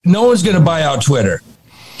no one's going to buy out Twitter.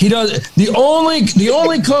 He does. The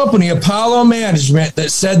only company, Apollo Management, that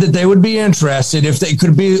said that they would be interested if they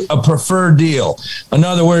could be a preferred deal. In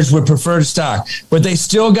other words, would prefer stock. But they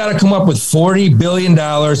still got to come up with $40 billion.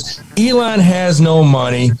 Elon has no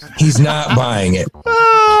money. He's not buying it.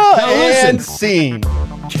 Now, listen. And scene.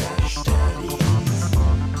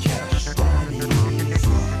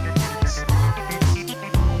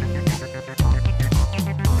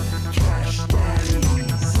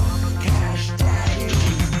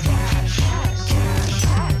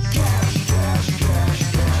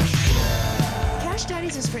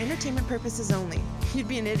 Purposes only. You'd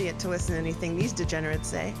be an idiot to listen to anything these degenerates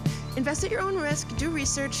say. Invest at your own risk, do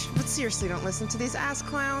research, but seriously don't listen to these ass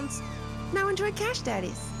clowns. Now enjoy Cash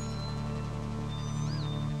Daddies.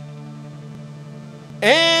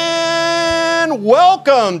 And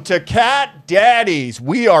welcome to Cat Daddies.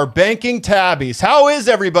 We are banking tabbies. How is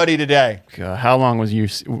everybody today? How long was you?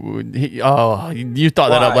 You thought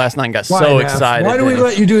that up last night and got so excited. Why do we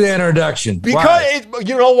let you do the introduction? Because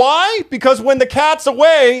you know why? Because when the cat's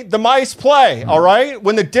away, the mice play. All right.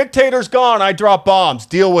 When the dictator's gone, I drop bombs.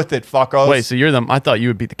 Deal with it, fuckos. Wait, so you're the? I thought you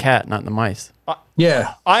would be the cat, not the mice.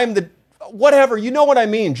 Yeah, I'm the whatever. You know what I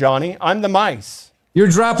mean, Johnny. I'm the mice. You're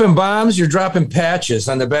dropping bombs. You're dropping patches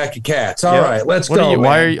on the back of cats. All right, let's go.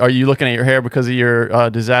 Why are you looking at your hair because of your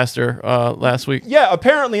disaster last week? Yeah,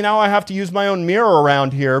 apparently now I have to use my own mirror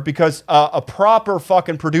around here because a proper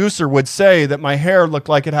fucking producer would say that my hair looked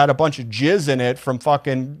like it had a bunch of jizz in it from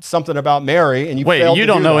fucking Something About Mary. And you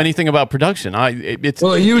don't know anything about production. It's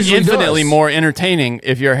infinitely more entertaining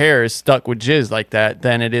if your hair is stuck with jizz like that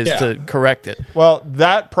than it is to correct it. Well,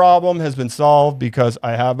 that problem has been solved because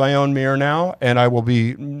I have my own mirror now, and I will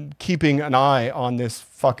be keeping an eye on this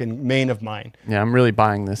fucking mane of mine. Yeah, I'm really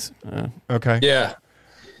buying this. Okay. Yeah.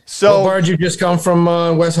 So, what bar did you just come from,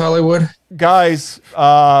 West Hollywood? Guys,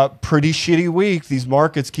 pretty shitty week. These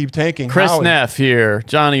markets keep tanking. Chris Neff here,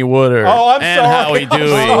 Johnny Woodard. Oh, I'm and sorry.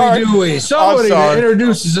 Howie Dewey. Somebody that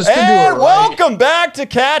introduces us can do it right. Welcome back to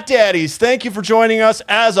Cat Daddies. Thank you for joining us.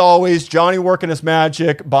 As always, Johnny working his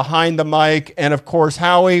magic behind the mic. And of course,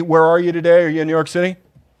 Howie, where are you today? Are you in New York City?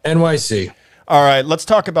 NYC. All right, let's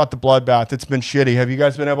talk about the bloodbath. It's been shitty. Have you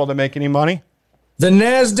guys been able to make any money? The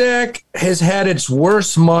NASDAQ has had its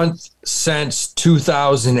worst month since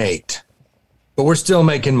 2008, but we're still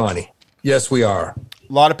making money. Yes, we are.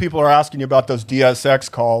 A lot of people are asking you about those DSX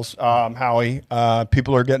calls, Howie.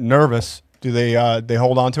 People are getting nervous. Do they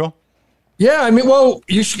hold on to them? Yeah, I mean, well,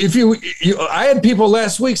 I had people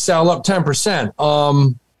last week sell up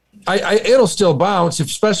 10%. It'll still bounce,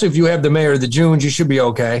 especially if you have the May or the Junes. You should be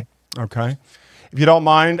okay. Okay. If you don't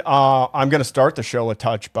mind, I'm going to start the show with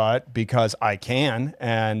Touch Butt because I can,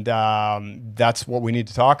 and that's what we need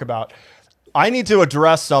to talk about. I need to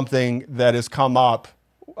address something that has come up,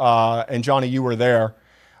 and Johnny, you were there.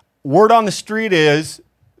 Word on the street is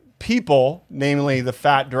people, namely the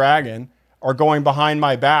Fat Dragon, are going behind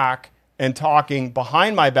my back and talking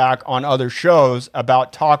behind my back on other shows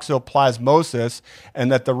about toxoplasmosis,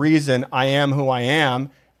 and that the reason I am who I am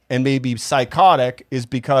and maybe psychotic is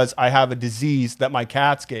because I have a disease that my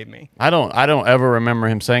cats gave me. I don't ever remember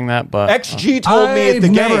him saying that, but XG told me at the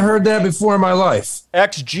game. I've never heard that before in my life.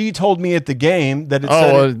 XG told me at the game that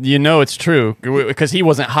it's true because he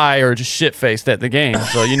wasn't high or just shit-faced at the game,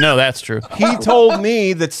 so that's true. He told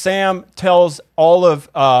me that Sam tells all of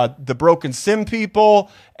the Broken Sim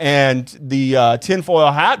people and the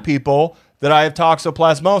tinfoil hat people that I have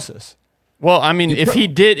toxoplasmosis. Well, I mean,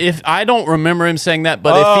 if I don't remember him saying that,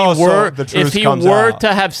 but if he were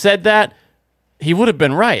to have said that, he would have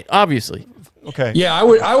been right, obviously. Okay. Yeah, I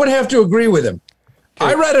would have to agree with him.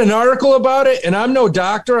 Okay. I read an article about it, and I'm no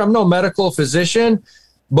doctor, I'm no medical physician,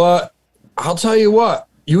 but I'll tell you what,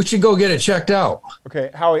 you should go get it checked out. Okay,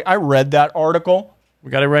 Howie, I read that article. We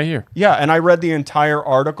got it right here. Yeah, and I read the entire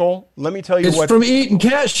article. Let me tell you it's from eating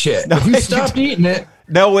cat shit. No, if you stopped eating it.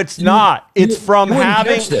 No, it's not. It's from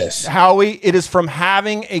having, Howie, it is from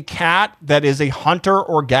having a cat that is a hunter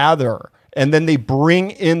or gatherer. And then they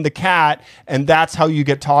bring in the cat, and that's how you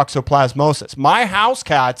get toxoplasmosis. My house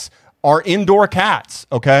cats are indoor cats,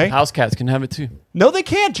 okay? House cats can have it too. No, they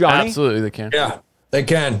can't, Johnny. Absolutely, they can. Yeah, they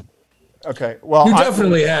can. Okay, well, you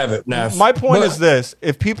definitely have it, Neff. My point is this.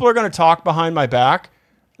 If people are going to talk behind my back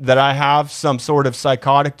that I have some sort of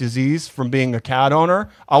psychotic disease from being a cat owner,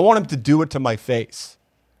 I want them to do it to my face.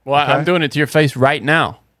 Well, okay? I'm doing it to your face right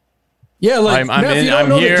now. Yeah, like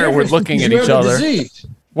I'm here. We're looking at each other.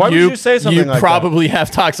 Why would you say something like that? You probably have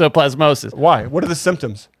toxoplasmosis. Why? What are the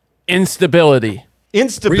symptoms? Instability.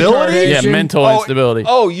 Instability? Yeah, mental instability.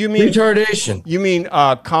 Oh, you mean retardation? You mean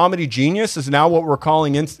comedy genius is now what we're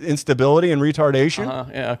calling instability and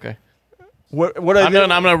retardation? Yeah, okay. What I'm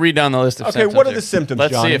gonna read down the list of symptoms. Okay, what are the symptoms,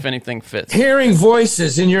 Let's Johnny? see if anything fits. Hearing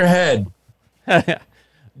voices in your head.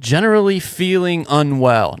 Generally feeling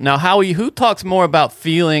unwell. Now, Howie, who talks more about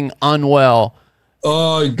feeling unwell?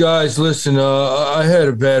 Oh, guys, listen, I had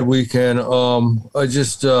a bad weekend. I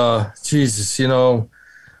just, Jesus,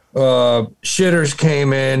 shitters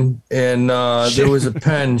came in and there was a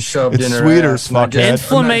pen shoved in her Sweeters, fuckhead.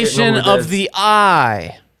 Inflammation of the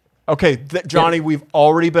eye. Okay, Johnny, we've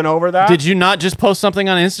already been over that. Did you not just post something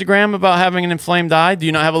on Instagram about having an inflamed eye? Do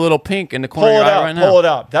you not have a little pink in the corner of your eye right now? Pull it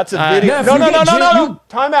up. That's a video. No.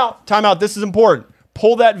 Time out. This is important.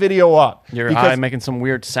 Pull that video up. Your eye making some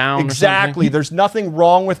weird sound. Exactly. There's nothing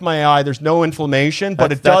wrong with my eye. There's no inflammation,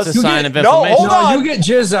 but it does. That's a sign of inflammation. Hold on. You get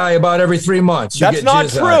jizz eye about every 3 months. That's not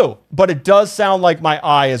true, but it does sound like my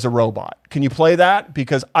eye is a robot. Can you play that?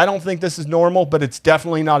 Because I don't think this is normal, but it's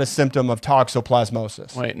definitely not a symptom of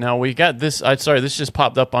toxoplasmosis. Wait, now we got this. Sorry, this just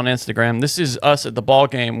popped up on Instagram. This is us at the ball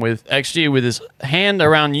game with XG with his hand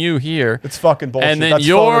around you here. It's fucking bullshit. And then That's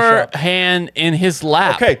your Photoshop. hand in his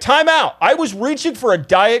lap. Okay, time out. I was reaching for a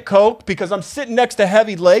Diet Coke because I'm sitting next to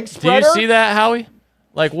heavy leg spreader. Do you see that, Howie?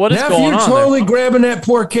 Like, what is Nephew, going on you're totally there? grabbing that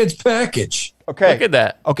poor kid's package. Okay. Look at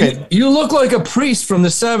that. Okay. You look like a priest from the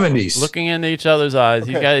 70s. Looking into each other's eyes.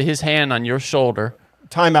 Okay. He's got his hand on your shoulder.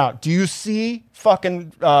 Time out. Do you see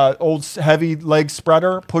fucking old heavy leg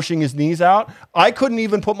spreader pushing his knees out? I couldn't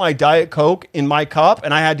even put my Diet Coke in my cup,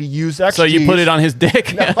 and I had to use XG's. So you put it on his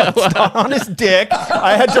dick? No, it's not on his dick.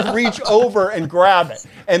 I had to reach over and grab it.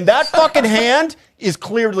 And that fucking hand is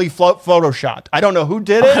clearly photoshopped. I don't know who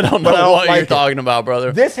did it. I don't know what you're talking about,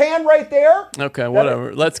 brother. This hand right there. Okay,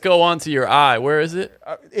 whatever. Let's go on to your eye. Where is it?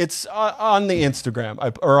 It's on the Instagram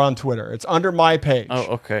or on Twitter. It's under my page.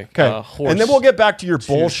 Oh, okay. Okay. And then we'll get back to your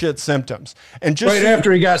bullshit symptoms. And just right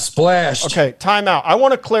after he got splashed. Okay, time out. I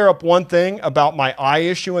want to clear up one thing about my eye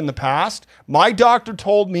issue in the past. My doctor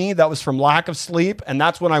told me that was from lack of sleep, and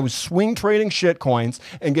that's when I was swing trading shit coins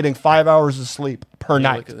and getting 5 hours of sleep per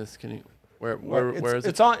night. Look at this. Can you? Where is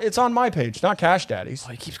it? It's on my page, not Cash Daddy's.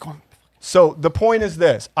 Oh, he keeps going. So the point is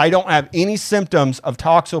this: I don't have any symptoms of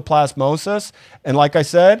toxoplasmosis, and like I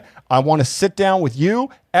said, I want to sit down with you,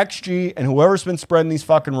 XG, and whoever's been spreading these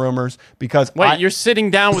fucking rumors because you're sitting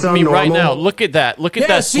down with me right now. Look at that. Look at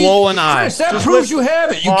that swollen eye. Chris, that proves you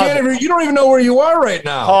have it. You can't. You don't even know where you are right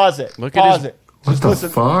now. Pause it. Pause it. What the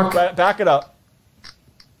fuck? Back it up.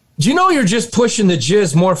 Do you know you're just pushing the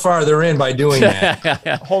jizz more farther in by doing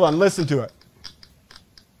that? Hold on, listen to it.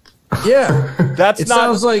 Yeah, it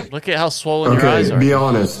sounds like. Look at how swollen your eyes are. Be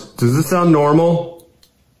honest. Does this sound normal?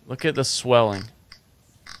 Look at the swelling.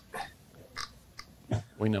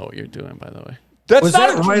 We know what you're doing, by the way. That's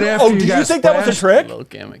not right after you got think that was a trick?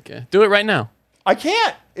 Do it right now. I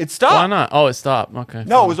can't. It stopped. Why not? Oh, it stopped. Okay.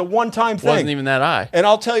 No, it was a one-time thing. It wasn't even that eye. And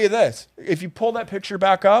I'll tell you this: if you pull that picture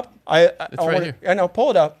back up, it's right here. I know.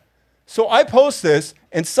 Pull it up. So I post this,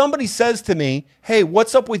 and somebody says to me, "Hey,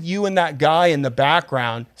 what's up with you and that guy in the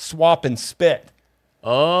background swapping spit?"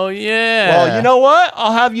 Oh yeah. Well, you know what?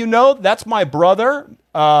 I'll have you know that's my brother.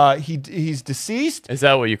 He's deceased. Is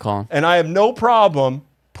that what you call him? And I have no problem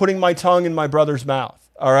putting my tongue in my brother's mouth.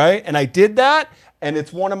 All right, and I did that. And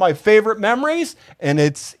it's one of my favorite memories, and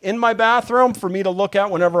it's in my bathroom for me to look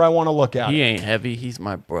at whenever I want to look at it. He ain't heavy. He's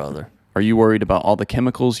my brother. Are you worried about all the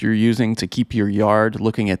chemicals you're using to keep your yard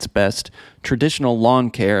looking its best? Traditional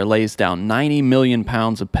lawn care lays down 90 million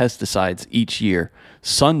pounds of pesticides each year.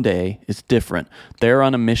 Sunday is different. They're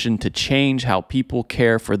on a mission to change how people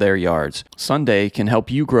care for their yards. Sunday can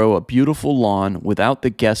help you grow a beautiful lawn without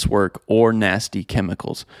the guesswork or nasty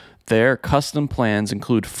chemicals. Their custom plans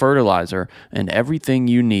include fertilizer and everything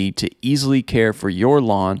you need to easily care for your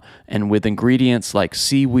lawn, and with ingredients like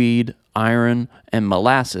seaweed, iron, and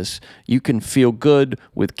molasses, you can feel good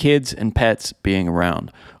with kids and pets being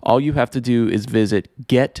around. All you have to do is visit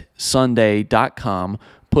getsunday.com,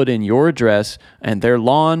 put in your address, and their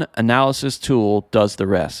lawn analysis tool does the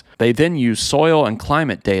rest. They then use soil and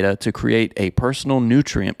climate data to create a personal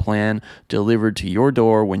nutrient plan delivered to your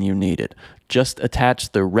door when you need it. Just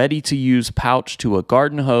attach the ready-to-use pouch to a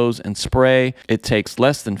garden hose and spray. It takes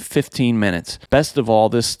less than 15 minutes. Best of all,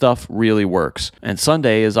 this stuff really works. And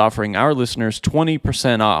Sunday is offering our listeners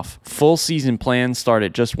 20% off. Full season plans start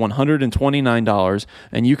at just $129,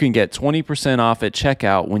 and you can get 20% off at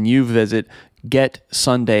checkout when you visit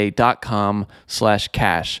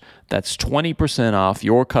getsunday.com/cash. That's 20% off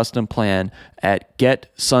your custom plan at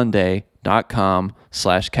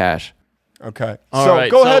getsunday.com/cash. Okay. All so right,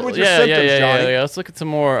 go ahead with your symptoms, Johnny. Yeah. Let's look at some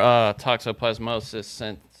more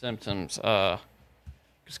toxoplasmosis symptoms.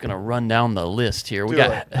 Just going to run down the list here. We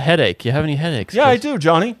got a headache. You have any headaches? Yeah, Chris? I do,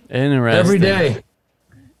 Johnny. Interesting. Every day.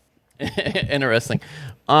 Interesting.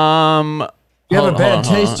 You have a bad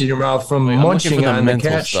taste in your mouth from munching on the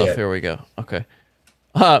cat stuff. shit. Here we go. Okay.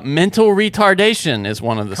 Mental retardation is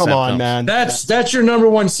one of the symptoms. Come on, man. That's your number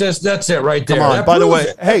one, sis. That's it right there. Come on. That By the way,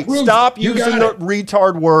 it. hey, stop using the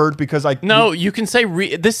retard word because No, you can say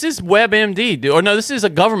this is WebMD, or no, this is a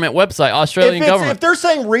government website, Australian government. If they're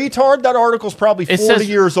saying retard, that article's probably 40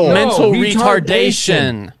 years old. Mental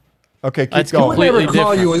retardation. Okay, keep That's going. We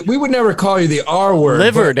would never call you the R word.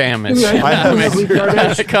 Liver damage.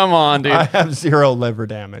 Come on, dude. I have 0 liver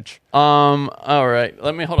damage. All right.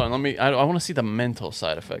 Hold on. I want to see the mental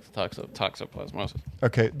side effect of toxoplasmosis.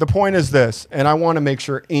 Okay. The point is this, and I want to make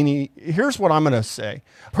sure here's what I'm going to say.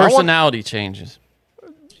 Personality changes.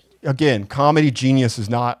 Again, Comedy Genius is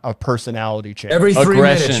not a personality change. Every 3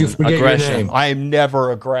 minutes you forget your name. I am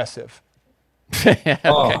never aggressive. Okay.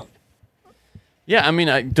 Oh. Yeah, I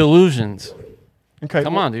mean, delusions. Okay.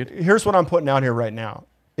 Come on, dude. Here's what I'm putting out here right now.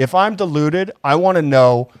 If I'm deluded, I want to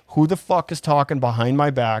know who the fuck is talking behind my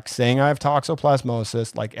back saying I have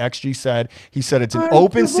toxoplasmosis. Like XG said, he said it's an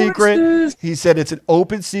open secret. He said it's an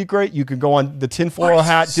open secret. You can go on the Tinfoil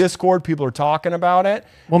Hat Discord. People are talking about it.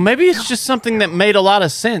 Well, maybe it's just something that made a lot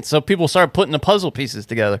of sense. So people started putting the puzzle pieces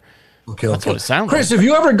together. Okay. That's what it sounds like. Chris, have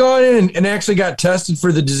you ever gone in and actually got tested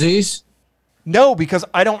for the disease? No, because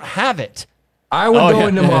I don't have it. I would go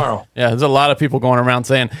in tomorrow. Yeah, there's a lot of people going around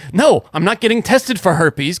saying, no, I'm not getting tested for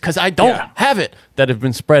herpes because I don't have it, that have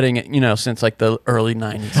been spreading it, since like the early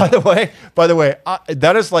 90s. By the way,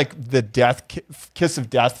 that is like the kiss of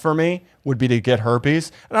death for me would be to get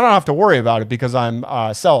herpes. And I don't have to worry about it because I'm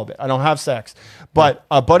celibate. I don't have sex. But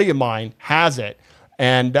a buddy of mine has it.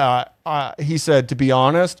 And he said, to be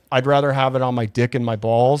honest, I'd rather have it on my dick and my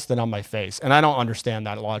balls than on my face. And I don't understand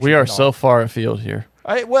that logic. We are so far afield here.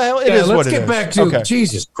 It is what it is. Let's get back to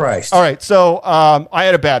Jesus Christ. All right, so I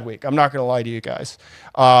had a bad week. I'm not going to lie to you guys.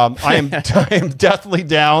 I am deathly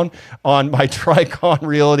down on my Tricon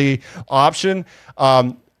Realty option.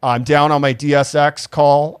 I'm down on my DSX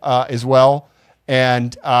call as well.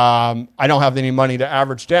 And I don't have any money to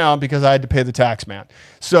average down because I had to pay the tax man.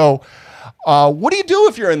 So what do you do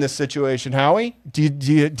if you're in this situation, Howie? Do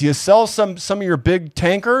you sell some of your big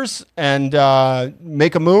tankers and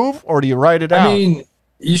make a move, or do you ride it out? I mean,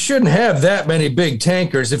 you shouldn't have that many big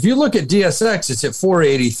tankers. If you look at DSX, it's at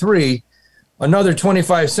 483. Another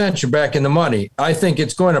 25 cents, you're back in the money. I think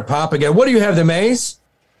it's going to pop again. What do you have, the Maze?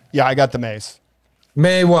 Yeah, I got the Maze.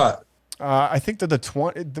 May what? I think that the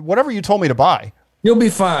 20, whatever you told me to buy. You'll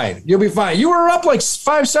be fine. You'll be fine. You were up like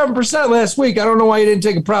 5-7% last week. I don't know why you didn't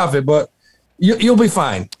take a profit, but you'll be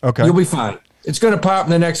fine. Okay. You'll be fine. It's going to pop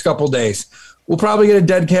in the next couple of days. We'll probably get a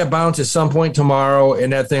dead cat bounce at some point tomorrow,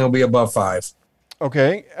 and that thing will be above 5.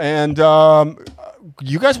 Okay. And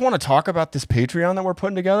you guys want to talk about this Patreon that we're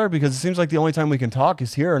putting together? Because it seems like the only time we can talk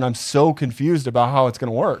is here, and I'm so confused about how it's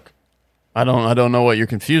going to work. I don't know what you're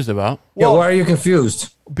confused about. Well, why are you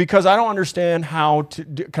confused? Because I don't understand how to.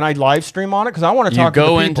 Can I live stream on it? Because I want to talk to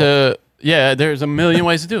the people. There's a million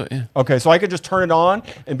ways to do it. Yeah. Okay, so I could just turn it on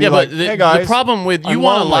and be like, hey guys. The problem with you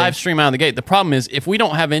want to live stream out of the gate. The problem is if we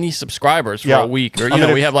don't have any subscribers for a week, or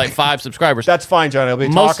we have like 5 subscribers. That's fine, Johnny. I'll be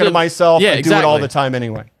talking to myself. I do it all the time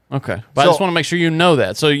anyway. Okay, but I just want to make sure you know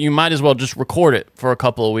that. So you might as well just record it for a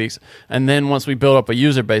couple of weeks, and then once we build up a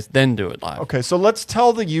user base, then do it live. Okay, so let's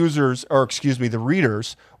tell the users, or excuse me, the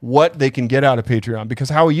readers, what they can get out of Patreon. Because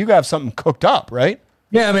Howie, you have something cooked up, right?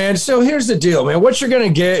 Yeah, man. So here's the deal, man. What you're going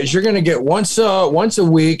to get is you're going to get once a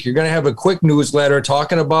week, you're going to have a quick newsletter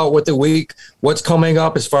talking about what's coming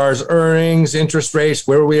up as far as earnings, interest rates,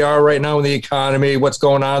 where we are right now in the economy, what's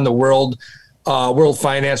going on in the world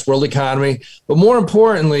finance, world economy. But more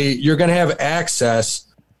importantly, you're going to have access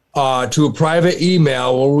to a private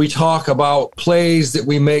email where we talk about plays that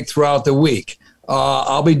we make throughout the week.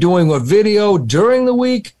 I'll be doing a video during the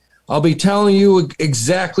week. I'll be telling you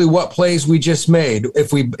exactly what plays we just made.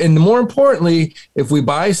 And more importantly, if we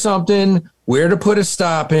buy something, where to put a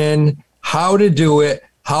stop in, how to do it,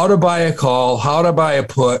 how to buy a call, how to buy a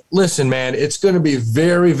put. Listen, man, it's going to be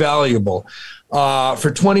very valuable. For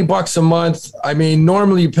 $20 a month, I mean,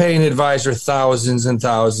 normally you pay an advisor thousands and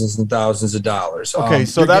thousands and thousands of dollars. Okay,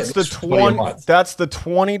 so that's the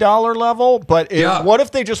 $20 level. But what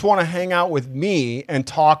if they just want to hang out with me and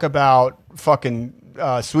talk about fucking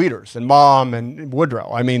Sweeters and Mom and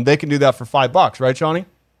Woodrow? I mean, they can do that for $5, right, Johnny?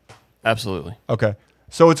 Absolutely. Okay,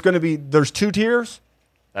 so it's going to be, there's 2 tiers.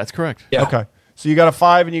 That's correct. Yeah. Okay. So you got a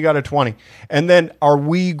 5 and you got a 20. And then are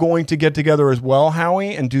we going to get together as well,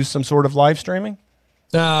 Howie, and do some sort of live streaming?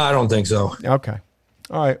 No, I don't think so. Okay.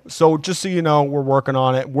 All right. So just so you know, we're working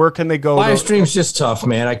on it. Where can they go? Live stream's just tough,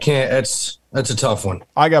 man. I can't. That's a tough one.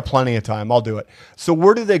 I got plenty of time. I'll do it. So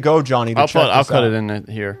where do they go, Johnny? I'll cut it in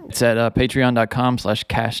here. It's at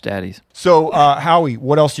patreon.com/cashdaddies. So Howie,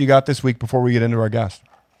 what else do you got this week before we get into our guest?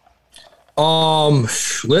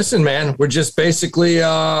 Listen, man, we're just basically,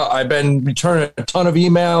 I've been returning a ton of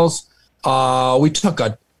emails. We took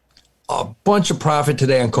a bunch of profit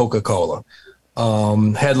today on Coca-Cola.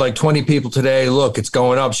 Had like 20 people today. Look, it's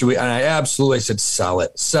going up. And I absolutely said, sell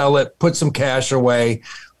it, put some cash away.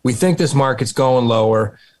 We think this market's going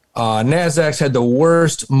lower. NASDAQ's had the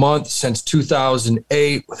worst month since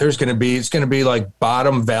 2008. It's going to be like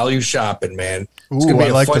bottom value shopping, man. It's going to be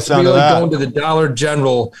I like the sound of like that. going to the Dollar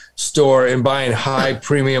General store and buying high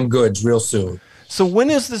premium goods real soon. So when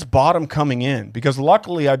is this bottom coming in? Because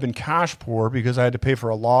luckily I've been cash poor because I had to pay for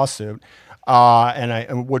a lawsuit,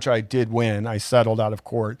 which I did win. I settled out of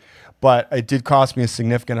court, but it did cost me a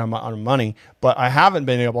significant amount of money. But I haven't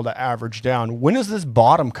been able to average down. When is this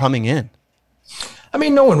bottom coming in? I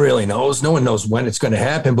mean, no one really knows. No one knows when it's going to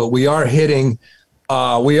happen, but we are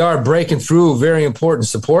breaking through very important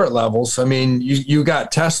support levels. I mean, you got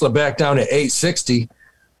Tesla back down to 860.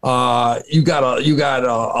 You got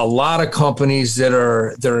a lot of companies that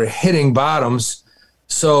are hitting bottoms.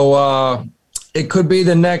 So it could be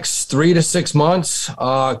the next 3 to 6 months.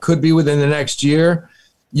 Could be within the next year.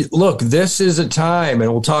 Look, this is a time, and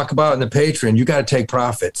we'll talk about it in the Patreon. You got to take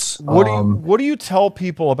profits. What do you tell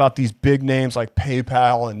people about these big names like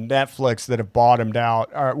PayPal and Netflix that have bottomed out,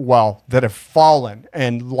 that have fallen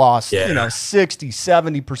and lost 60,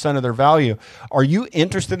 70% of their value? Are you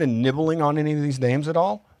interested in nibbling on any of these names at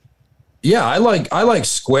all? Yeah, I like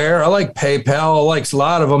Square. I like PayPal. I like a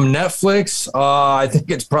lot of them. Netflix, I think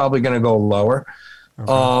it's probably going to go lower.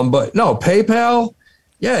 Okay. But no, PayPal.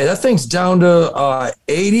 Yeah, that thing's down to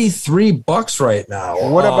 $83 right now.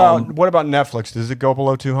 What about Netflix? Does it go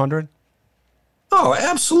below 200? Oh,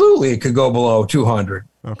 absolutely, it could go below 200.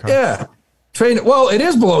 Okay. Yeah. Well, it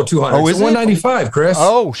is below 200. Oh, is it's 195, Chris.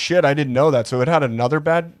 Oh shit, I didn't know that. So it had another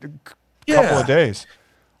bad couple of days.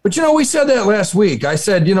 But we said that last week. I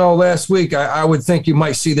said, last week I would think you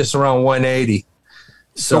might see this around 180.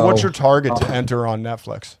 So what's your target to enter on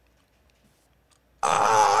Netflix?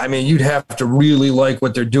 I mean, you'd have to really like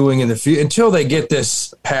what they're doing in the future until they get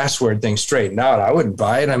this password thing straightened out. I wouldn't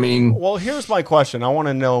buy it. I mean, well, here's my question. I want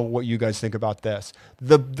to know what you guys think about this.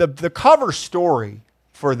 The cover story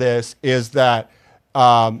for this is that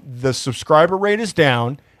the subscriber rate is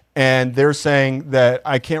down, and they're saying that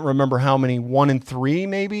I can't remember how many, 1 in 3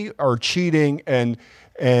 maybe, are cheating and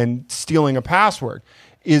stealing a password.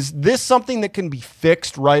 Is this something that can be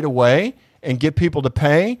fixed right away and get people to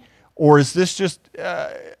pay? Or is this just,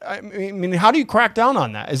 I mean, how do you crack down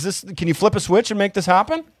on that? Can you flip a switch and make this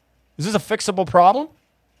happen? Is this a fixable problem?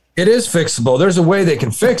 It is fixable. There's a way they can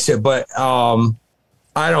fix it, but I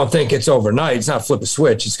don't think it's overnight. It's not flip a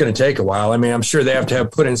switch. It's going to take a while. I mean, I'm sure they have to have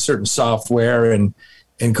put in certain software and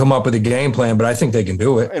come up with a game plan, but I think they can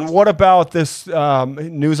do it. And what about this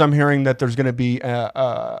news I'm hearing that there's going to be,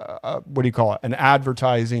 what do you call it, an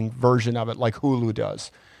advertising version of it like Hulu does?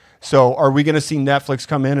 So are we going to see Netflix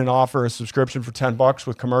come in and offer a subscription for $10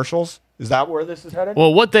 with commercials? Is that where this is headed?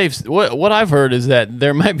 Well, what I've heard is that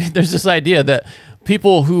there's this idea that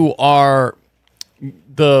people who are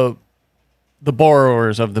the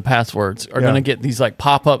borrowers of the passwords are going to get these like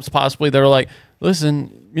pop-ups possibly. They're like,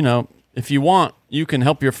 listen, if you want, you can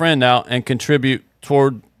help your friend out and contribute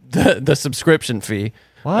toward the subscription fee.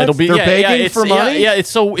 What? It'll be They're begging for money? Yeah,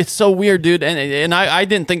 it's so weird, dude. And I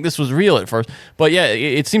didn't think this was real at first, but yeah,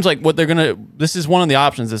 it seems like this is one of the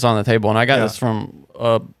options that's on the table, and I got this from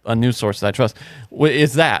a news source that I trust.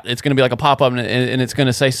 Is that it's going to be like a pop up, and it's going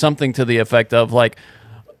to say something to the effect of like,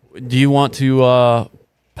 do you want to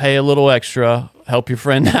pay a little extra, help your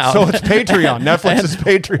friend out? So it's Patreon. Netflix is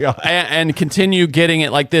Patreon, and continue getting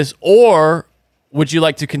it like this, or would you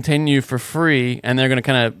like to continue for free? And they're going to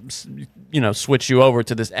kind of switch you over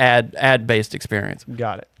to this ad-based experience.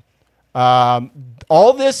 Got it.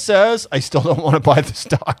 All this says, I still don't want to buy the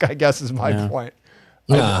stock, I guess is my point.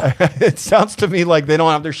 Yeah. It sounds to me like they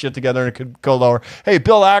don't have their shit together and it could go lower. Hey,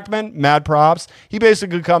 Bill Ackman, mad props. He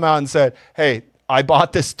basically come out and said, hey, I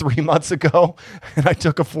bought this 3 months ago and I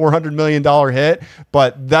took a $400 million hit,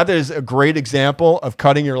 but that is a great example of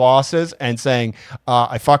cutting your losses and saying,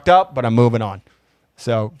 I fucked up, but I'm moving on.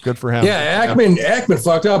 So good for him. Yeah, Ackman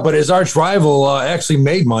fucked up, but his arch rival actually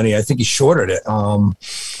made money. I think he shorted it.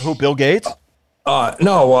 Who, Bill Gates? No,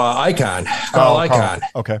 Icahn. Carl Icahn.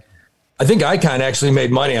 Okay. I think Icon actually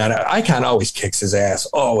made money on it. Icon always kicks his ass.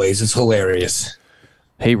 Always. It's hilarious.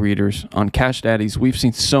 Hey readers, on Cash Daddies, we've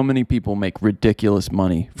seen so many people make ridiculous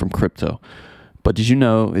money from crypto. But did you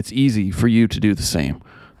know it's easy for you to do the same?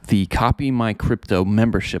 The Copy My Crypto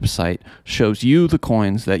membership site shows you the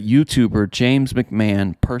coins that YouTuber James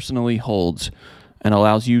McMahon personally holds and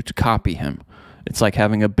allows you to copy him. It's like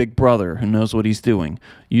having a big brother who knows what he's doing.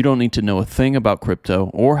 You don't need to know a thing about crypto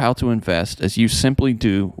or how to invest, as you simply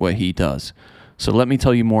do what he does. So let me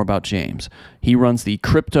tell you more about James. He runs the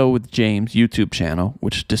Crypto with James YouTube channel,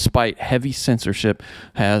 which despite heavy censorship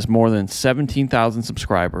has more than 17,000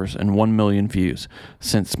 subscribers and 1 million views.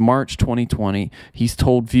 Since March 2020, he's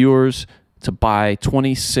told viewers to buy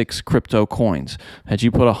 26 crypto coins. Had you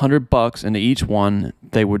put $100 into each one,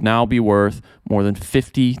 they would now be worth more than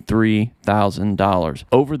 $53,000.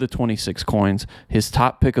 Over the 26 coins, his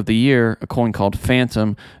top pick of the year, a coin called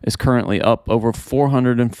Phantom, is currently up over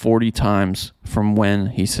 440 times from when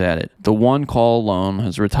he said it. The one call alone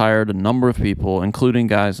has retired a number of people, including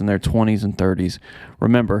guys in their 20s and 30s.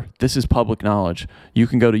 Remember, this is public knowledge. You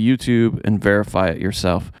can go to YouTube and verify it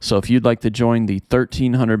yourself. So if you'd like to join the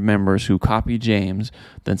 1,300 members who copy James,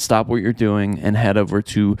 then stop what you're doing and head over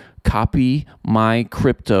to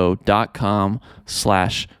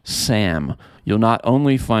copymycrypto.com/Sam. You'll not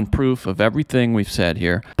only find proof of everything we've said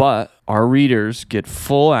here, but our readers get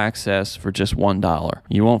full access for just $1.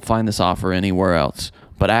 You won't find this offer anywhere else.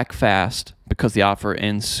 But act fast because the offer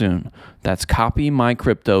ends soon. That's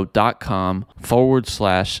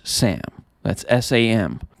copymycrypto.com/Sam. That's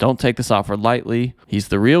SAM. Don't take this offer lightly. He's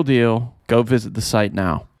the real deal. Go visit the site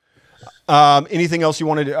now. Anything else you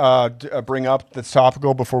wanted to bring up that's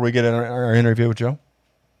topical before we get in our interview with Joe?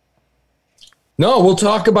 No, we'll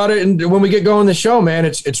talk about it when we get going the show, man.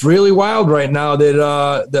 It's really wild right now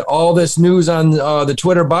that all this news on the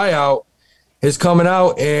Twitter buyout is coming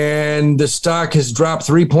out, and the stock has dropped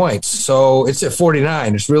 3 points. So it's at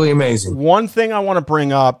 49. It's really amazing. One thing I want to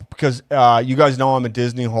bring up, because you guys know I'm a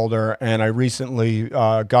Disney holder, and I recently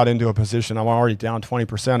got into a position. I'm already down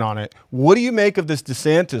 20% on it. What do you make of this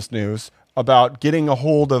DeSantis news about getting a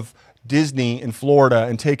hold of Disney in Florida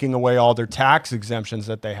and taking away all their tax exemptions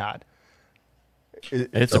that they had?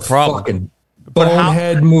 It's a problem. Fucking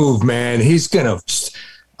bonehead move, man. He's going to...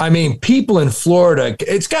 I mean, people in Florida,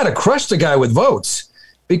 it's got to crush the guy with votes,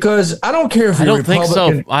 because I don't care if you're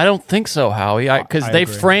Republican. I don't think so, Howie, because they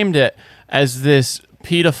framed it as this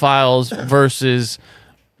pedophiles versus,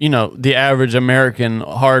 the average American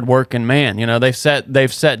hardworking man. They've set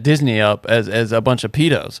Disney up as a bunch of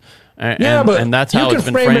pedos. And that's how it's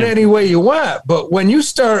been framed. You can frame it any way you want, but when you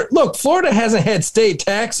start, look, Florida hasn't had state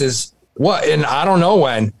taxes, and I don't know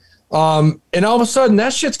when, and all of a sudden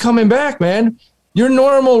that shit's coming back, man. Your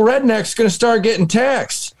normal redneck's going to start getting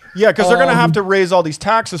taxed. Yeah, because they're going to have to raise all these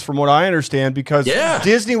taxes, from what I understand, because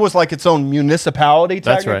Disney was like its own municipality,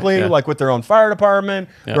 technically, like with their own fire department,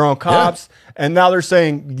 their own cops. And now they're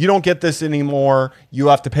saying, you don't get this anymore. You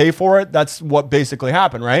have to pay for it. That's what basically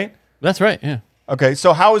happened, right? That's right, yeah. Okay,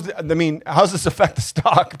 so how does this affect the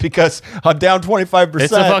stock? Because I'm down 25%.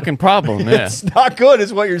 It's a fucking problem. Yeah. It's not good,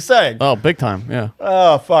 is what you're saying. Oh, big time. Yeah.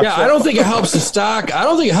 Oh, fuck. Yeah, I don't think it helps the stock. I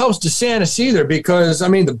don't think it helps DeSantis either, because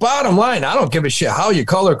the bottom line, I don't give a shit how you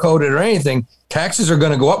color code it or anything. Taxes are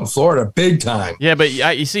going to go up in Florida big time. Yeah, but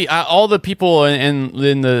you see, all the people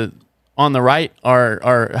on the right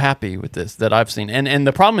are happy with this that I've seen. And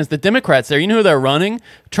the problem is the Democrats there, you know who they're running?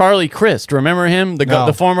 Charlie Crist. Remember him?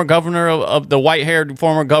 The former governor of the white-haired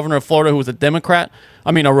former governor of Florida who was a Democrat?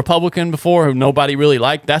 A Republican before who nobody really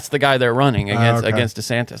liked. That's the guy they're running against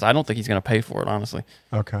DeSantis. I don't think he's going to pay for it, honestly.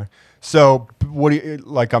 Okay. So what do you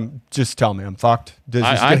just tell me I'm fucked.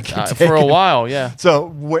 For a while, yeah. So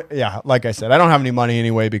like I said, I don't have any money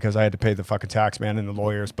anyway because I had to pay the fucking tax man and the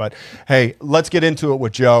lawyers. But hey, let's get into it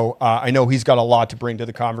with Joe. I know he's got a lot to bring to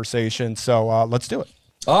the conversation, so let's do it.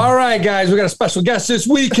 All right, guys, we got a special guest this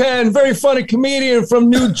weekend. Very funny comedian from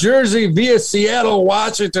New Jersey via Seattle,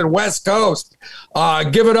 Washington, West Coast.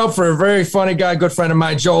 Give it up for a very funny guy, good friend of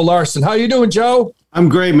mine, Joe Larson. How you doing, Joe? I'm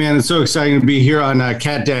great, man. It's so exciting to be here on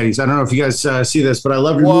Cat Daddies. I don't know if you guys see this, but I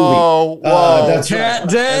love your movie. Whoa. That's Cat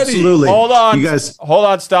Daddy. Absolutely. Hold on. You guys. Hold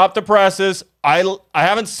on. Stop the presses. I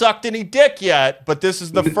haven't sucked any dick yet, but this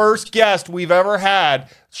is the first guest we've ever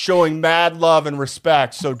had showing mad love and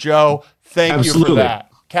respect. So, Joe, thank you for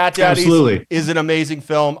that. Cat Daddies is an amazing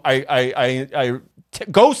film.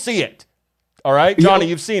 Go see it. All right, Johnny,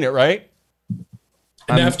 you've seen it, right?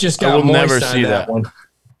 Neff just got moist on that one.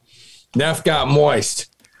 Neff got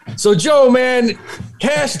moist. So, Joe, man,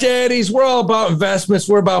 Cash Daddies, we're all about investments.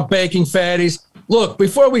 We're about baking fatties. Look,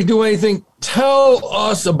 before we do anything, tell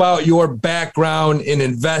us about your background in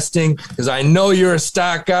investing, because I know you're a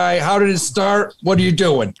stock guy. How did it start? What are you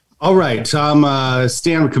doing? All right. So I'm a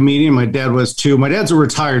stand-up comedian. My dad was too. My dad's a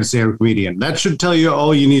retired stand-up comedian. That should tell you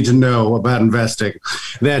all you need to know about investing.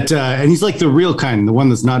 And he's like the real kind, the one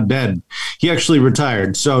that's not dead. He actually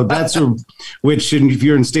retired. So that's which if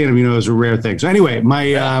you're in stand-up, you know, is a rare thing. So anyway,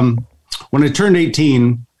 when I turned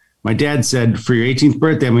 18, my dad said, for your 18th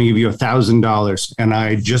birthday, I'm going to give you $1,000. And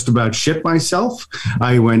I just about shit myself.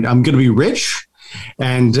 I went, I'm going to be rich.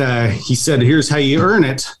 And he said, here's how you earn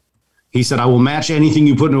it. He said, I will match anything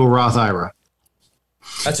you put into a Roth IRA.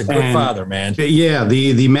 That's a good father, man. Yeah,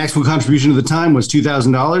 the maximum contribution at the time was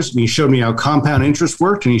 $2,000. And he showed me how compound interest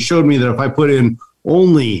worked. And he showed me that if I put in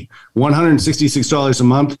only $166 a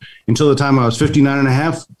month until the time I was 59 and a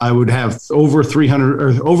half, I would have over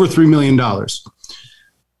 $3 million.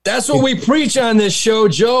 That's what we preach on this show,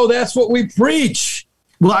 Joe. That's what we preach.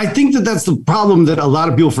 Well, I think that's the problem that a lot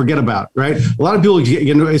of people forget about, right? A lot of people,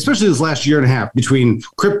 especially this last year and a half between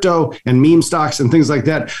crypto and meme stocks and things like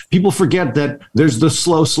that, people forget that there's the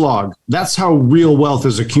slow slog. That's how real wealth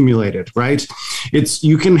is accumulated, right?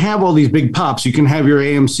 You can have all these big pops. You can have your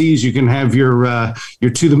AMCs. You can have your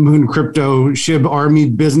to the moon crypto SHIB army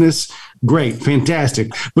business. Great,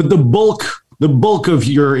 fantastic. But the bulk of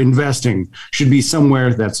your investing should be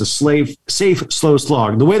somewhere that's a safe, slow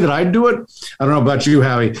slog. The way that I do it, I don't know about you,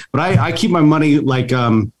 Howie, but I keep my money like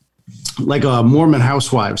a Mormon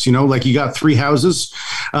housewives, like you got 3 houses.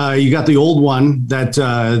 You got the old one that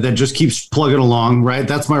just keeps plugging along, right?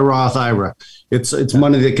 That's my Roth IRA. It's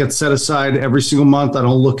money that gets set aside every single month. I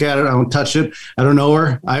don't look at it. I don't touch it. I don't know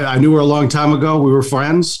her. I knew her a long time ago. We were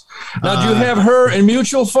friends. Now, do you have her in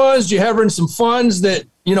mutual funds? Do you have her in some funds that,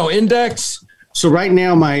 index? So right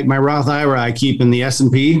now, my Roth IRA I keep in the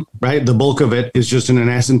S&P, right? The bulk of it is just in an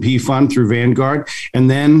S&P fund through Vanguard. And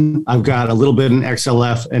then I've got a little bit in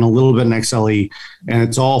XLF and a little bit in XLE, and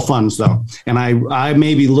it's all funds though. And I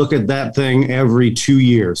maybe look at that thing every 2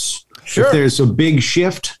 years. Sure. If there's a big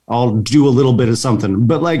shift, I'll do a little bit of something.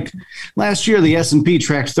 But like last year, the S&P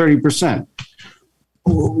tracked 30%.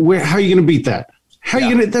 How are you going to beat that? How are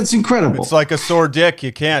you gonna? That's incredible. It's like a sore dick.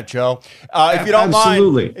 You can't, Joe. If you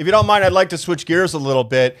don't mind, I'd like to switch gears a little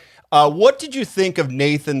bit. What did you think of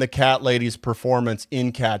Nathan the Cat Lady's performance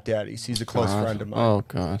in Cat Daddies? He's a close friend of mine. Oh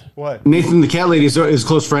God. What? Nathan the Cat Lady is a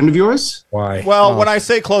close friend of yours? Why? Well, when I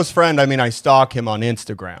say close friend, I mean I stalk him on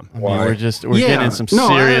Instagram. Why? We're getting some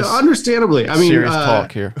serious, understandably. serious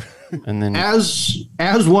talk here. And then as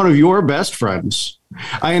one of your best friends,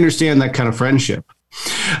 I understand that kind of friendship.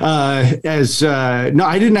 No,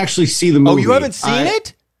 I didn't actually see the movie. Oh, you haven't seen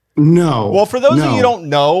it? No. Well, for those of you who don't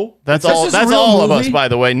know, that's all of us, by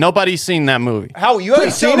the way. Nobody's seen that movie. How you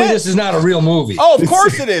haven't seen it? This is not a real movie. Oh, of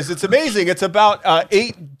course it is. It's amazing. It's about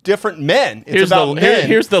 8 different men. Here's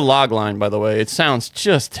the log line, by the way. It sounds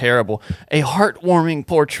just terrible. A heartwarming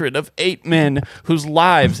portrait of 8 men whose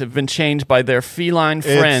lives have been changed by their feline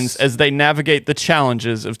friends as they navigate the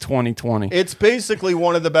challenges of 2020. It's basically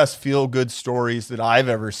one of the best feel-good stories that I've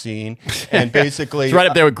ever seen. And basically, it's right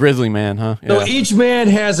up there with Grizzly Man, huh? Yeah. So each man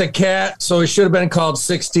has a cat, so it should have been called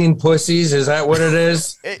 16 Pussies. Is that what it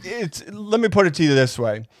is? Let me put it to you this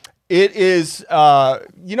way. It is,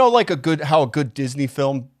 like how a good Disney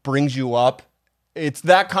film brings you up. It's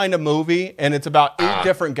that kind of movie, and it's about 8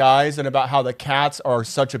 different guys and about how the cats are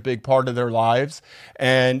such a big part of their lives.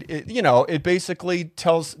 And it basically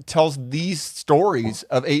tells these stories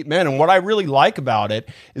of 8 men. And what I really like about it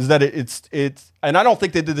is that it's and I don't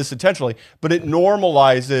think they did this intentionally, but it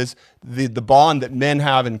normalizes the bond that men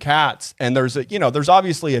have in cats. And there's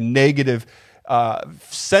obviously a negative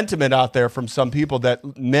sentiment out there from some people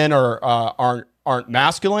that men aren't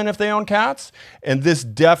masculine if they own cats, and this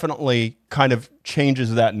definitely kind of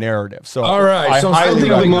changes that narrative. So, all right, I think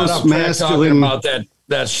the most masculine about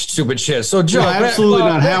that stupid shit. So, Joe, absolutely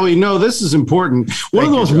not, Howie. No, this is important. One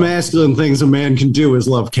of the most masculine things a man can do is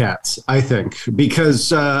love cats. I think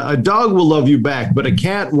because a dog will love you back, but a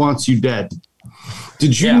cat wants you dead.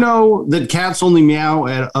 Did you know that cats only meow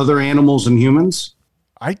at other animals and humans?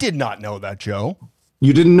 I did not know that, Joe.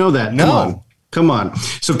 You didn't know that? No. Come on.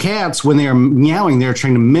 So cats, when they are meowing, they're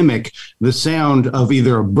trying to mimic the sound of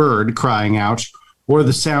either a bird crying out or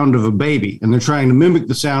the sound of a baby. And they're trying to mimic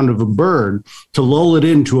the sound of a bird to lull it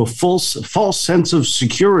into a false sense of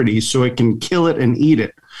security so it can kill it and eat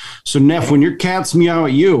it. So, Neff, when your cats meow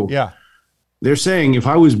at you, they're saying, if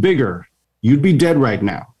I was bigger, you'd be dead right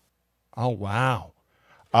now. Oh, wow.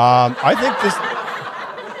 I think this...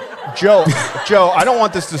 Joe, I don't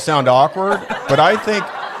want this to sound awkward, but I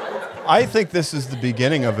think this is the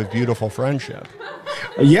beginning of a beautiful friendship.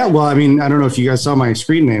 Yeah, well, I mean, I don't know if you guys saw my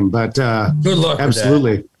screen name, but Good luck with that.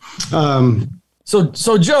 absolutely.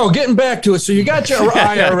 So Joe, getting back to it. So you got your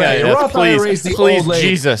IRA. Your Roth IRA is the please, old lady.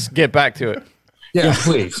 Jesus, get back to it. Yeah,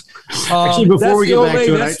 please. Actually, before that's we the get old back lady,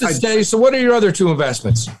 to it, that's the steady. So what are your other two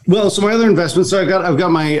investments? Well, so my other investments. So I've got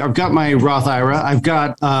my Roth IRA. I've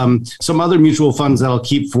got some other mutual funds that I'll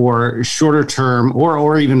keep for shorter term,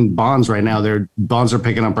 or even bonds. Right now, their bonds are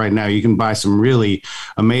picking up. Right now, you can buy some really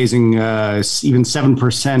amazing, even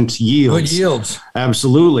 7% yields. Good yields.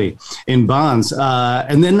 Absolutely, in bonds.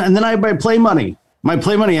 And then I buy play money. My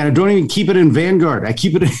play money, I don't even keep it in Vanguard. I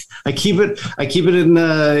keep it in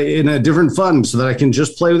a different fund so that I can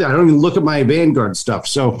just play with it. I don't even look at my Vanguard stuff.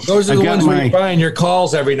 So Those are the ones where you're buying your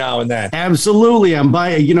calls every now and then. Absolutely, I'm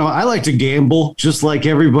buying. You know, I like to gamble just like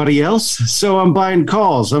everybody else. So I'm buying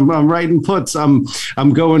calls. I'm writing puts. I'm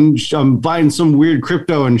buying some weird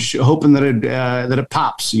crypto and hoping that it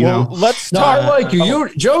pops. You know. Let's I talk. like you.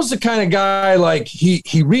 Joe's the kind of guy, like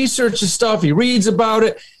he researches stuff. He reads about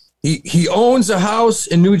it. He owns a house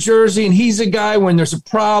in New Jersey, and he's a guy, when there's a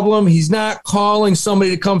problem, he's not calling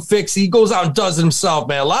somebody to come fix it. He goes out and does it himself,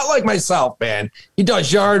 man. A lot like myself, man. He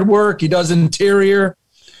does yard work. He does interior,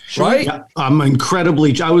 right? I'm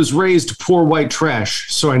I was raised poor white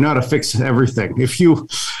trash, so I know how to fix everything.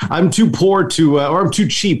 I'm too poor or I'm too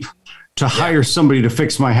cheap to hire somebody to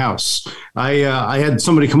fix my house. I had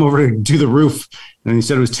somebody come over to do the roof, and he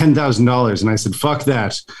said it was $10,000. And I said, fuck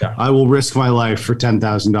that. Yeah. I will risk my life for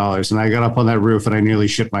 $10,000. And I got up on that roof and I nearly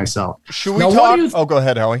shit myself. Should we talk? Go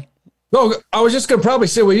ahead, Howie. No, I was just going to probably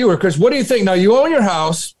say with you, Chris, what do you think? Now, you own your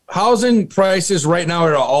house. Housing prices right now are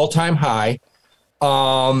at an all-time high.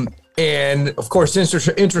 And, of course,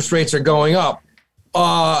 interest rates are going up.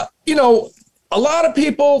 You know, a lot of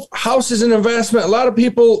people, house is an investment. A lot of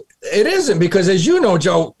people, it isn't, because, as you know,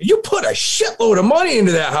 Joe, you put a shitload of money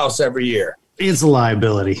into that house every year. It's a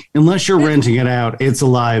liability. Unless you're renting it out, it's a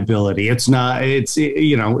liability. It's not.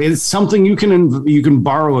 It's something you can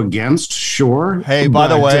borrow against. Sure. Hey, by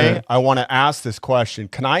the way, I want to ask this question: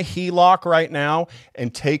 can I HELOC right now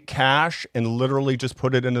and take cash and literally just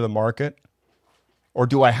put it into the market, or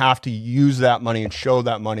do I have to use that money and show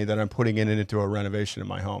that money that I'm putting it into a renovation in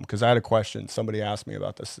my home? Because I had a question. Somebody asked me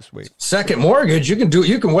about this week. Second mortgage, you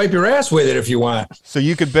can wipe your ass with it if you want. So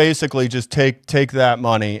you could basically just take that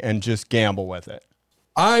money and just gamble with it.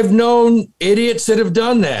 I've known idiots that have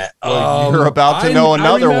done that. Well, you're about to know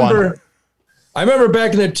another one. I remember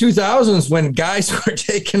back in the 2000s when guys were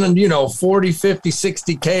taking, 40, 50,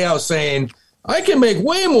 60K out, saying, I can make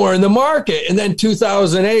way more in the market. And then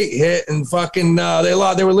 2008 hit, and fucking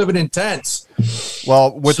they were living in tents.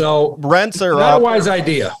 Well, rents are not up. a wise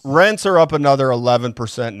idea. Rents are up another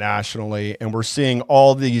 11% nationally, and we're seeing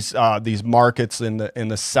all these markets in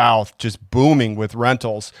the South just booming with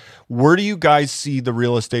rentals. Where do you guys see the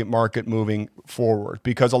real estate market moving forward?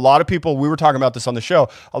 Because a lot of people, we were talking about this on the show,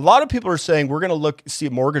 a lot of people are saying we're going to see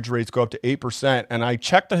mortgage rates go up to 8%. And I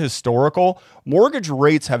checked the historical, mortgage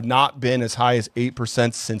rates have not been as high as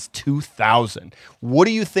 8% since 2000. What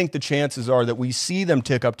do you think the chances are that we see them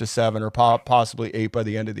tick up to 7 or possibly 8 by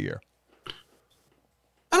the end of the year?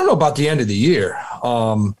 I don't know about the end of the year.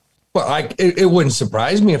 But it wouldn't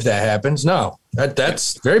surprise me if that happens. No,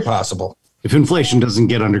 that's very possible. If inflation doesn't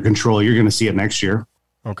get under control, you're going to see it next year.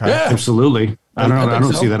 Okay. Yeah. Absolutely. I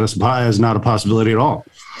don't see that as not a possibility at all.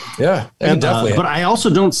 Yeah. Definitely. But I also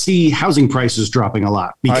don't see housing prices dropping a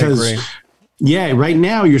lot, because I agree. Yeah, right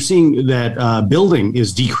now you're seeing that building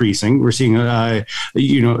is decreasing. We're seeing, the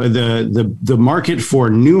market for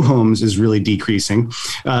new homes is really decreasing.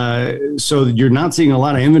 So you're not seeing a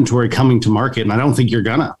lot of inventory coming to market, and I don't think you're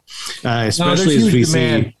gonna, especially as we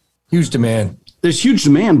see huge demand. There's huge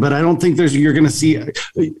demand, but I don't think you're going to see.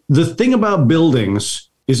 The thing about buildings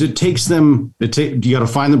is it takes them. You got to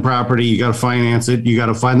find the property, you got to finance it, you got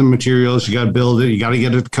to find the materials, you got to build it, you got to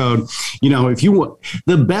get it to code. If you want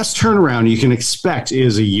the best turnaround you can expect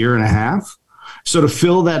is a year and a half. So to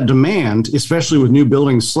fill that demand, especially with new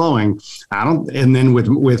buildings slowing, and then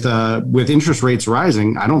with interest rates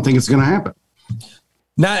rising, I don't think it's going to happen.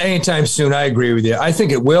 Not anytime soon. I agree with you. I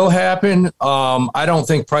think it will happen. I don't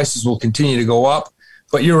think prices will continue to go up,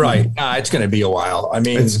 but you're right. It's going to be a while. I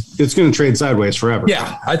mean, it's going to trade sideways forever.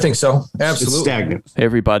 Yeah, I think so. Absolutely. It's stagnant. Hey,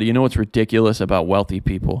 everybody, you know what's ridiculous about wealthy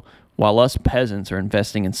people? While us peasants are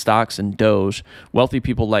investing in stocks and Doge, wealthy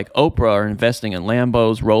people like Oprah are investing in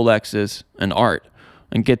Lambos, Rolexes, and art.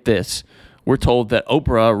 And get this. We're told that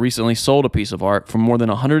Oprah recently sold a piece of art for more than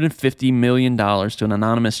 $150 million to an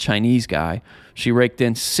anonymous Chinese guy. She raked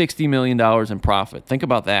in $60 million in profit. Think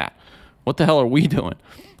about that. What the hell are we doing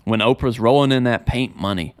when Oprah's rolling in that paint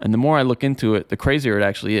money? And the more I look into it, the crazier it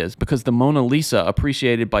actually is, because the Mona Lisa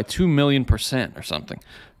appreciated by 2,000,000% or something.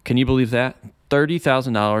 Can you believe that?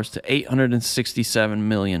 $30,000 to $867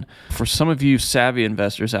 million. For some of you savvy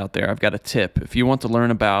investors out there, I've got a tip. If you want to learn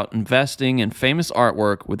about investing in famous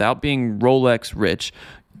artwork without being Rolex rich,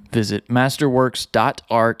 visit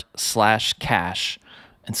masterworks.art/cash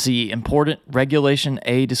and see important Regulation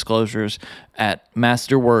A disclosures at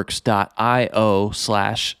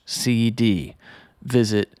masterworks.io/CD.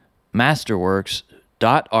 Visit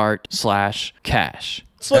masterworks.art/cash.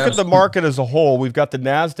 Let's look at the market as a whole. We've got the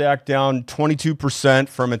NASDAQ down 22%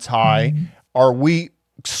 from its high. Are we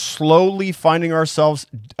slowly finding ourselves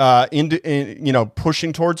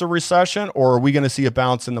pushing towards a recession, or are we going to see a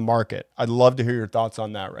bounce in the market? I'd love to hear your thoughts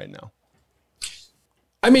on that right now.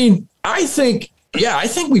 I mean, I think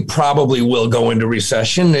we probably will go into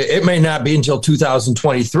recession. It may not be until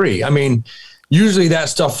 2023. I mean, usually that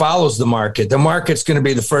stuff follows the market. The market's going to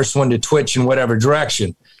be the first one to twitch in whatever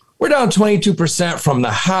direction. We're down 22% from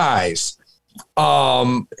the highs.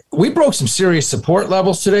 We broke some serious support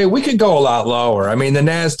levels today. We could go a lot lower. I mean, the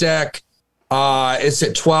NASDAQ is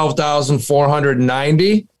at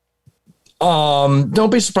 12,490. Don't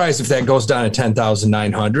be surprised if that goes down to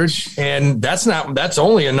 10,900. And that's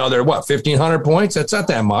only another, 1,500 points? That's not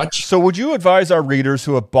that much. So would you advise our readers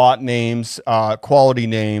who have bought names, quality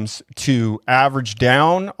names, to average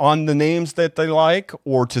down on the names that they like,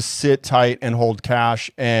 or to sit tight and hold cash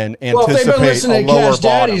and anticipate if they've been listening a to lower Cash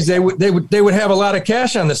bottom? Daddies, they would have a lot of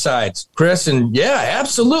cash on the sides, Chris. And yeah,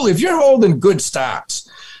 absolutely. If you're holding good stocks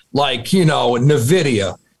like,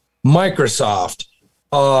 NVIDIA, Microsoft,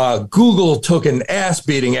 Google took an ass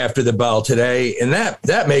beating after the bell today, and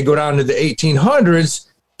that may go down to the 1800s.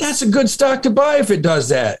 That's a good stock to buy if it does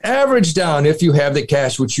that. Average down if you have the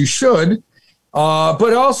cash, which you should.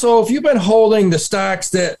 But also, if you've been holding the stocks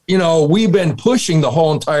that, we've been pushing the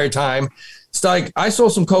whole entire time, it's like I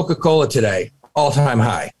sold some Coca-Cola today, all-time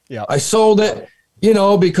high. Yeah. I sold it,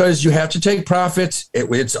 because you have to take profits.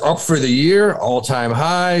 It's up for the year, all-time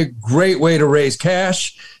high, great way to raise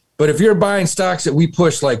cash. But if you're buying stocks that we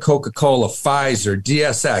push like Coca-Cola, Pfizer,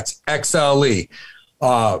 DSX, XLE,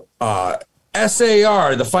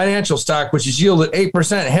 SAR, the financial stock, which is yielded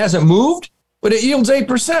 8%, it hasn't moved, but it yields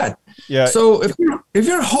 8%. Yeah. So if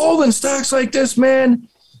you're holding stocks like this, man,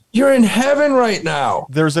 you're in heaven right now.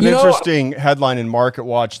 There's an interesting headline in Market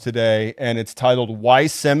Watch today, and it's titled, "Why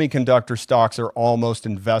Semiconductor Stocks Are Almost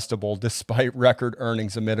Investable Despite Record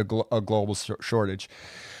Earnings Amid a Global Shortage."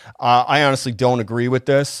 I honestly don't agree with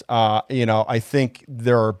this. I think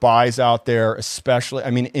there are buys out there, especially,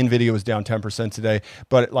 NVIDIA was down 10% today,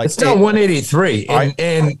 but it's down 183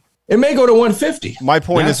 and it may go to 150. My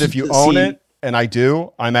point is, if you own it, and I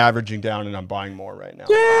do, I'm averaging down and I'm buying more right now.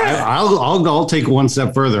 Yeah. I'll take one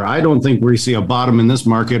step further. I don't think we see a bottom in this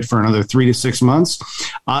market for another 3 to 6 months.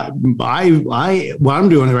 What I'm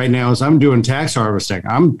doing right now is I'm doing tax harvesting.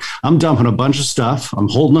 I'm dumping a bunch of stuff. I'm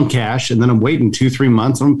holding them cash, and then I'm waiting 2-3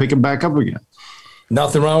 months and I'm picking back up again.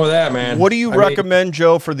 Nothing wrong with that, man. What do you recommend,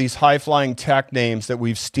 Joe, for these high-flying tech names that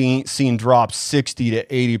we've seen drop 60 to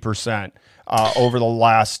 80%? Over the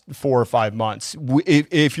last 4 or 5 months?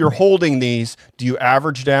 If you're holding these, do you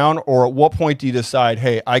average down, or at what point do you decide,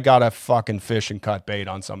 hey, I got to fucking fish and cut bait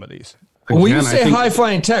on some of these? When you say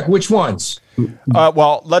high-flying tech, which ones?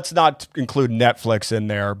 Well, let's not include Netflix in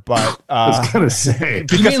there, but I was going to say.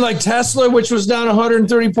 You mean like Tesla, which was down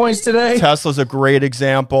 130 points today? Tesla's a great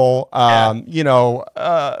example. What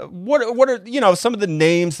are some of the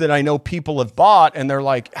names that I know people have bought, and they're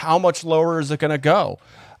like, how much lower is it going to go?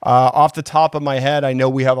 Off the top of my head, I know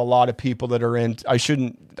we have a lot of people that are in, I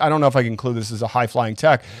don't know if I can include this as a high flying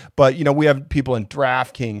tech, but we have people in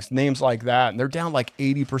DraftKings, names like that, and they're down like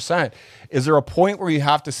 80%. Is there a point where you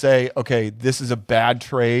have to say, okay, this is a bad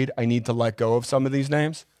trade, I need to let go of some of these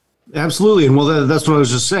names? Absolutely. And that's what I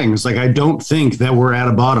was just saying. It's like, I don't think that we're at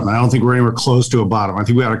a bottom. I don't think we're anywhere close to a bottom. I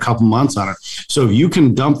think we had a couple months on it. So if you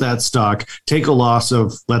can dump that stock, take a loss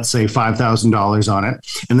of, let's say, $5,000 on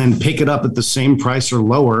it, and then pick it up at the same price or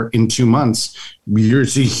lower in 2 months,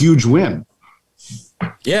 it's a huge win.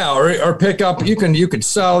 Yeah. Or pick up, you could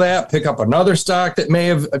sell that, pick up another stock that may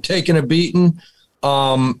have taken a beating,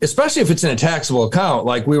 especially if it's in a taxable account.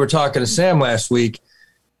 Like we were talking to Sam last week.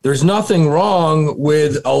 There's nothing wrong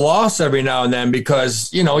with a loss every now and then,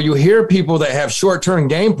 because, you hear people that have short-term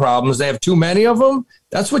gain problems. They have too many of them.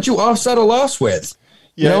 That's what you offset a loss with,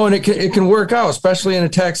 and it can work out, especially in a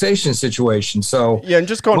taxation situation. So yeah, and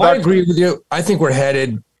just going back, I agree with you. I think we're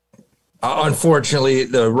headed, unfortunately,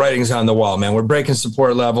 the writing's on the wall, man. We're breaking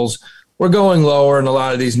support levels. we're going lower in a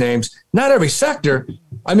lot of these names. Not every sector.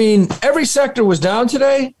 I mean, every sector was down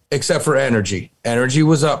today except for energy. Energy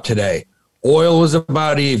was up today. Oil was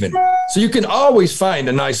about even. So you can always find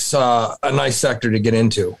a nice sector to get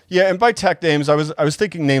into. Yeah, and by tech names, I was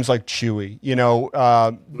thinking names like Chewy. You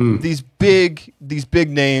know, these big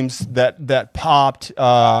names that popped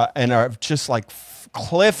and are just like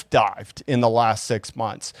cliff dived in the last 6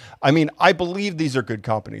 months. I mean, I believe these are good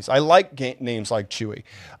companies. I like names like Chewy.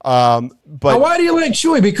 But now, why do you like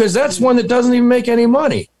Chewy? Because that's one that doesn't even make any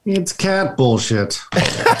money. It's cat bullshit.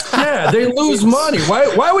 Yeah, they lose money.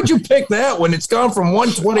 Why would you pick that when it's gone from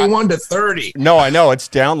 121 to 30? No, I know it's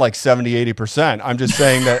down like 70-80%. I'm just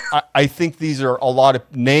saying that I think these are a lot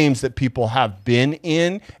of names that people have been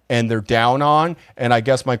in and they're down on. And I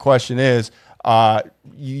guess my question is,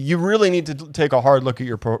 you really need to take a hard look at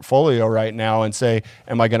your portfolio right now and say,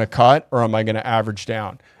 am I going to cut or am I going to average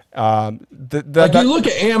down? You look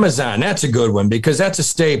at Amazon, that's a good one because that's a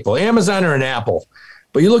staple. Amazon or an Apple.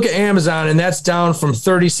 But you look at Amazon and that's down from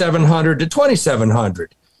 3,700 to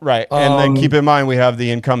 2,700. Right. And then keep in mind, we have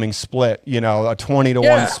the incoming split, you know, a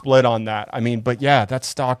 20-1 split on that. I mean, but yeah, that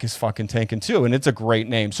stock is fucking tanking too. And it's a great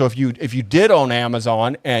name. So if you did own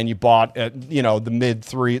Amazon and you bought at, you know, the mid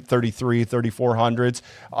 3,400s,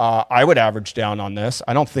 I would average down on this.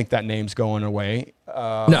 I don't think that name's going away.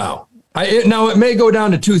 No. Now it may go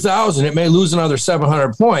down to 2,000. It may lose another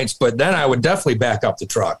 700 points, but then I would definitely back up the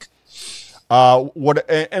truck.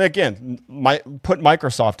 And again, put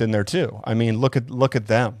Microsoft in there too. I mean, look at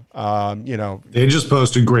them. You know, they just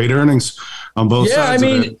posted great earnings on both sides. Yeah,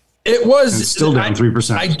 I mean, it was it's still down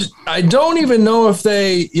 3%. I don't even know if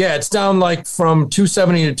it's down like from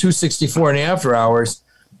 270 to 264 in the after hours.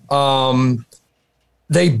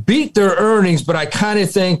 They beat their earnings, but I kind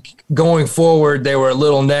of think going forward they were a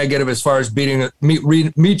little negative as far as reaching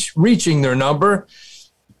their number.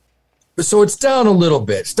 So it's down a little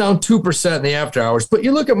bit. It's down 2% in the after hours. But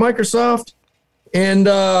you look at Microsoft, and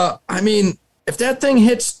I mean, if that thing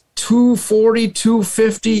hits 240,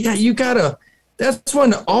 250, yeah, that's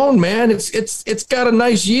one to own, man. It's got a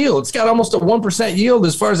nice yield. It's got almost a 1% yield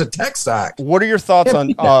as far as a tech stock. What are your thoughts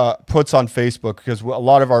on puts on Facebook? Because a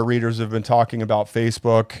lot of our readers have been talking about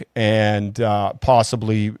Facebook and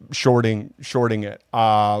possibly shorting it.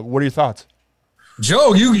 What are your thoughts?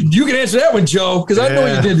 Joe, you can answer that one, Joe, because I know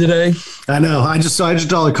what you did today. I know. I just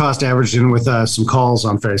dollar cost averaged in with some calls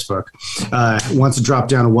on Facebook. Once it dropped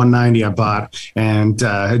down to 190, I bought and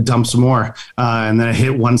dumped some more. And then it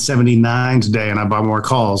hit 179 today, and I bought more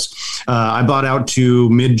calls. I bought out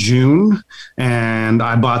to mid-June, and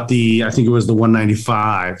I bought I think it was the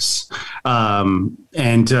 195s.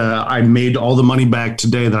 And I made all the money back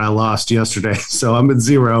today that I lost yesterday. So I'm at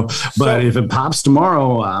zero. But if it pops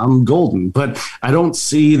tomorrow, I'm golden. But I don't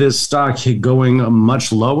see this stock going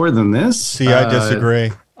much lower than this. See, I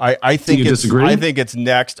disagree. I think disagree? I think it's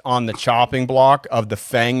next on the chopping block of the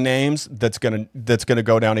FANG names that's gonna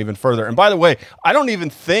go down even further. And by the way, I don't even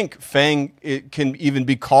think FANG can even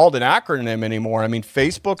be called an acronym anymore. I mean,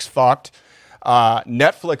 Facebook's fucked.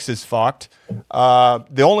 Netflix is fucked.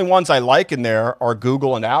 The only ones I like in there are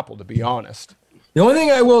Google and Apple, to be honest. The only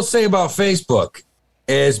thing I will say about Facebook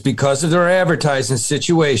is because of their advertising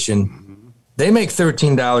situation, they make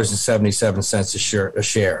 $13.77 a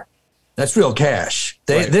share. That's real cash.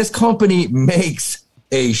 This company makes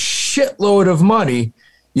a shitload of money.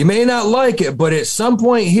 You may not like it, but at some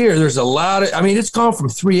point here, there's a lot of, I mean, it's gone from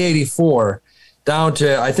 384 down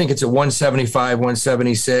to, I think it's at 175,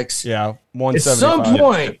 176. Yeah, 175. At some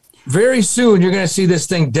point, very soon, you're going to see this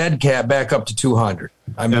thing dead cat back up to 200.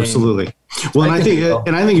 I mean, absolutely. Well, I think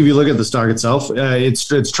if you look at the stock itself,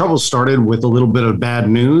 its trouble started with a little bit of bad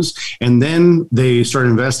news, and then they started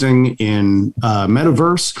investing in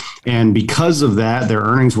metaverse, and because of that, their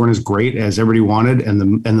earnings weren't as great as everybody wanted, and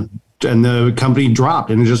the company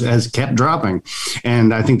dropped, and it just has kept dropping.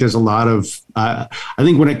 And I think there's a lot of, I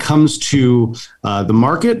think when it comes to the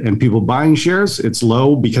market and people buying shares, it's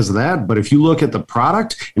low because of that. But if you look at the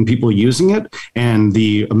product and people using it and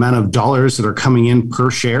the amount of dollars that are coming in per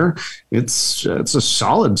share, it's a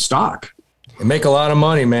solid stock. They make a lot of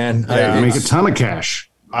money, man. They make a ton of cash.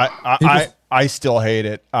 I still hate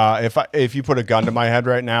it. If you put a gun to my head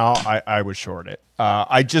right now, I would short it.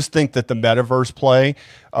 I just think that the metaverse play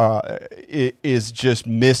is just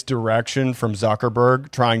misdirection from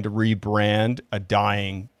Zuckerberg trying to rebrand a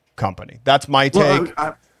dying company. That's my take.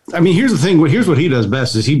 Well, I mean, here's the thing. Here's what he does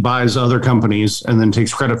best is he buys other companies and then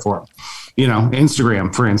takes credit for them. You know,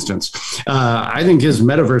 Instagram, for instance. I think his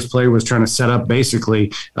metaverse play was trying to set up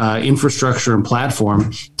basically infrastructure and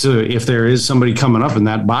platform to, if there is somebody coming up in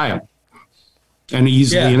that, buy them and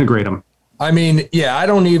easily integrate them. I mean, yeah, I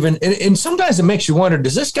don't even, and sometimes it makes you wonder,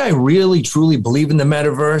 does this guy really truly believe in the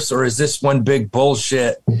metaverse, or is this one big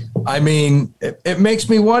bullshit? I mean, it makes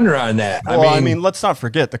me wonder on that. Well, I mean, let's not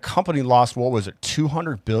forget the company lost, what was it,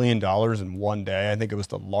 $200 billion in one day. I think it was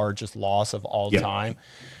the largest loss of all time.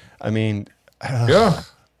 I mean, yeah.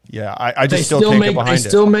 I just still can't get behind it. They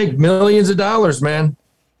still make millions of dollars, man.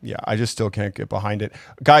 Yeah, I just still can't get behind it,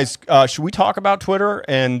 guys. Should we talk about Twitter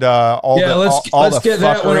and all? Yeah, let's get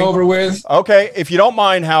that one over with. Okay, if you don't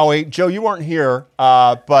mind, Howie. Joe, you weren't here,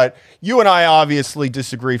 but you and I obviously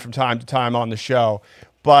disagree from time to time on the show.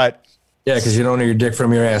 But yeah, because you don't know your dick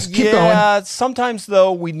from your ass. Keep going. Sometimes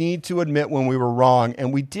though we need to admit when we were wrong,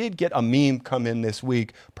 and we did get a meme come in this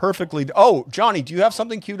week perfectly. Oh, Johnny, do you have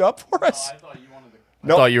something queued up for us? I thought I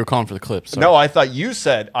thought you were calling for the clips. No, I thought you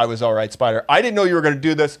said I was all right, Spider. I didn't know you were going to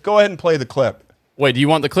do this. Go ahead and play the clip. Wait, do you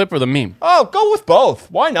want the clip or the meme? Oh, go with both.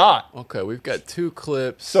 Why not? Okay, we've got 2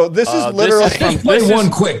 clips. So this is literally one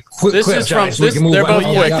quick this clip, is from guys. We can move they're both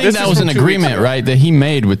on. quick. I think that was an agreement, right, that he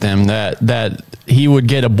made with them that he would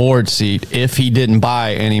get a board seat if he didn't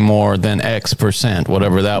buy any more than X%,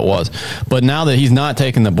 whatever that was. But now that he's not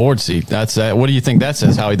taking the board seat, that's what do you think that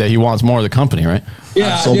says, Howie? That he wants more of the company, right? Yeah,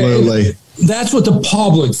 absolutely. That's what the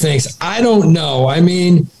public thinks. I don't know. I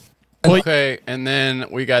mean, okay, and then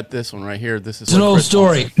we got this one right here. This is it's an old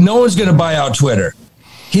story. No one's going to buy out Twitter.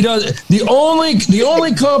 He does. The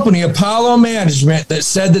only company, Apollo Management, that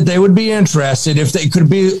said that they would be interested if they could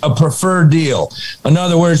be a preferred deal. In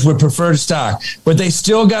other words, with preferred stock. But they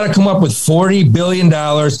still got to come up with $40 billion.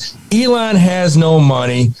 Elon has no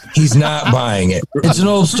money. He's not buying it. It's an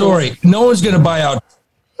old story. No one's going to buy out.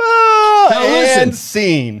 Now, listen,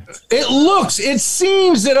 scene. It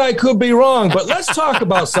seems that I could be wrong, but let's talk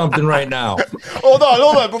about something right now. Hold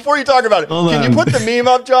on. Before you talk about it, can you put the meme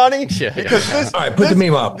up, Johnny? Yeah. Because all right, put the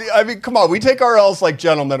meme up. I mean, come on. We take our L's like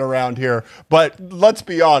gentlemen around here, but let's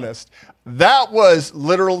be honest. That was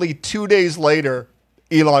literally 2 days later,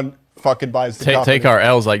 Elon fucking buys the company. Take our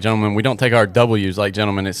L's like gentlemen. We don't take our W's like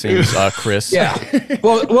gentlemen, it seems, Chris. Yeah.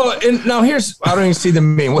 Well, and now I don't even see the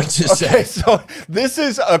meme. What's it say? Okay, so this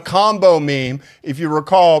is a combo meme. If you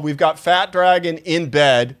recall, we've got Fat Dragon in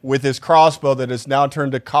bed with his crossbow that is now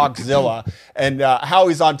turned to Cockzilla. And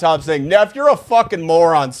Howie's on top saying, Neff, you're a fucking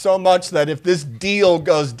moron so much that if this deal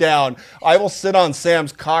goes down, I will sit on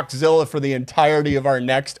Sam's Cockzilla for the entirety of our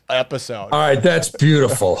next episode. All right, that's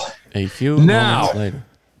beautiful. A few moments later.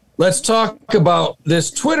 Let's talk about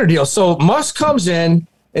this Twitter deal. So Musk comes in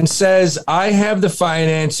and says, I have the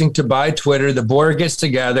financing to buy Twitter. The board gets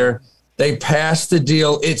together. They pass the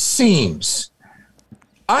deal. It seems.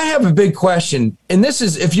 I have a big question. And this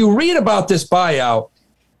is, if you read about this buyout,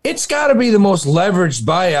 it's got to be the most leveraged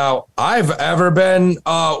buyout I've ever been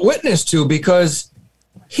witness to, because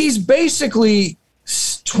he's basically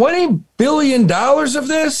 $20 billion of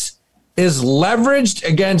this is leveraged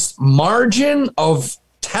against margin of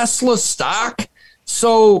Tesla stock.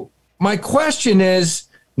 So my question is,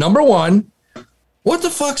 number one, what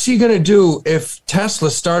the fuck's he going to do if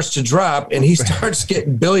Tesla starts to drop and he starts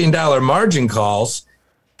getting billion-dollar margin calls?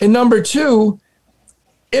 And number two,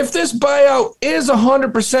 if this buyout is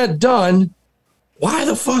 100% done, why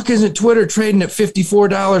the fuck isn't Twitter trading at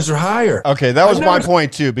 $54 or higher? Okay, that was my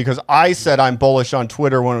point too, because I said I'm bullish on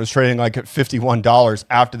Twitter when it was trading like at $51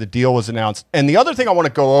 after the deal was announced. And the other thing I want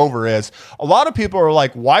to go over is a lot of people are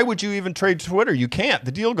like, why would you even trade Twitter? You can't.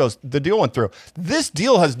 The deal went through. This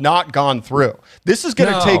deal has not gone through. This is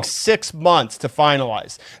going to take 6 months to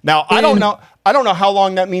finalize. Now, I don't know how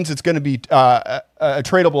long that means it's going to be a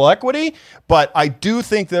tradable equity, but I do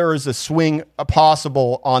think there is a swing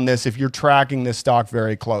possible on this if you're tracking this stock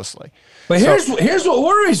very closely. But here's what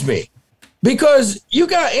worries me, because you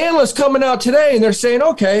got analysts coming out today and they're saying,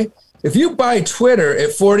 okay, if you buy Twitter at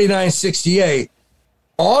 $49.68,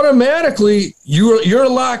 automatically you're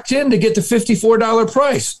locked in to get the $54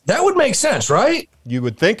 price. That would make sense, right? You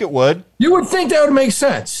would think it would. You would think that would make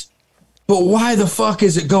sense. But why the fuck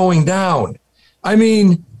is it going down? I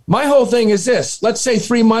mean, my whole thing is this. Let's say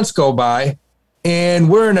 3 months go by and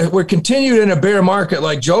we're continued in a bear market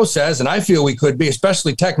like Joe says, and I feel we could be,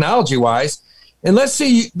 especially technology-wise. And let's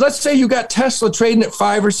say you got Tesla trading at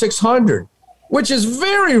 500 or 600, which is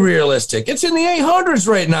very realistic. It's in the 800s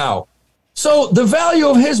right now. So the value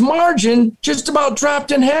of his margin just about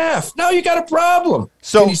dropped in half. Now you got a problem.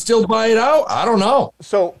 So can you still buy it out? I don't know.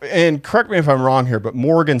 So, and correct me if I'm wrong here, but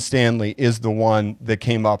Morgan Stanley is the one that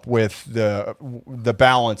came up with the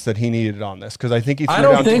balance that he needed on this, because I think I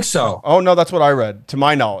don't think so. Oh no, that's what I read. To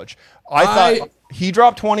my knowledge, I thought he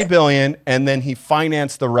dropped $20 billion and then he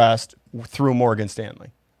financed the rest through Morgan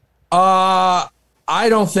Stanley. I I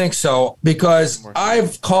don't think so, because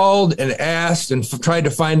I've called and asked and tried to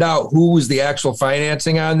find out who was the actual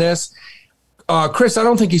financing on this. Chris, I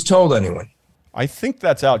don't think he's told anyone. I think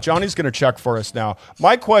that's out. Johnny's going to check for us now.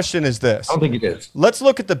 My question is this. I don't think he did. Let's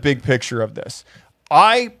look at the big picture of this.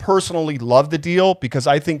 I personally love the deal because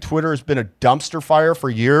I think Twitter has been a dumpster fire for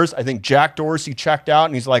years. I think Jack Dorsey checked out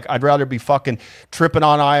and he's like, I'd rather be fucking tripping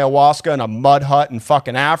on ayahuasca in a mud hut in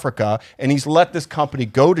fucking Africa. And he's let this company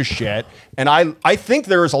go to shit. And I think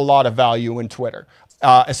there is a lot of value in Twitter,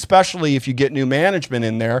 especially if you get new management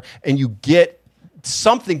in there and you get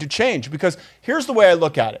something to change. Because here's the way I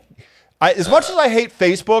look at it. As much as I hate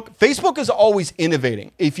Facebook, Facebook is always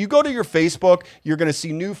innovating. If you go to your Facebook, you're going to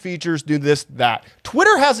see new features, do this, that.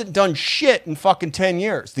 Twitter hasn't done shit in fucking 10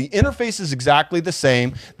 years. The interface is exactly the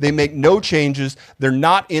same. They make no changes. They're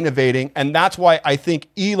not innovating. And that's why I think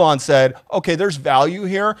Elon said, okay, there's value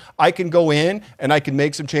here. I can go in and I can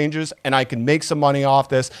make some changes and I can make some money off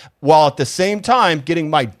this, while at the same time getting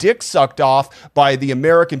my dick sucked off by the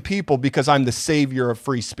American people because I'm the savior of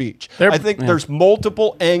free speech. I think there's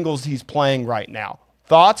multiple angles he's playing right now.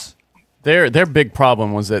 Thoughts? Their big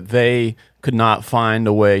problem was that they could not find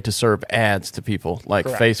a way to serve ads to people like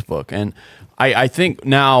Facebook. And I think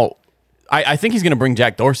now, I think he's going to bring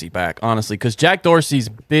Jack Dorsey back, honestly, because Jack Dorsey's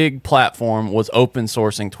big platform was open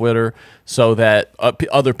sourcing Twitter so that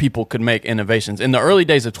other people could make innovations. In the early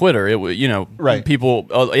days of Twitter, it was, people,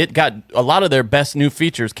 it got a lot of their best new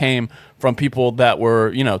features came from people that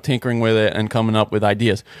were, tinkering with it and coming up with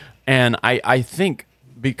ideas. And I think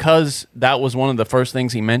because that was one of the first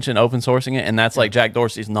things he mentioned, open sourcing it, and that's like Jack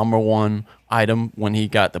Dorsey's number one item when he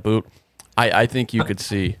got the boot, I think you could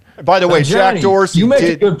see. By the way, Johnny, Jack Dorsey you make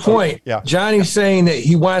a good point. Yeah. Johnny's saying that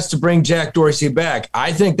he wants to bring Jack Dorsey back.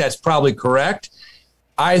 I think that's probably correct.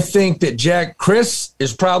 I think that Chris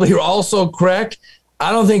is probably also correct.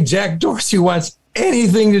 I don't think Jack Dorsey wants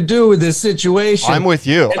anything to do with this situation. I'm with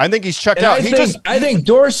you. I think he's checked out. I think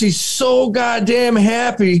Dorsey's so goddamn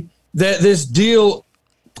happy that this deal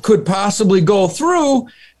could possibly go through,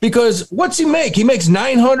 because what's he make? He makes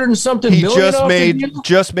 900 and something million. He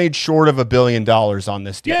just made short of $1 billion on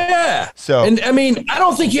this deal. Yeah. So, and I mean, I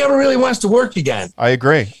don't think he ever really wants to work again. I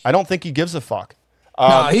agree. I don't think he gives a fuck.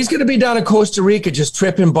 No, he's going to be down in Costa Rica just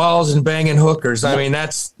tripping balls and banging hookers. I mean,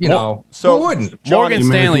 that's, so who wouldn't? Morgan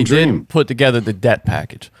Stanley did put together the debt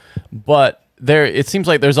package, but it seems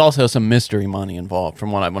like there's also some mystery money involved,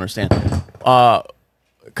 from what I understand.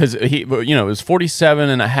 Because it was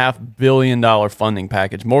 $47.5 billion funding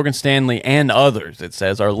package. Morgan Stanley and others, it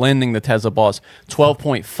says, are lending the Tesla boss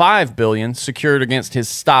 $12.5 billion secured against his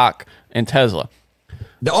stock in Tesla.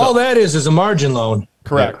 All that is a margin loan.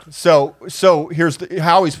 Correct. Yeah. So here's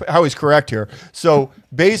how he's correct here. So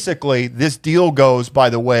basically, this deal goes by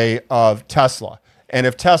the way of Tesla. And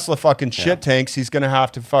if Tesla fucking shit tanks, he's going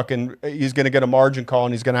to get a margin call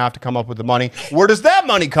and he's going to have to come up with the money. Where does that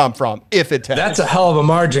money come from if it tanks? That's a hell of a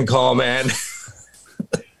margin call, man.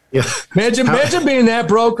 Yeah. Imagine being that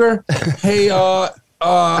broker. Hey,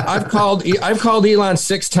 I've called Elon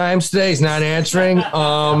 6 times today. He's not answering.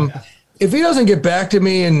 If he doesn't get back to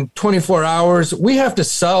me in 24 hours, we have to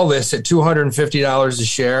sell this at $250 a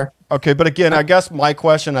share. Okay, but again, I guess my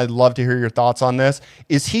question, I'd love to hear your thoughts on this.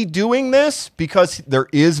 Is he doing this because there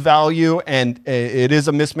is value and it is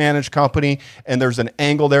a mismanaged company and there's an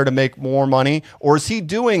angle there to make more money? Or is he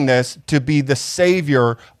doing this to be the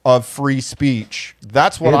savior of free speech?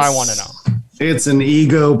 That's what I want to know. It's an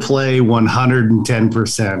ego play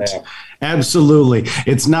 110%. Yeah. Absolutely.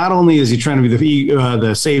 It's not only is he trying to be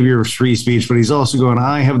the savior of free speech, but he's also going,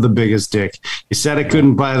 I have the biggest dick. You said I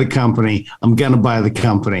couldn't buy the company. I'm going to buy the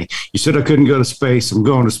company. You said I couldn't go to space. I'm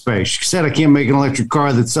going to space. You said I can't make an electric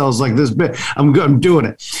car that sells like this bit. I'm doing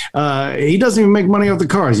it. He doesn't even make money off the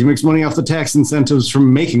cars. He makes money off the tax incentives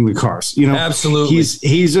from making the cars. Absolutely.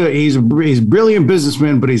 He's a brilliant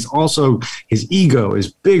businessman, but he's also, his ego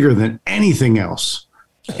is bigger than anything else.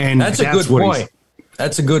 And that's a good point.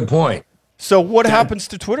 That's a good point. So what happens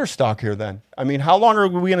to Twitter stock here then? I mean, how long are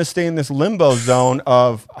we going to stay in this limbo zone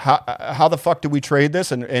of how the fuck do we trade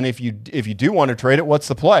this? And if you do want to trade it, what's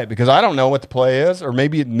the play? Because I don't know what the play is, or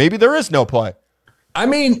maybe there is no play. I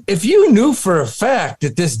mean, if you knew for a fact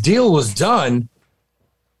that this deal was done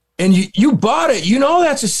and you bought it,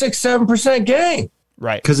 that's a 6-7% gain.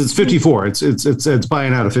 Right. Because it's 54. It's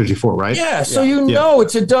buying out at 54, right? Yeah. So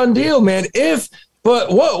it's a done deal, man.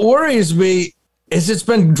 But what worries me is it's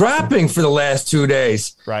been dropping for the last 2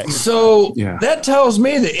 days. Right. So that tells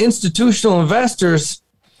me that institutional investors,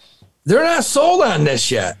 they're not sold on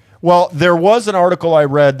this yet. Well, there was an article I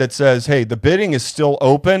read that says, hey, the bidding is still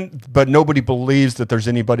open, but nobody believes that there's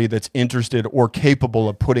anybody that's interested or capable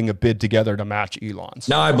of putting a bid together to match Elon's.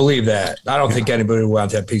 No, I believe that. I don't think anybody would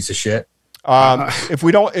want that piece of shit. If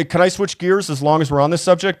we don't, can I switch gears as long as we're on this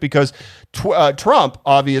subject? Because Trump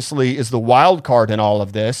obviously is the wild card in all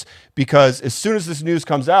of this, because as soon as this news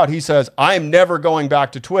comes out, he says, I'm never going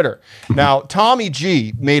back to Twitter. Now, Tommy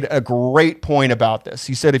G made a great point about this.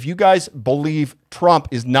 He said, if you guys believe Trump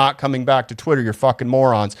is not coming back to Twitter, you're fucking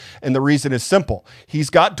morons. And the reason is simple. He's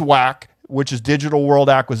got DWAC, which is Digital World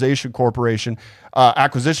Acquisition Corporation, that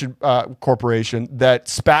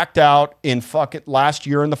spacked out in last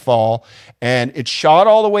year in the fall, and it shot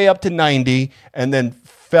all the way up to 90 and then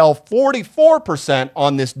fell 44%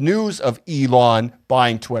 on this news of Elon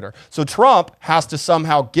buying Twitter. So Trump has to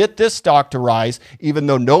somehow get this stock to rise, even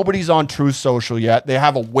though nobody's on Truth Social yet. They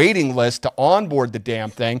have a waiting list to onboard the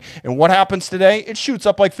damn thing. And what happens today? It shoots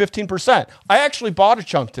up like 15%. I actually bought a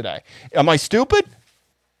chunk today. Am I stupid?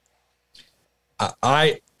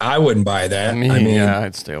 I wouldn't buy that. I mean, yeah,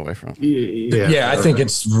 I'd stay away from it. Yeah, I think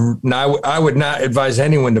I would not advise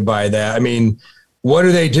anyone to buy that. I mean, what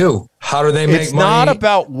do they do? How do they make money? It's not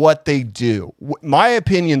about what they do. My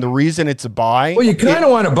opinion, the reason it's a buy. Well, you kind of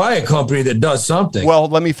want to buy a company that does something. Well,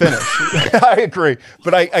 let me finish. I agree.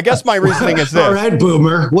 But I guess my reasoning is this. All right,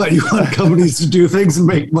 Boomer. What, you want companies to do things and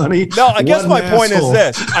make money? No, I guess my point is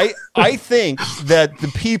this. I think that the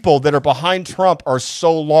people that are behind Trump are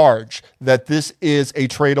so large that this is a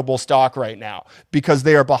tradable stock right now because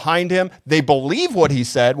they are behind him. They believe what he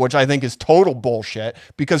said, which I think is total bullshit,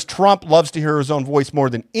 because Trump loves to hear his own voice more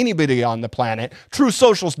than anybody on the planet. Truth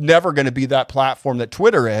Social's never going to be that platform that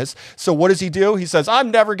Twitter is. So what does he do? He says,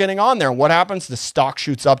 I'm never getting on there. And what happens? The stock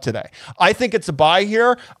shoots up today. I think it's a buy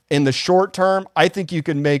here. In the short term, I think you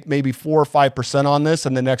can make maybe 4 or 5% on this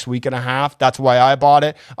in the next week and a half. That's why I bought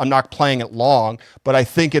it. I'm not playing it long, but I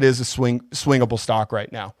think it is a swingable stock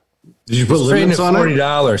right now. Did you put limits on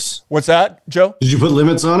 $40. What's that, Joe? Did you put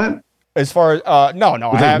limits on it? As far as no,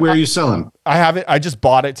 where are you selling? I haven't. I just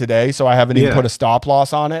bought it today, so I haven't even put a stop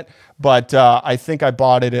loss on it. But I think I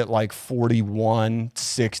bought it at like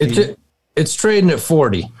 41.60. It's trading at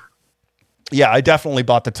 40. Yeah, I definitely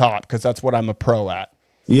bought the top because that's what I'm a pro at.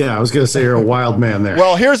 Yeah, I was going to say you're a wild man there.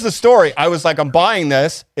 Well, here's the story. I was like, I'm buying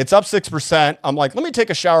this. It's up 6%. I'm like, let me take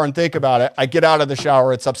a shower and think about it. I get out of the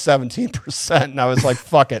shower. It's up 17%. And I was like,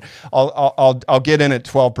 fuck it. I'll get in at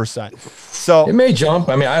 12%. So it may jump.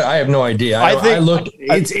 I mean, I have no idea. I look.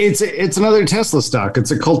 It's another Tesla stock.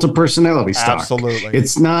 It's a cult of personality stock. Absolutely.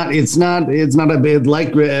 It's not a bid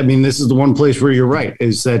like. I mean, this is the one place where you're right.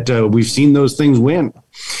 Is that we've seen those things win.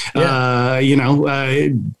 Yeah.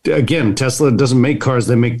 Again, Tesla doesn't make cars;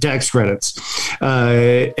 they make tax credits.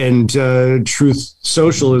 And Truth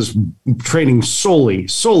Social is trading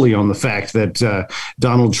solely on the fact that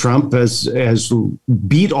Donald Trump has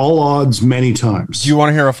beat all odds many times. Do you want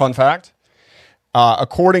to hear a fun fact?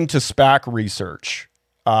 According to SPAC research,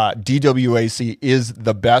 DWAC is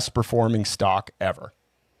the best performing stock ever.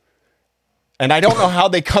 And I don't know how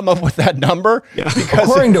they come up with that number. Yeah.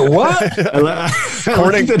 According to what?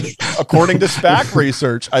 according to SPAC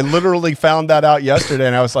research. I literally found that out yesterday,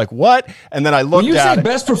 and I was like, what? And then I looked when you at say it.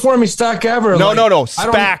 Best performing stock ever. No.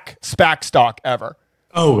 SPAC stock ever.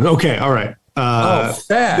 Oh, okay. All right.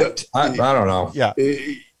 Fact. I don't know. Yeah.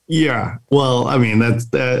 Yeah, well, I mean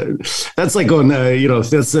that's like going.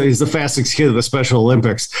 He's the fastest kid of the Special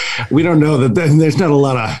Olympics. We don't know that. There's not a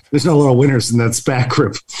lot of winners in that SPAC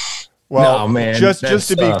group. Well, no, man, just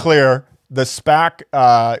to be clear, the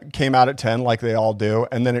SPAC came out at 10, like they all do,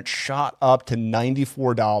 and then it shot up to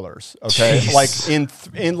 $94. Okay, Jeez. like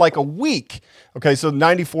in like a week. Okay, so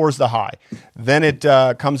 94 is the high. Then it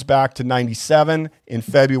comes back to 97 in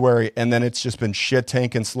February, and then it's just been shit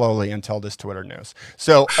tanking slowly until this Twitter news.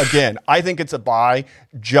 So again, I think it's a buy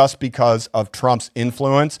just because of Trump's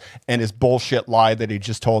influence and his bullshit lie that he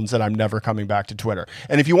just told and said, I'm never coming back to Twitter.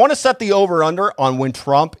 And if you want to set the over-under on when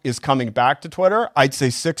Trump is coming back to Twitter, I'd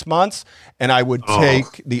say 6 months, and I would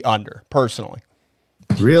take the under, personally.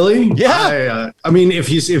 Really? Yeah. I mean, if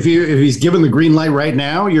he's given the green light right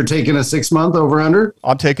now, you're taking a 6 month over under.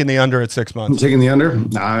 I'm taking the under at 6 months. I'm taking the under.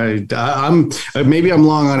 I'm maybe I'm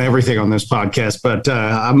long on everything on this podcast, but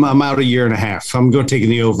I'm out a year and a half. I'm going taking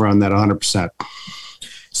the over on that 100%.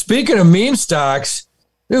 Speaking of meme stocks,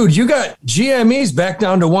 dude, you got GME's back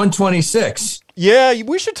down to 126. Yeah,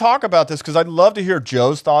 we should talk about this because I'd love to hear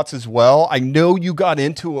Joe's thoughts as well. I know you got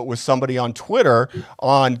into it with somebody on Twitter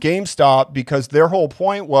on GameStop because their whole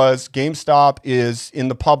point was GameStop is in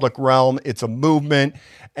the public realm. It's a movement.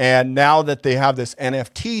 And now that they have this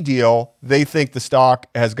NFT deal, they think the stock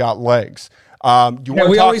has got legs.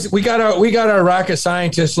 We got our rocket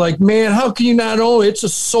scientists like, man, how can you not know it's a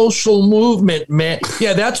social movement, man?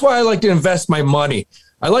 Yeah, that's why I like to invest my money.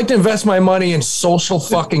 I like to invest my money in social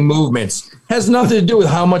fucking movements. Has nothing to do with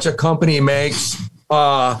how much a company makes,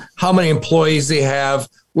 how many employees they have,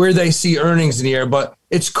 where they see earnings in the year, but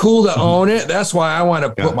it's cool to own it. That's why I want to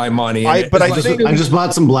put my money in it. But I just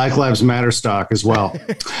bought some Black Lives Matter stock as well.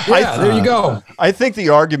 There you go. I think the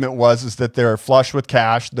argument is that they're flush with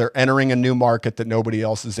cash. They're entering a new market that nobody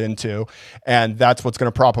else is into, and that's what's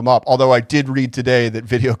going to prop them up. Although I did read today that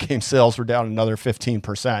video game sales were down another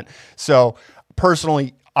 15%. So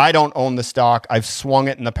personally, I don't own the stock. I've swung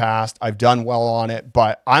it in the past. I've done well on it,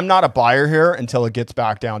 but I'm not a buyer here until it gets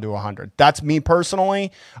back down to 100. That's me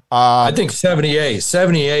personally. I think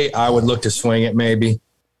 78, I would look to swing it maybe.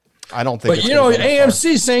 I don't think. But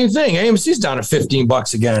AMC, same thing. AMC's down to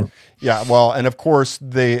 $15 again. Yeah, well, and of course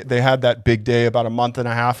they had that big day about a month and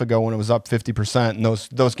a half ago when it was up 50%, and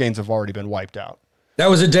those gains have already been wiped out. That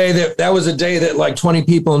was a day that like 20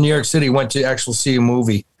 people in New York City went to actually see a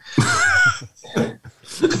movie.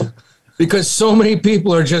 Because so many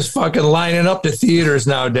people are just fucking lining up to theaters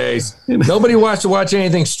nowadays. Nobody wants to watch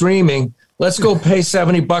anything streaming. Let's go pay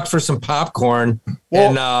 $70 for some popcorn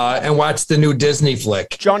and watch the new Disney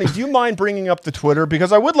flick. Johnny, do you mind bringing up the Twitter?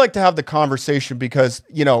 Because I would like to have the conversation because,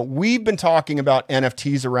 we've been talking about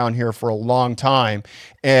NFTs around here for a long time,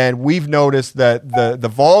 and we've noticed that the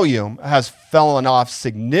volume has fallen off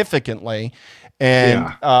significantly.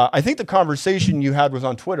 And I think the conversation you had was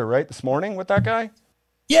on Twitter, right, this morning with that guy?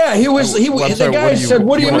 Yeah, the guy said,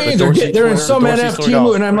 what do you mean? They're in some NFT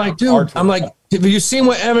mood. And I'm like, dude, have you seen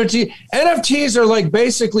what NFTs are like?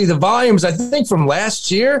 Basically the volumes, I think from last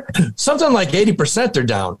year, something like 80% they're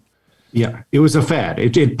down. Yeah, it was a fad.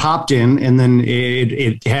 It popped in, and then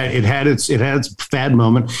it had its fad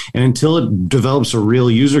moment. And until it develops a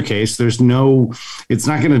real user case, it's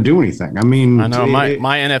not going to do anything. I mean, I know my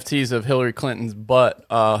NFTs of Hillary Clinton's butt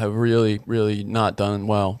have really, really not done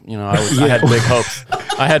well. I had big hopes.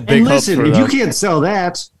 I had big hopes. Listen, if you can't sell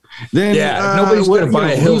that, then nobody's going to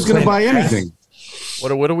buy. Who's going to buy anything?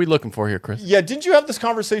 What are we looking for here, Chris? Yeah, didn't you have this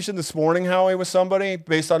conversation this morning, Howie, with somebody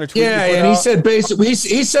based on a tweet? Yeah, and he said basically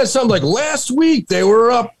he said something like last week they were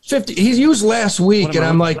up 50. He used last week, and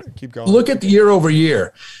I'm like, keep going. Look at the year over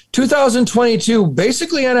year, 2022.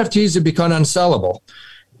 Basically, NFTs have become unsellable,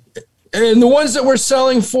 and the ones that we're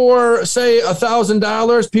selling for, say,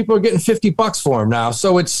 $1,000, people are getting $50 for them now.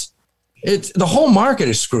 So it's the whole market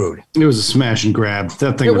is screwed. It was a smash and grab.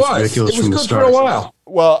 That thing was ridiculous from the start. For a while.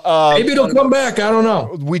 Well, maybe it'll come back. I don't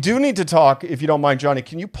know. We do need to talk, if you don't mind, Johnny.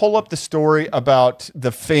 Can you pull up the story about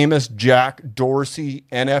the famous Jack Dorsey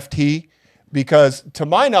NFT? Because to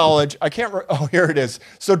my knowledge, I can't. Here it is.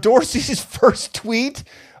 So Dorsey's first tweet,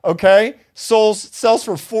 sells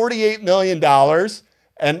for $48 million.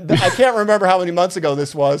 And I can't remember how many months ago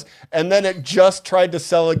this was. And then it just tried to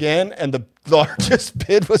sell again, and the largest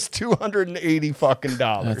bid was $280 fucking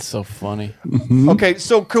dollars. That's so funny. Okay,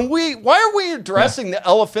 so why are we addressing the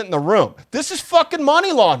elephant in the room? This is fucking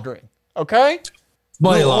money laundering, okay?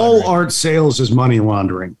 All art sales is money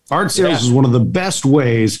laundering. Art sales is one of the best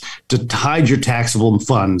ways to hide your taxable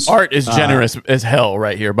funds. Art is generous as hell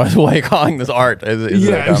right here, by the way, calling this art.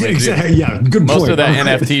 Exactly. Yeah, good point. Most of that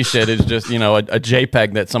NFT shit is just, a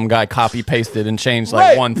JPEG that some guy copy pasted and changed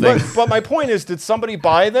like one thing. But my point is, did somebody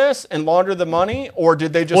buy this and launder the money, or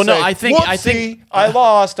did they just say, I think I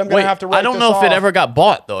lost, I'm going to have to write I don't know if it ever got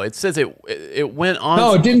bought, though. It says it went on.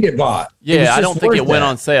 No, it didn't get bought. Yeah, I don't think it went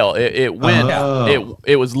on sale. It went.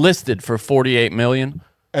 It was listed for $48 million.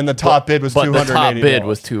 And the top bid was $280. The top bid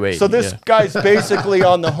was $280. So this guy's basically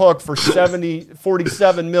on the hook for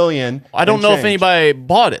 $47 million. I don't know if anybody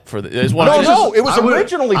bought it for this. No, it was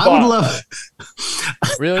originally bought. I would love.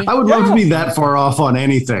 Really? I would love to be that far off on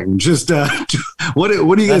anything. Just what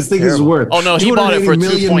do you guys think is worth? Oh no, he bought it for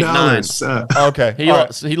 $2.9. Okay, he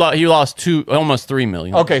lost almost $3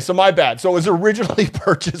 million. Okay, so my bad. So it was originally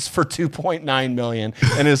purchased for $2.9 million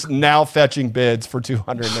and is now fetching bids for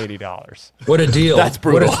 $280. What a deal! That's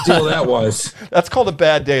brutal. What a deal that was. That's called a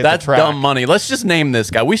bad day. That's dumb money. Let's just name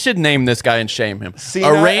this guy. We should name this guy and shame him.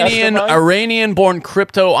 Iranian-born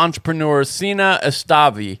crypto entrepreneur Sina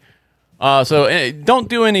Estavi. Don't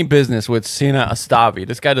do any business with Sina Estavi.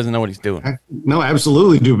 This guy doesn't know what he's doing. No,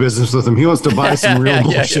 absolutely do business with him. He wants to buy some real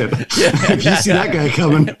bullshit. If you see that guy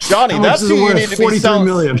coming, Johnny, that's who you need to be selling. $43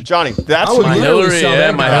 million. Johnny, that's my Hillary.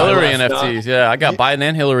 My Hillary NFTs. Yeah, I got Biden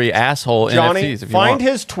and Hillary asshole Johnny, NFTs. If you find want.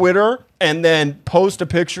 his Twitter and then post a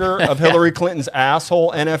picture of Hillary Clinton's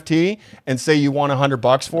asshole NFT and say you want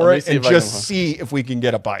 $100 for it, and just see if we can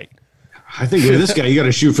get a bite. I think with this guy, you got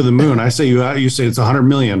to shoot for the moon. I say you say it's $100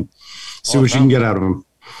 million. See what you can get out of him.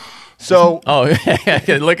 So, Oh, look!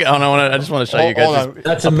 I just want to show you Hold guys on.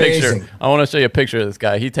 That's a amazing. picture. I want to show you a picture of this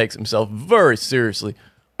guy. He takes himself very seriously.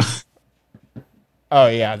 oh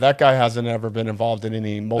yeah, that guy hasn't ever been involved in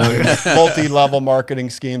any multi-level marketing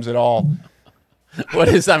schemes at all. What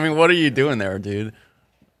are you doing there, dude?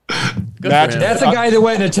 Good Magic. for him. That's a guy that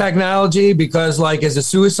went into technology because, like, as a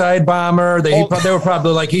suicide bomber, they were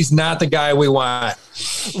probably like, he's not the guy we want.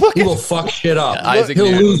 He will fuck shit up. Isaac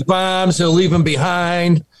He'll Newton. lose bombs. He'll leave him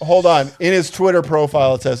behind. Hold on. In his Twitter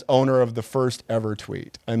profile, it says owner of the first ever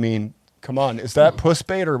tweet. I mean, come on. Is that puss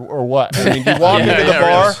bait or what? I mean, you walk into the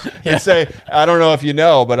bar and say, I don't know if you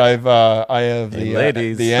know, but I have the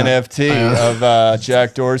ladies. the NFT of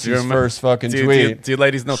Jack Dorsey's first fucking tweet. Do you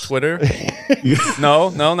ladies know Twitter? No,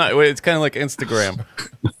 not. Wait, it's kind of like Instagram.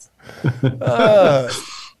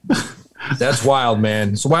 That's wild,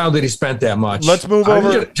 man. It's wild that he spent that much. Let's move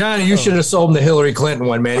over. Johnny, you should have sold him the Hillary Clinton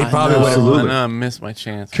one, man. He probably would have. I know, I missed my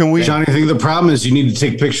chance. Can we? Johnny, I think the problem is you need to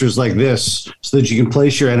take pictures like this so that you can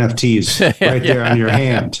place your NFTs right there on your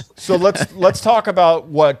hand. So let's talk about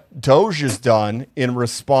what Doge has done in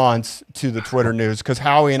response to the Twitter news, because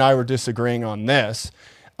Howie and I were disagreeing on this.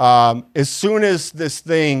 As soon as this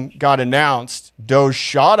thing got announced, Doge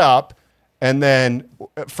shot up, and then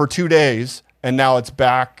for 2 days, and now it's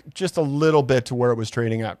back just a little bit to where it was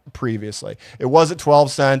trading at previously. It was at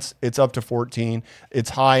 12 cents. It's up to 14.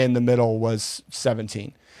 Its high in the middle was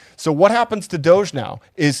 17. So what happens to Doge now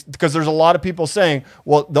is because there's a lot of people saying,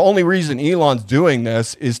 well, the only reason Elon's doing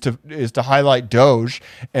this is to highlight Doge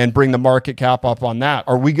and bring the market cap up on that.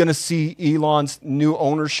 Are we going to see Elon's new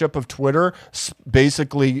ownership of Twitter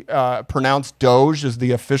basically pronounce Doge as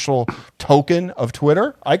the official token of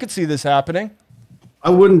Twitter? I could see this happening. I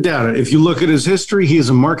wouldn't doubt it. If you look at his history, he is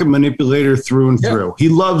a market manipulator through and through. He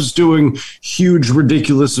loves doing huge,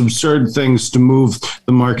 ridiculous, absurd things to move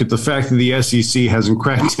the market. The fact that the SEC hasn't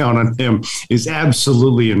cracked down on him is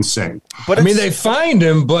absolutely insane. But I mean, they fined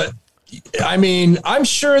him, but I mean, I'm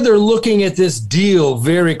sure they're looking at this deal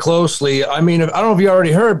very closely. I mean, I don't know if you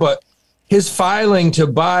already heard, but his filing to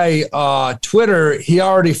buy Twitter, he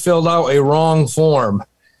already filled out a wrong form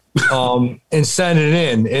and sent it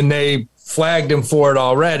in, and they flagged him for it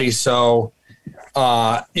already. So,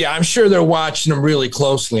 yeah, I'm sure they're watching him really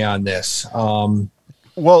closely on this.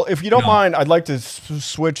 Well, if you don't mind, I'd like to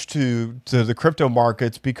switch to the crypto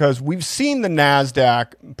markets, because we've seen the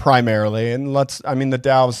NASDAQ primarily, and the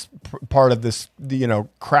Dow's part of this,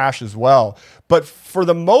 crash as well. But for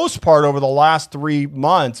the most part, over the last 3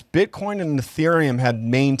 months, Bitcoin and Ethereum had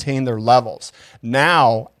maintained their levels.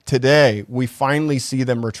 Now, today, we finally see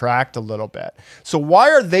them retract a little bit. So why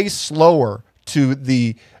are they slower to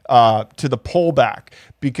the pullback?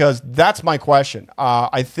 Because that's my question.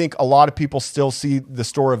 I think a lot of people still see the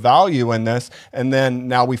store of value in this, and then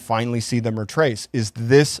now we finally see them retrace. Is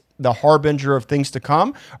this the harbinger of things to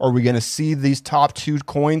come? Are we going to see these top 2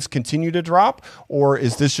 coins continue to drop, or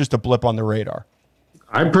is this just a blip on the radar?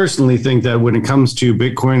 I personally think that when it comes to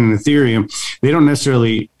Bitcoin and Ethereum, they don't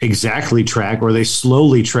necessarily exactly track, or they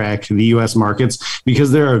slowly track the U.S. markets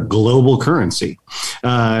because they're a global currency.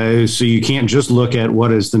 So you can't just look at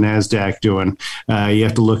what is the NASDAQ doing. You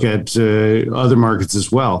have to look at other markets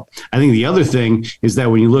as well. I think the other thing is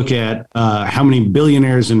that when you look at how many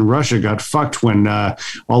billionaires in Russia got fucked when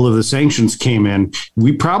all of the sanctions came in,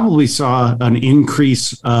 we probably saw an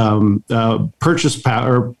increase purchasing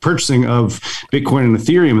of Bitcoin and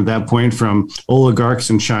Ethereum at that point from oligarchs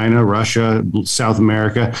in China, Russia, South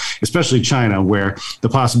America, especially China, where the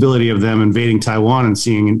possibility of them invading Taiwan and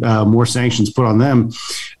seeing more sanctions put on them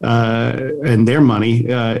and their money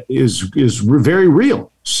is very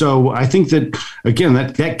real. So I think that, again,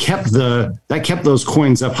 that kept those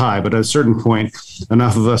coins up high, but at a certain point,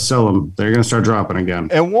 enough of us sell them, they're going to start dropping again.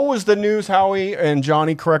 And what was the news, Howie and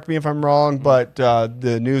Johnny? Correct me if I'm wrong, but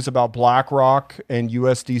the news about BlackRock and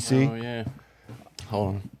USDC. Oh yeah.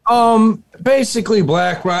 Hold on. Basically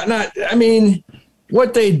BlackRock.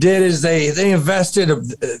 What they did is they invested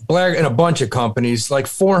in a bunch of companies, like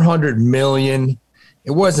 $400 million.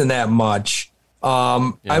 It wasn't that much.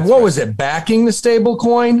 What was it? Backing the stable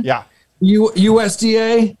coin? Yeah.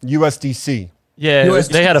 USDA? USDC. Yeah,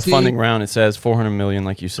 USDC. they had a funding round. It says 400 million,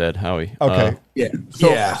 like you said, Howie. Okay.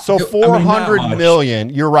 So So 400 million.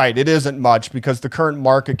 You're right. It isn't much because the current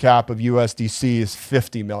market cap of USDC is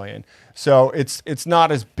 50 million. So it's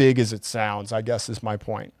not as big as it sounds, I guess, is my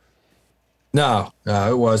point. No,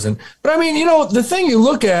 it wasn't. But the thing you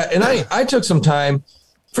look at, and I took some time,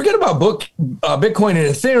 forget about Bitcoin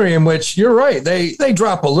and Ethereum, which you're right, they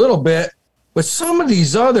drop a little bit, but some of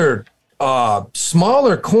these other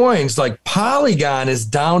smaller coins like Polygon is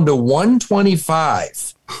down to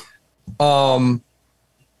 125.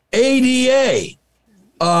 ADA,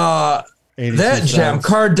 82 that gem, cents.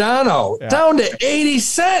 Cardano, Yeah. down to 80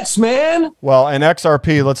 cents, man. Well, and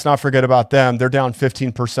XRP, let's not forget about them. They're down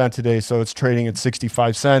 15% today, so it's trading at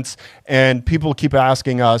 65 cents. And people keep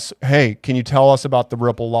asking us, hey, can you tell us about the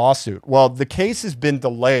Ripple lawsuit? Well, the case has been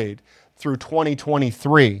delayed through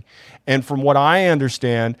 2023. And from what I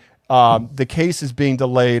understand, the case is being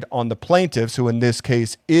delayed on the plaintiffs, who in this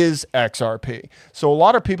case is XRP. So a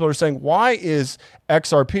lot of people are saying, why is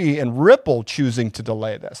XRP and Ripple choosing to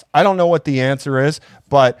delay this? I don't know what the answer is,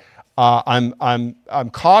 but I'm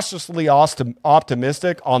cautiously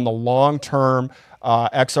optimistic on the long-term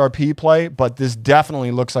XRP play, but this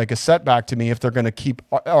definitely looks like a setback to me if they're going to keep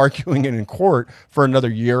arguing it in court for another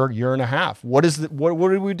year and a half. What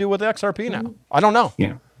do we do with XRP now? I don't know.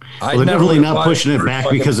 Yeah. Well, they're definitely not pushing it back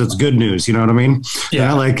because it's good news. You know what I mean?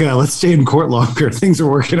 Yeah. Like, let's stay in court longer. Things are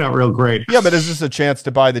working out real great. Yeah, but is this a chance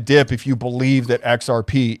to buy the dip if you believe that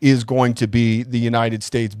XRP is going to be the United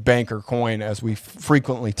States banker coin, as we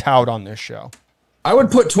frequently tout on this show? I would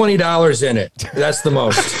put $20 in it. That's the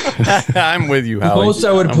most. I'm with you, The Howie. most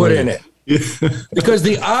I would I'm put with in you. it. Because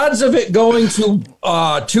the odds of it going to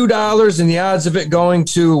 $2 and the odds of it going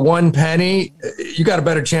to 1 penny, you got a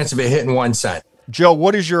better chance of it hitting 1 cent. Joe,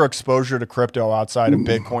 what is your exposure to crypto outside of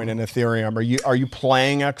Bitcoin and Ethereum? Are you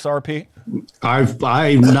playing XRP? I've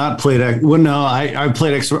not played. Well, no, I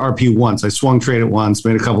played XRP once. I swung trade it once,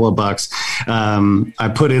 made a couple of bucks.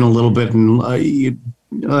 I put in a little bit in.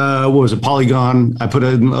 What was it? Polygon. I put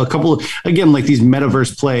in a couple again, like these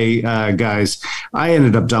metaverse play guys. I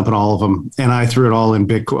ended up dumping all of them, and I threw it all in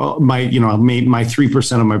Bitcoin. My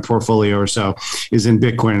 3% of my portfolio or so is in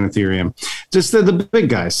Bitcoin and Ethereum. Just the big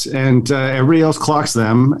guys, and everybody else clocks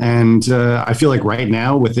them. And I feel like right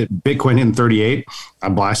now with it, Bitcoin hitting 38, I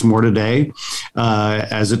buy some more today.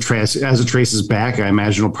 As it traces back, I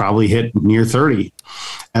imagine it'll probably hit near 30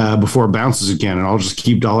 before it bounces again, and I'll just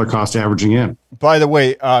keep dollar cost averaging in. By the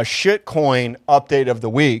way, shitcoin update of the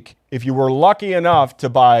week. If you were lucky enough to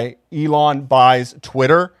buy Elon buys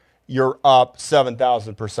Twitter, you're up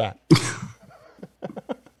 7,000%.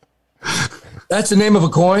 That's the name of a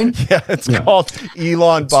coin? Yeah, it's called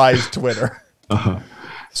Elon buys Twitter.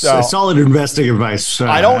 So solid investing advice.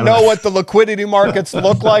 I don't know what the liquidity markets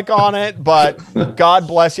look like on it, but God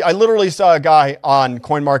bless you. I literally saw a guy on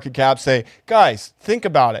CoinMarketCap say, guys, think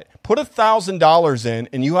about it. Put $1,000 in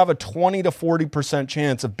and you have a 20 to 40%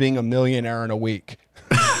 chance of being a millionaire in a week.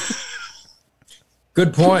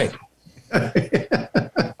 Good point.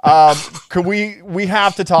 Could we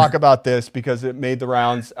have to talk about this because it made the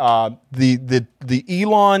rounds. The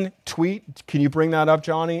Elon tweet. Can you bring that up,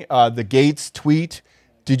 Johnny? The Gates tweet.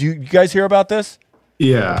 Did you guys hear about this?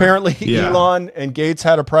 Yeah. Apparently, Elon and Gates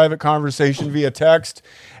had a private conversation via text,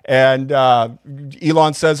 and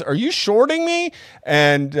Elon says, "Are you shorting me?"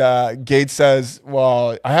 And Gates says,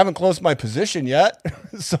 "Well, I haven't closed my position yet."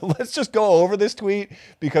 So let's just go over this tweet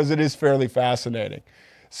because it is fairly fascinating.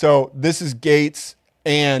 So this is Gates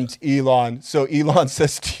and Elon. So Elon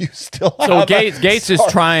says, "Do you still have?" So Gates is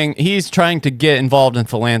trying. He's trying to get involved in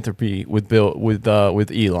philanthropy with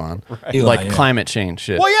Elon, Right. like climate change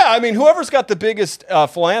shit. Well, yeah. I mean, whoever's got the biggest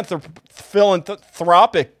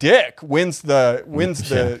philanthropic dick wins the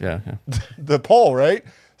the poll, right?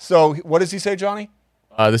 So what does he say, Johnny?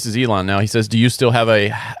 This is Elon now. He says, "Do you still have a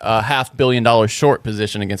 $500 million short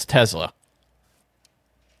position against Tesla?"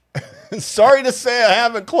 Sorry to say I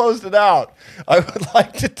haven't closed it out. I would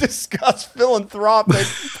like to discuss philanthropic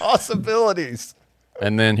possibilities.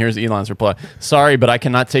 And then here's Elon's reply. "Sorry, but I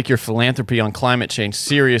cannot take your philanthropy on climate change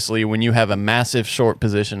seriously when you have a massive short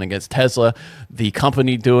position against Tesla, the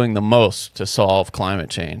company doing the most to solve climate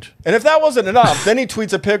change." And if that wasn't enough, then he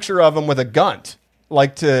tweets a picture of him with a gun.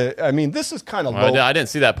 This is kind of low. I didn't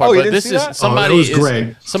see that part. Oh, you but didn't this see is that? somebody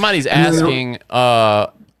somebody's asking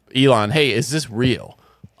Elon, "Hey, is this real?"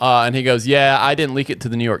 And he goes, "Yeah, I didn't leak it to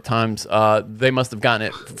the New York Times. They must have gotten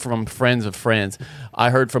it from friends of friends. I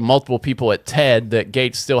heard from multiple people at TED that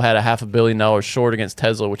Gates still had a $500 million short against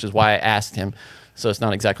Tesla, which is why I asked him. So it's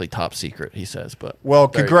not exactly top secret," he says. But well,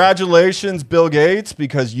 congratulations, Bill Gates,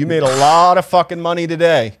 because you made a lot of fucking money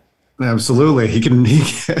today. Absolutely, he's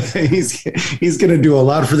going to do a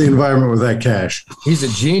lot for the environment with that cash. He's a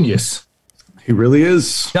genius. He really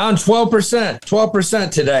is. Down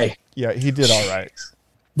 12% today. Yeah, he did all right.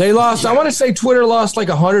 They lost. I want to say Twitter lost like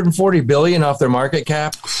 140 billion off their market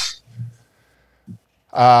cap.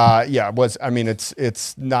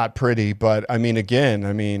 It's not pretty, but I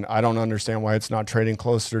don't understand why it's not trading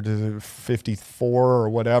closer to 54 or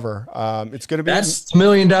whatever. It's going to be. That's $1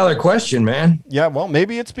 million question, man. Yeah, well,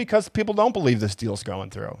 maybe it's because people don't believe this deal's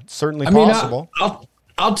going through. It's certainly possible.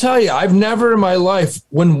 I'll tell you, I've never in my life,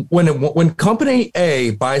 when company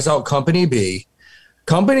A buys out company B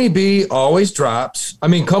always drops. I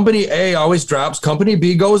mean, company A always drops, company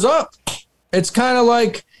B goes up. It's kind of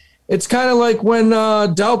like when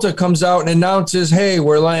Delta comes out and announces, hey,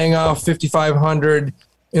 we're laying off 5,500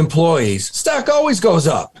 employees. Stock always goes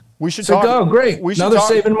up. We should talk. Oh, great! Now they're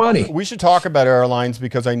saving money. We should talk about airlines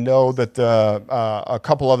because I know that a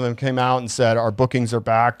couple of them came out and said our bookings are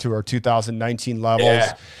back to our 2019 levels.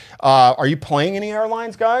 Yeah. Are you playing any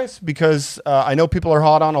airlines, guys? Because I know people are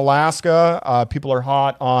hot on Alaska. People are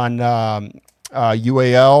hot on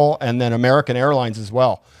UAL and then American Airlines as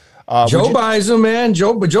well. Joe buys them, man.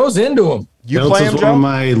 Joe's into them. Delta's one of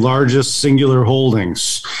my largest singular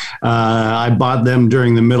holdings. I bought them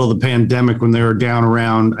during the middle of the pandemic when they were down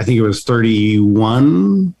around, I think it was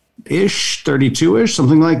 31-ish, 32-ish,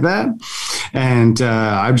 something like that. And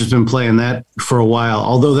I've just been playing that for a while.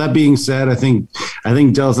 Although that being said, I think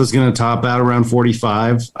Delta's going to top out around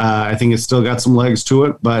 45. I think it's still got some legs to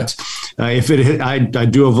it. But if it hit, I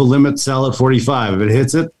do have a limit sell at 45. If it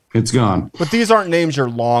hits it, it's gone. But these aren't names you're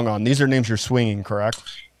long on. These are names you're swinging, correct?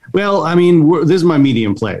 Well, I mean, this is my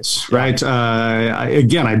medium plays, right?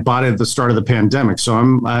 I bought it at the start of the pandemic,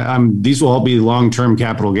 so these will all be long-term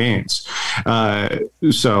capital gains.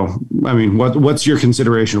 So, I mean, what's your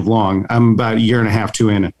consideration of long? I'm about a year and a half, 2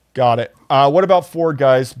 in it. Got it. What about Ford,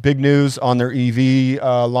 guys? Big news on their EV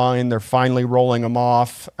line. They're finally rolling them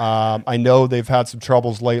off. I know they've had some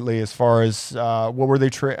troubles lately as far as what were they?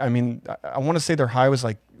 I want to say their high was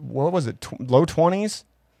like, what was it? Low 20s?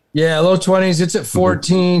 Yeah, low 20s. It's at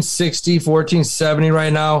 1460, 1470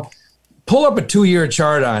 right now. Pull up a 2-year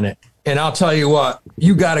chart on it, and I'll tell you what,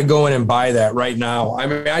 you got to go in and buy that right now. I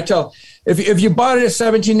mean, if you bought it at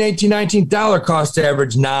 $17, $18, $19 cost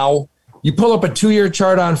average now, you pull up a 2-year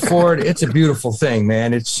chart on Ford, it's a beautiful thing,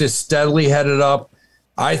 man. It's just steadily headed up.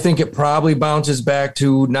 I think it probably bounces back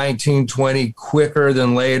to 19, 20 quicker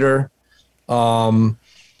than later.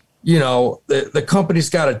 You know, the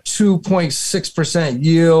company's got a 2.6%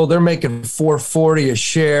 yield. They're making $4.40 a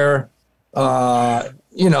share.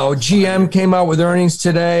 GM came out with earnings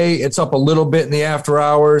today. It's up a little bit in the after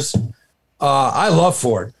hours. I love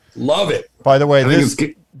Ford. Love it. By the way,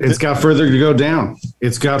 it's got further to go down.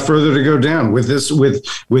 It's got further to go down with this,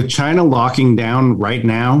 with China locking down right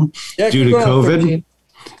now due to COVID.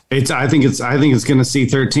 13. I think it's going to see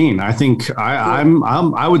 13. I think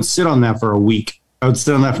I would sit on that for a week. I would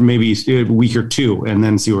sit on that for maybe a week or two and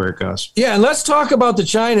then see where it goes. Yeah, and let's talk about the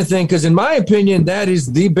China thing, because in my opinion, that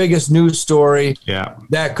is the biggest news story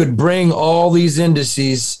that could bring all these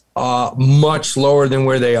indices much lower than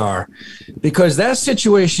where they are. Because that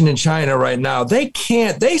situation in China right now, they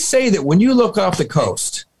say that when you look off the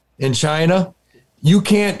coast in China, you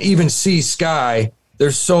can't even see sky.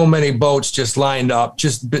 There's so many boats just lined up,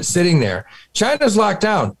 just sitting there. China's locked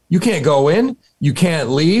down. You can't go in. You can't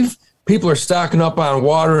leave. People are stocking up on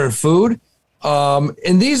water and food.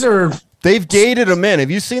 And they've gated them in. Have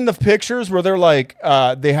you seen the pictures where they're like,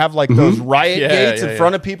 they have like those riot gates in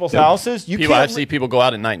front of people's houses? I see people go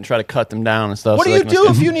out at night and try to cut them down and stuff. What do you do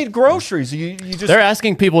if you need groceries? They're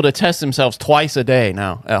asking people to test themselves twice a day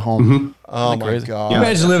now at home. Mm-hmm. Oh my God. You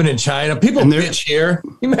imagine living in China. People bitch here.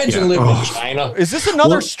 You imagine living in China. Is this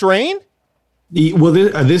another strain? Well,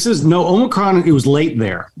 this is Omicron. It was late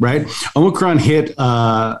there, right? Omicron hit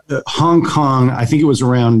Hong Kong. I think it was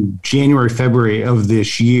around January, February of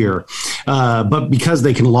this year. But because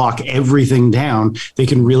they can lock everything down, they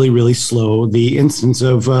can really, really slow the instance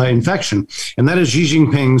of infection. And that is Xi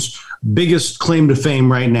Jinping's biggest claim to fame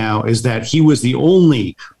right now, is that he was the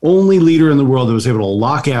only leader in the world that was able to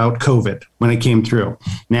lock out COVID when it came through.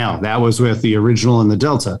 Now, that was with the original and the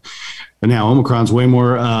Delta. And now Omicron's way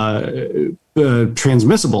more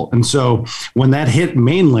transmissible. And so when that hit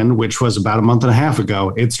mainland, which was about a month and a half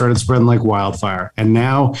ago, it started spreading like wildfire. And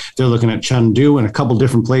now they're looking at Chengdu and a couple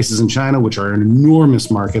different places in China, which are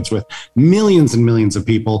enormous markets with millions and millions of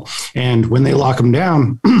people. And when they lock them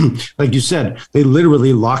down, like you said, they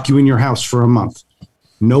literally lock you in your house for a month.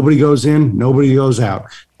 Nobody goes in, nobody goes out.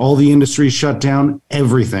 All the industries shut down,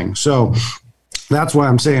 everything. So that's why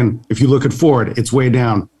I'm saying, if you look at Ford, it's way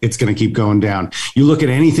down. It's going to keep going down. You look at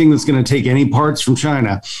anything that's going to take any parts from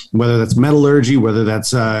China, whether that's metallurgy, whether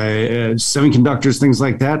that's semiconductors, things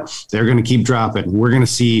like that, they're going to keep dropping. We're going to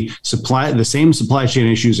see the same supply chain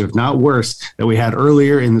issues, if not worse, that we had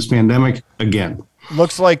earlier in this pandemic again.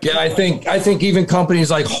 Looks like I think even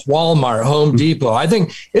companies like Walmart, Home Depot, I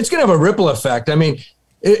think it's going to have a ripple effect. I mean,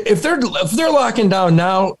 if they're locking down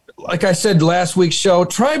now, like I said last week's show,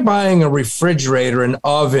 try buying a refrigerator, an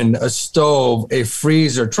oven, a stove, a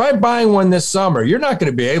freezer. Try buying one this summer. You're not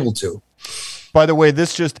going to be able to. By the way,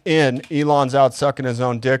 this just in, Elon's out sucking his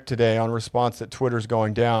own dick today on response that Twitter's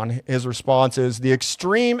going down. His response is, the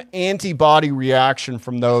extreme antibody reaction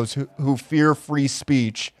from those who fear free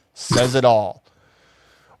speech says it all.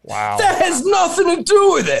 Wow. That has nothing to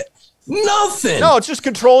do with it. Nothing. No, it's just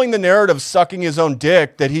controlling the narrative, sucking his own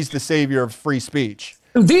dick that he's the savior of free speech.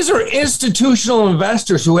 These are institutional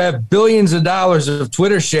investors who have billions of dollars of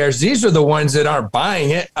Twitter shares. These are the ones that aren't buying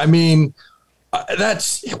it. I mean,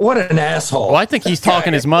 that's what an asshole. Well, I think he's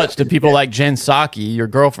talking as much to people like Jen Psaki, your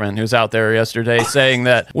girlfriend, who's out there yesterday saying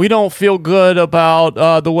that we don't feel good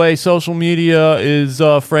about the way social media is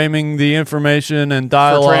framing the information and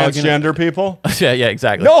dialogue. For transgender people? Yeah,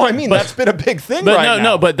 exactly. No, I mean, that's been a big thing right now.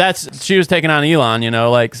 No, but she was taking on Elon,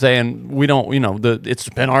 like saying we don't, it's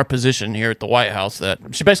been our position here at the White House that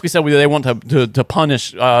she basically said they want to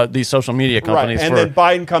punish these social media companies. Right, and then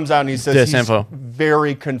Biden comes out and he says disinfo. He's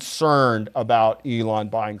very concerned about Elon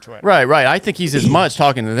buying Twitter. Right. I think he's as much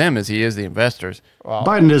talking to them as he is the investors. Well,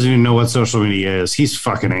 Biden doesn't even know what social media is. He's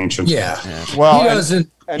fucking ancient. Yeah. Well, he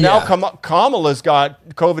doesn't. And now Kamala's got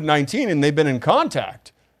COVID-19 and they've been in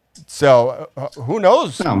contact. So who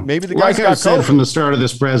knows? No, Maybe the guy's like got I said COVID. from the start of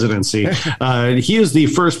this presidency, he is the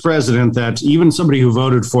first president that even somebody who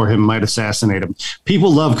voted for him might assassinate him.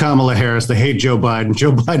 People love Kamala Harris. They hate Joe Biden.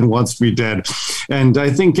 Joe Biden wants to be dead. And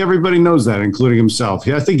I think everybody knows that, including himself.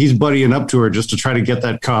 I think he's buddying up to her just to try to get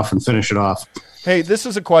that cough and finish it off. Hey, this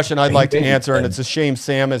is a question I'd like to answer, and it's a shame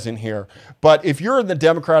Sam isn't here. But if you're in the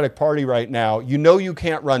Democratic Party right now, you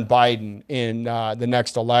can't run Biden in the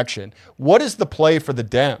next election. What is the play for the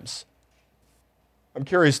Dems? I'm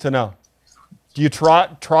curious to know. Do you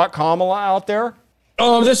trot Kamala out there?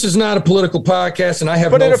 Oh, this is not a political podcast, and I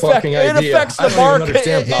have fucking idea. It affects the I don't market. even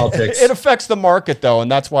understand politics. It affects the market, though,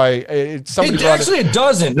 and that's why somebody It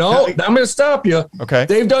doesn't. No, I'm going to stop you. Okay.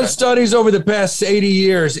 They've done studies over the past 80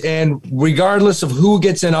 years, and regardless of who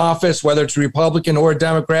gets in office, whether it's Republican or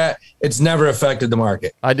Democrat, it's never affected the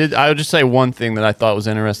market. I would just say one thing that I thought was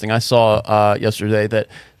interesting. I saw yesterday that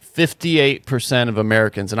 58% of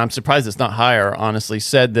Americans, and I'm surprised it's not higher, honestly,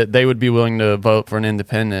 said that they would be willing to vote for an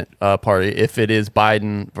independent party if it is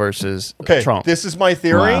Biden versus Trump. This is my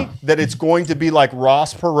theory that it's going to be like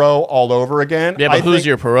Ross Perot all over again. Yeah, but who's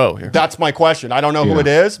your Perot here? That's my question. I don't know who it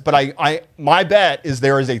is, but my bet is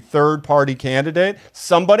there is a third-party candidate,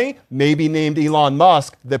 somebody maybe named Elon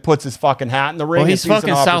Musk, that puts his fucking hat in the ring. Well, he's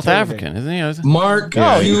fucking South African, isn't he? Mark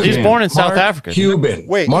Cuban. He's born in South Africa. Cuban.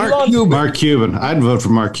 Wait, Mark Cuban. Mark Cuban. I'd vote for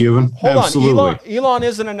Mark Cuban. Hold Absolutely. on, Elon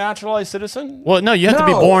isn't a naturalized citizen? Well, no, you have to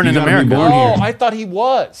be born in you gotta be America. born here. Oh, I thought he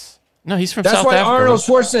was. No, he's from That's South why Africa. Arnold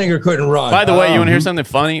Schwarzenegger couldn't run. By the way, you want to hear something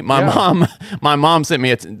funny? My mom sent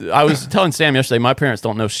me. I was telling Sam yesterday. My parents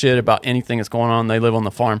don't know shit about anything that's going on. They live on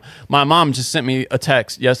the farm. My mom just sent me a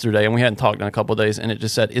text yesterday, and we hadn't talked in a couple of days, and it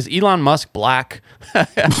just said, "Is Elon Musk black?"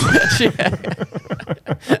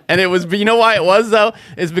 And it was. You know why it was though?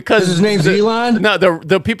 It's because his name's Elon. No,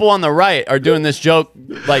 the people on the right are doing this joke,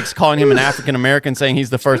 like calling him an African American, saying he's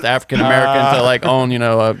the first African American to like own,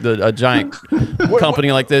 a giant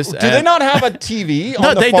company like this. Do they not have a TV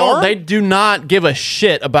on the they farm? don't. They do not give a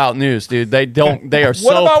shit about news, dude. They don't. They are so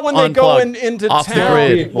What about when they go unplugged into off the town?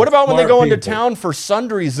 grid. What about when they Smart go into people. town for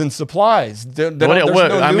sundries and supplies? There's no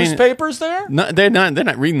I mean, newspapers there? No, they're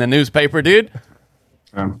not reading the newspaper, dude.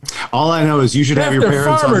 All I know is you should have your They're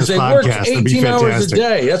parents on farmers. this They work podcast. That'd be 18 hours a fantastic.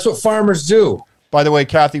 day. That's what farmers do. By the way,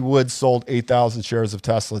 Kathy Woods sold 8,000 shares of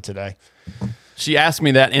Tesla today. She asked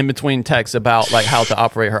me that in between texts about like how to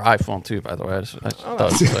operate her iPhone too. By the way, I thought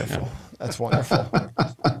it was like, That's wonderful.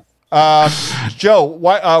 Joe,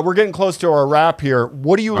 we're getting close to our wrap here.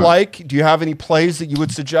 What do you like? Do you have any plays that you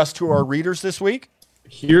would suggest to our readers this week?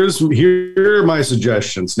 Here are my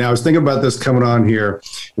suggestions. Now, I was thinking about this coming on here.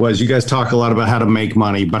 Was you guys talk a lot about how to make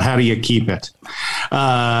money, but how do you keep it?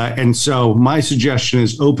 And so my suggestion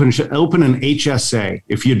is open an HSA.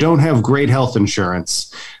 If you don't have great health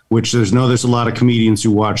insurance, which there's a lot of comedians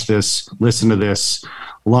who watch this, listen to this,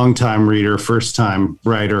 long-time reader, first-time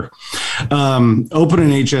writer. Open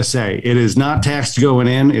an HSA. It is not taxed going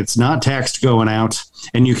in. It's not taxed going out.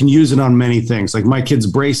 And you can use it on many things. Like my kids'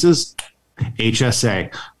 braces,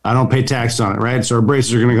 HSA. I don't pay tax on it, right? So our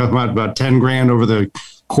braces are going to go about 10 grand over the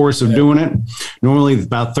course of doing it. Normally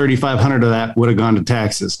about 3,500 of that would have gone to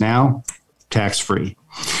taxes. Now, tax-free.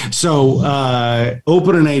 So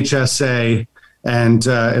open an HSA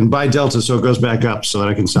and buy Delta so it goes back up so that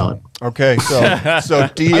I can sell it. Okay, so I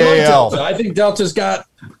like DAL. Delta. I think Delta's got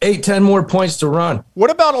 8-10 more points to run. What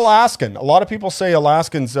about Alaskan? A lot of people say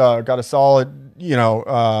Alaskan's got a solid,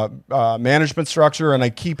 management structure, and I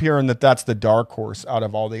keep hearing that that's the dark horse out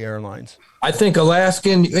of all the airlines. I think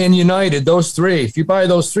Alaskan and United, those three, if you buy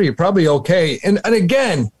those three, you're probably okay. And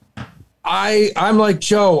again, I'm like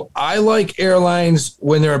Joe. I like airlines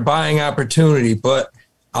when they're a buying opportunity, but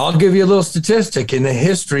I'll give you a little statistic. In the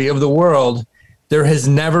history of the world, there has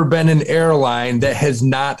never been an airline that has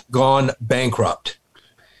not gone bankrupt.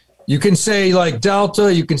 You can say like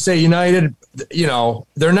Delta, you can say United,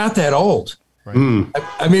 they're not that old. Right.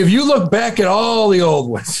 I mean, if you look back at all the old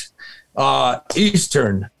ones,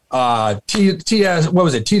 Eastern, TWA,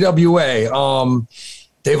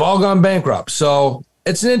 they've all gone bankrupt. So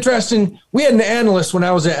it's an interesting, we had an analyst when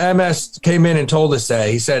I was at MS came in and told us that.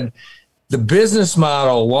 He said, the business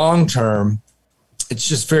model long-term, it's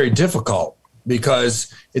just very difficult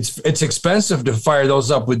because it's expensive to fire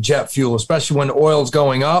those up with jet fuel, especially when oil's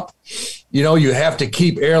going up. You have to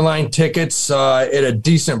keep airline tickets at a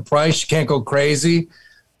decent price. You can't go crazy.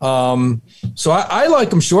 So I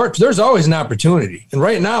like them short. There's always an opportunity. And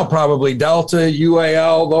right now, probably Delta,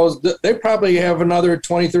 UAL, they probably have another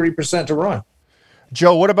 20, 30% to run.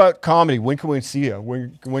 Joe, what about comedy? When can we see you?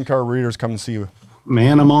 When can our readers come and see you?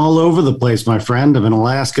 Man, I'm all over the place, my friend. I'm in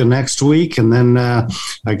Alaska next week, and then I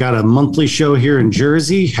got a monthly show here in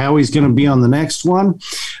Jersey. Howie's going to be on the next one.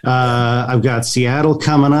 I've got Seattle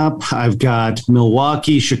coming up. I've got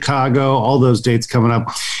Milwaukee, Chicago, all those dates coming up.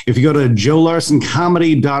 If you go to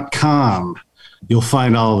joelarssoncomedy.com, you'll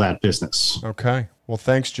find all of that business. Okay. Well,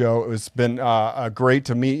 thanks, Joe. It's been great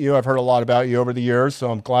to meet you. I've heard a lot about you over the years, so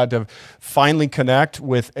I'm glad to finally connect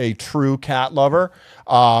with a true cat lover.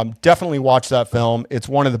 Definitely watch that film. It's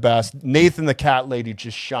one of the best. Nathan the Cat Lady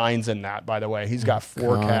just shines in that, by the way. He's got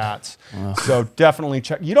 4 cats. So definitely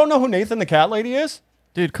check. You don't know who Nathan the Cat Lady is?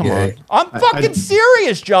 Dude, come on. I'm fucking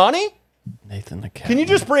serious, Johnny. Nathan the Cat. Can you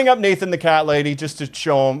just bring up Nathan the Cat Lady just to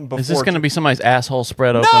show him before? Is this going to be somebody's asshole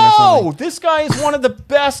spread open or something? No, this guy is one of the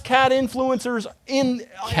best cat influencers in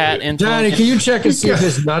cat influencers. Johnny, can you check and see if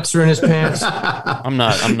his nuts are in his pants? I'm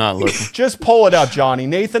not looking. Just pull it up, Johnny.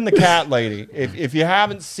 Nathan the Cat Lady. If you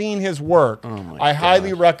haven't seen his work, I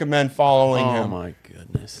highly recommend following him. Oh my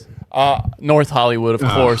goodness. North Hollywood, of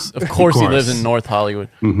course. Of course he lives in North Hollywood.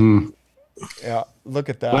 Mm-hmm. Yeah, look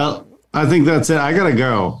at that. Well, I think that's it. I gotta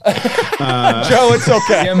go. Joe, it's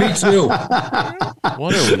okay. Yeah, me too.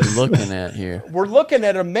 What are we looking at here? We're looking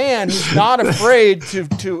at a man who's not afraid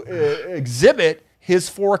to exhibit his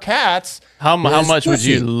 4 cats. How much would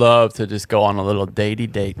you love to just go on a little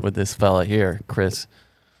datey date with this fella here, Chris?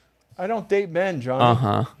 I don't date men,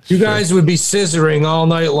 Johnny. You guys would be scissoring all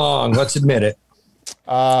night long. Let's admit it.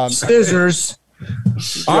 Scissors.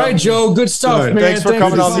 All right, Joe. Good stuff, man. Thanks for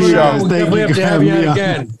coming on the show. We'll definitely have to have you on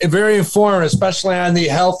again. Very informative, especially on the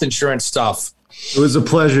health insurance stuff. It was a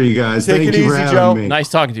pleasure, you guys. Take Thank it you for easy, having Joe. me. Nice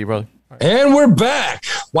talking to you, brother. And we're back.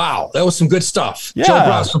 Wow, that was some good stuff. Yeah. Joe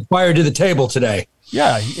brought some fire to the table today.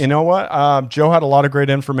 Yeah, you know what? Joe had a lot of great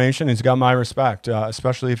information. He's got my respect,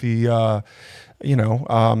 especially if he,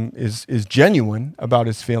 is genuine about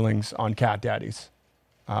his feelings on cat daddies.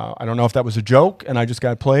 I don't know if that was a joke and I just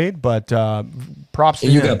got played, but props to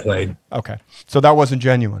You him. got played. Okay, so that wasn't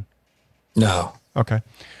genuine. No. Okay,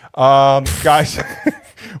 guys,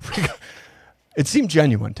 it seemed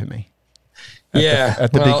genuine to me.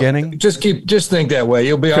 At the beginning. Just think that way.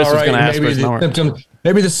 You'll be Chris all was right. gonna ask for his number.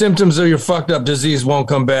 Maybe the symptoms of your fucked up disease won't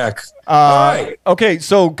come back. All right. Okay,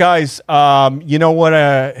 so guys, you know what?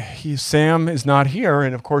 Sam is not here,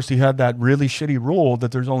 and of course he had that really shitty rule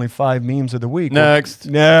that there's only 5 memes of the week. Next.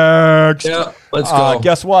 Yeah, let's go.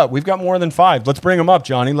 Guess what? We've got more than 5. Let's bring them up,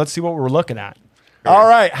 Johnny. Let's see what we're looking at. All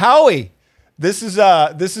right, Howie. This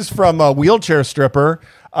is from a Wheelchair Stripper.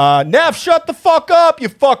 Neff, shut the fuck up, you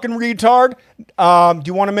fucking retard. Do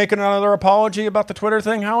you want to make another apology about the Twitter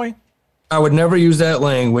thing, Howie? I would never use that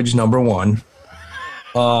language, number one.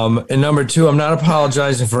 And number two, I'm not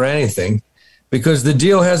apologizing for anything because the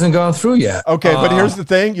deal hasn't gone through yet. Okay, but here's the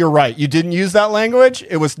thing. You're right. You didn't use that language.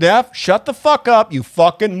 It was Neff, shut the fuck up, you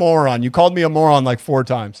fucking moron. You called me a moron like 4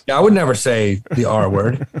 times. Yeah, I would never say the R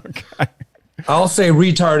word. Okay. I'll say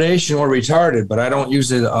retardation or retarded, but I don't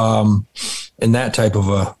use it in that type of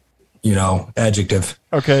a, adjective.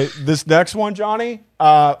 Okay, this next one, Johnny,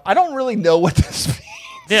 I don't really know what this means.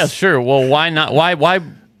 Yeah, sure. Well, why not?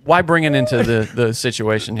 Why bring it into the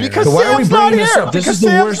situation here? Because So why are we Sam's not bringing this here. up? This Because is the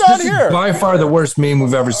Sam's worst. not This here. is by far the worst meme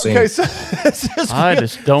we've ever seen. Okay, so this is I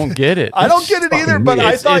just don't get it. I don't get it either, but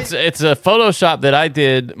I thought it's a Photoshop that I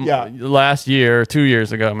did Yeah. last year, 2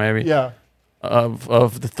 years ago, maybe. yeah.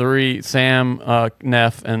 Of the 3, Sam,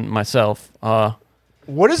 Neff, and myself,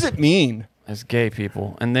 What does it mean? as gay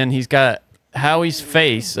people, and then he's got Howie's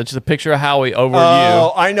face. It's just a picture of Howie over Oh,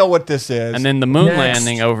 you, I know what this is. and then the moon Next.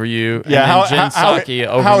 landing over you, yeah, and then Jen Psaki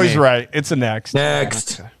over Howie's me. right. It's a next.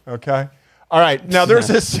 Next. Okay. All right. Now there's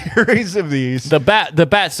a series of these. The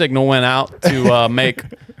bat signal went out to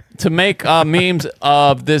make memes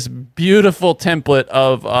of this beautiful template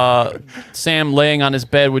of Sam laying on his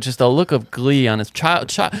bed with just a look of glee on his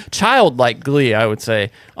childlike glee, I would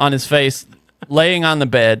say, on his face, laying on the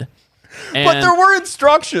bed. And But there were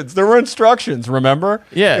instructions. Remember?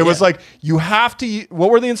 Yeah, It was yeah. like you have to. What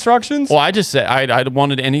were the instructions? well, I just said I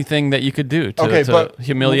wanted anything that you could do to, Okay, to but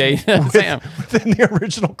humiliate Sam. Within the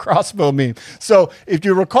original crossbow meme. So if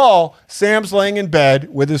you recall, Sam's laying in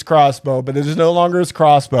bed with his crossbow, but it is no longer his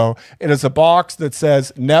crossbow. It is a box that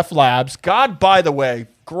says Neff Labs. God, by the way,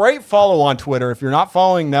 great follow on Twitter. If you're not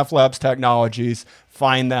following Neff Labs Technologies,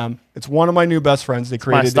 find them. It's one of my new best friends. They My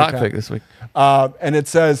created the stock account. pick this week. And it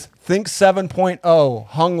says Think 7.0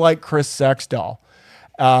 hung like Chris Sex doll.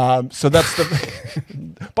 So that's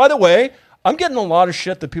the. By the way, I'm getting a lot of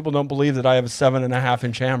shit that people don't believe that I have a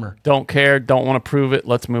 7.5-inch hammer. Don't care. Don't want to prove it.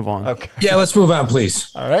 Let's move on. Okay. Yeah, let's move on,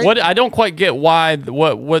 please. All right. What I don't quite get why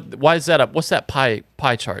is that up? What's that pie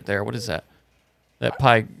chart there? What is that? That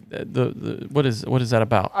pie the what is that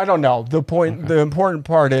about? I don't know. The important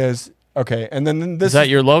part is okay. And then this Is that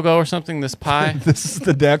your logo or something? This pie? this is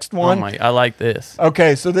the next Oh one. my! I like this.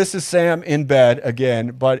 Okay, so this is Sam in bed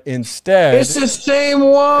again, but instead It's the same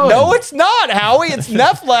one. no, it's not, Howie. It's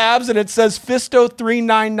Neff Labs, and it says Fisto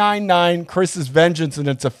 3999, Chris's Vengeance, and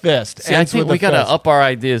it's a fist. See, I Ends think with we a gotta fist. up our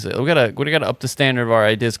ideas. We gotta up the standard of our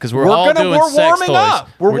ideas because we're We're sex warming toys. up.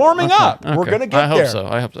 We're warming up. We're gonna get I hope there. so.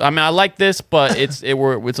 I hope so. I mean, I like this, but it's a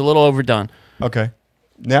little overdone. Okay.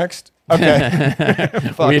 Next. Okay.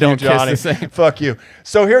 Fuck We you, don't kiss Johnny. the same. Fuck you.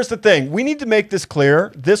 So here's the thing. We need to make this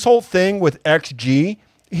clear. This whole thing with XG,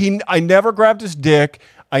 I never grabbed his dick.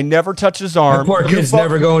 I never touched his arm. Poor You kid's pho-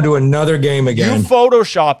 never going to another game You again.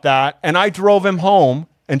 photoshopped that, and I drove him home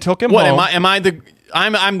and took him What home.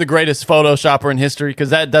 I'm the greatest Photoshopper in history because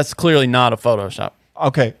that's clearly not a Photoshop.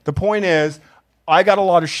 Okay. The point is, I got a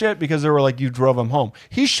lot of shit because they were like, you drove him home.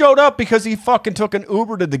 He showed up because he fucking took an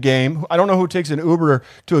Uber to the game. I don't know who takes an Uber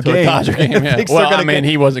to a game. Dodger game, and yeah. thinks they're Well, gonna I mean, get-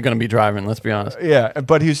 he wasn't going to be driving. Let's be honest. Yeah,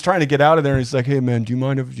 but he was trying to get out of there, and he's like, "Hey, man, do you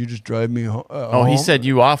mind if you just drive me home?" Oh, he said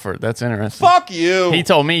you offered. That's interesting. "Fuck you." He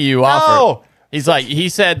told me you offered. He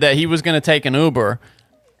said that he was going to take an Uber,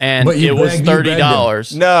 and But you it was begged- you begged him.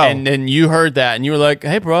 $30. No. and then you heard that, and you were like,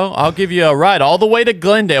 "Hey, bro, I'll give you a ride all the way to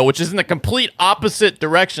Glendale, which is in the complete opposite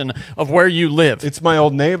direction of where you live." It's my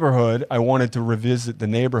old neighborhood. I wanted to revisit the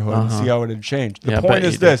neighborhood and see how it had changed. The Yeah, I point bet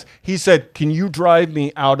is you did. this. He said, "Can you drive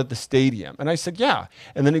me out at the stadium?" And I said, "Yeah."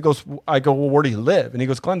 And then I go, "Well, where do you live?" And he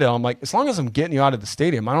goes, "Glendale." I'm like, "As long as I'm getting you out of the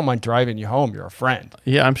stadium, I don't mind driving you home. You're a friend."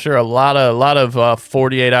 Yeah, I'm sure a lot of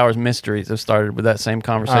 48 hours mysteries have started with that same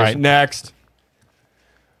conversation. All right, next.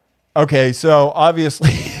 Okay, so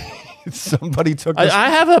obviously somebody took this. I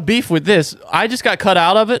have a beef with this. I just got cut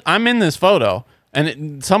out of it. I'm in this photo,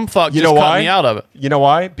 and some fuck You just know cut why? me out of it. You know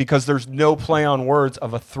why? Because there's no play on words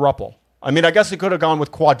of a thruple. I mean, I guess it could have gone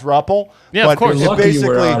with quadruple. Yeah, of but course. It Lucky you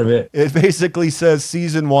were basically, out of it. it basically says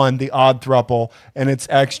season 1, the odd thruple, and it's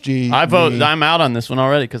XG. I vote. me. I'm out on this one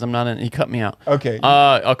already because I'm not in. He cut me out. Okay.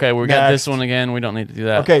 Okay. We got this Next. one again. We don't need to do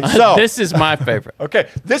that. Okay, so- this is my favorite. Okay,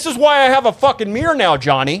 this is why I have a fucking mirror now,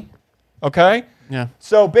 Johnny. Okay? Yeah.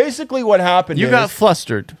 So basically what happened You is... got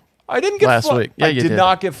flustered. I didn't get last week. Yeah, I you did did.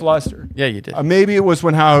 not get flustered. Yeah, you did. Maybe it was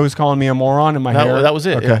when Howie was calling me a moron in my hair. That was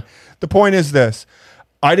it, Okay. yeah. The point is this.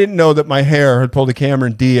 I didn't know that my hair had pulled a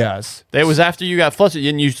Cameron Diaz. It was after you got flustered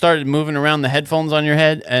and you started moving around the headphones on your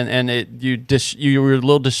head, and you were a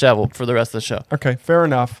little disheveled for the rest of the show. Okay, fair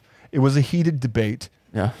enough. It was a heated debate.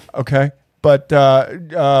 Yeah. Okay, but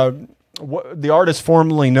the artist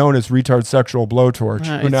formerly known as Retard Sexual Blowtorch.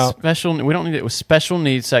 who It's now, special. We don't need it with special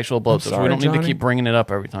needs sexual blows. sorry, We don't need to Johnny. keep bringing it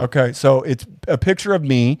up every time. okay, so it's a picture of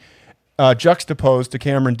me juxtaposed to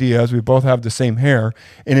Cameron Diaz. We both have the same hair,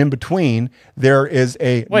 and in between there is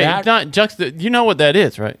a Wait, nat- not juxta. You know what that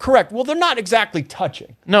is, right? correct. Well, they're not exactly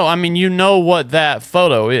touching. No, I mean you know what that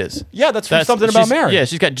photo is. Yeah, that's from something about she's- Mary. Yeah,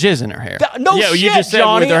 she's got jizz in her hair. No yeah, you shit, just said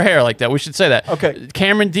Johnny. with her hair like that. We should say that. Okay.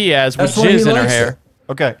 Cameron Diaz with That's why he jizz in her likes hair. it.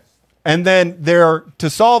 Okay. And then to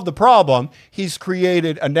solve the problem, he's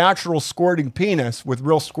created a natural squirting penis with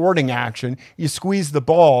real squirting action. You squeeze the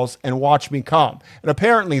balls and watch me come. And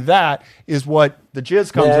apparently that is what the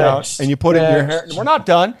jizz comes out and you put it in your hair. We're not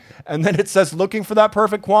done. And then it says, looking for that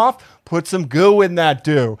perfect quaff, put some goo in that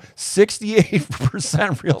do.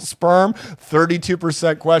 68% real sperm,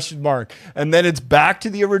 32% question mark. And then it's back to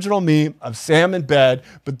the original meme of Sam in bed,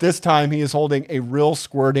 but this time he is holding a real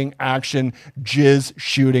squirting action jizz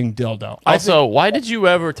shooting dildo. Also, why did you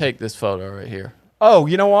ever take this photo right here? Oh,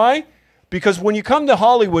 you know why? Because when you come to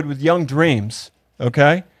Hollywood with young dreams,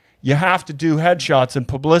 okay, you have to do headshots and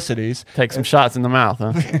publicities. Take some shots in the mouth,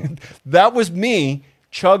 huh? That was me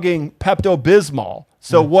chugging Pepto-Bismol.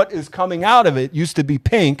 So what is coming out of it used to be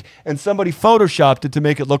pink, and somebody photoshopped it to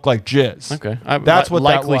make it look like jizz. Okay. That's what that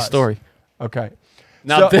likely was. Story. Okay.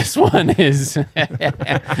 Now this one is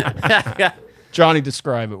Johnny,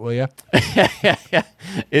 describe it, will you?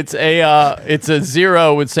 it's a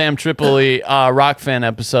Zero with Sam Tripoli rock fan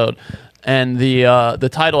episode, and the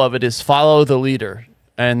title of it is Follow the Leader.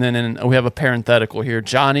 And then we have a parenthetical here.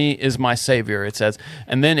 Johnny is my savior, it says.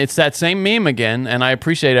 And then it's that same meme again. And I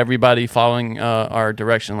appreciate everybody following our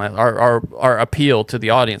direction, our appeal to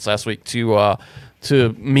the audience last week to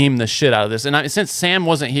meme the shit out of this. And since Sam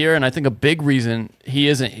wasn't here, and I think a big reason he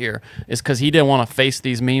isn't here is because he didn't want to face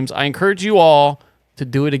these memes, I encourage you all to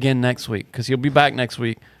do it again next week, because he'll be back next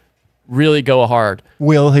week. Really go hard.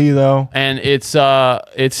 Will he though? And it's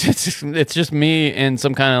just me in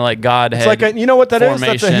some kind of like Godhead. It's like you know what that is?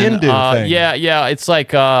 formation. That's a Hindu thing. Yeah. It's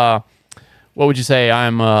like what would you say?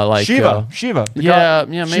 I'm like Shiva. Maybe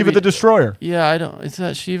Shiva the Destroyer. Yeah, I don't. Is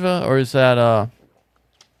that Shiva or is that I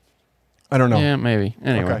don't know. Yeah, maybe.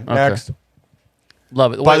 Anyway, Okay. Next.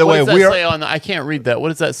 Love it. By the way, what does that say on I can't read that. What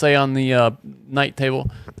does that say on the night table,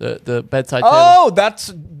 the bedside table? Oh,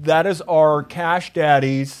 that is our Cash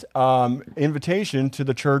Daddies invitation to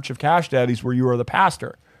the Church of Cash Daddies, where you are the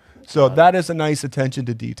pastor. So that is a nice attention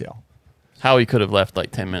to detail. Howie could have left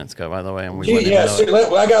like 10 minutes ago, by the way, and we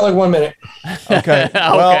I got like 1 minute. Okay.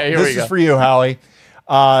 Well, Okay, here we this go. is for you, Howie.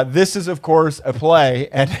 This is, of course, a play,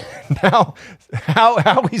 and now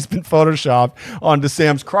Howie's been photoshopped onto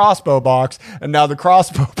Sam's crossbow box, and now the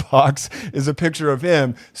crossbow box is a picture of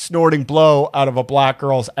him snorting blow out of a black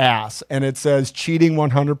girl's ass, and it says cheating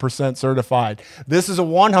 100% certified. This is a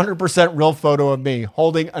 100% real photo of me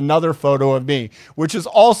holding another photo of me, which is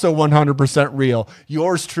also 100% real.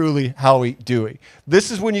 Yours truly, Howie Dewey.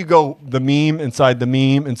 This is when you go the meme inside the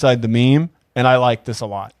meme inside the meme, and I like this a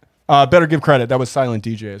lot. Better give credit. That was Silent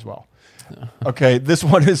DJ as well. Okay, this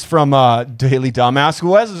one is from Daily Dumbass,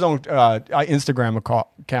 who has his own Instagram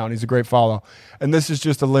account. He's a great follow. And this is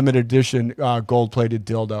just a limited edition gold-plated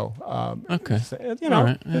dildo. Okay. You know, All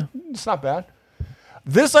right, yeah. it's not bad.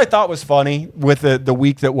 This I thought was funny with the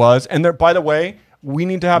week that was. And there, by the way, we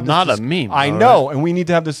need to have this Not a meme. I all know, right. and we need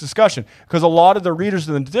to have this discussion because a lot of the readers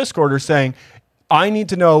in the Discord are saying, I need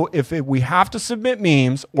to know if we have to submit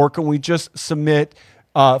memes or can we just submit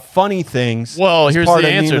funny things. Well, as here's part the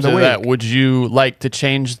of Meme answer of to the that. Week. Would you like to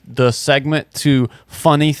change the segment to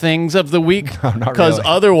funny things of the week? No, not Because really.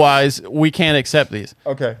 otherwise, we can't accept these.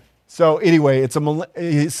 Okay. So anyway, it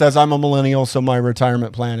says I'm a millennial, so my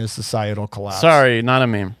retirement plan is societal collapse. Sorry, not a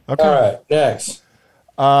meme. Okay. All right, next.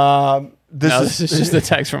 This is just a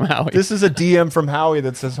text from Howie. This is a DM from Howie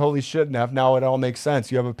that says, holy shit, Neff, now it all makes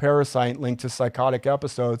sense. You have a parasite linked to psychotic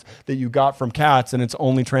episodes that you got from cats, and it's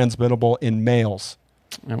only transmittable in males.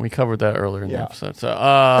 And we covered that earlier in the Yeah. episode.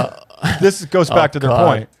 So, This goes back to their God.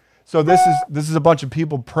 point. So this is a bunch of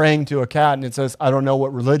people praying to a cat, and it says, I don't know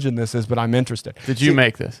what religion this is, but I'm interested. did you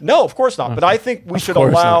make this? No, of course not. But I think we should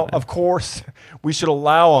course allow, not. of course, we should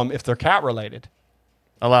allow them if they're cat related.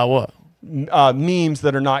 Allow what? Memes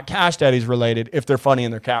that are not Cash Daddies related if they're funny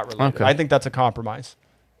and they're cat related. Okay. I think that's a compromise.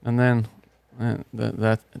 And then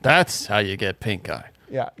that's how you get pink eye.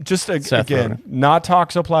 Yeah, just Seth again, Rogen. not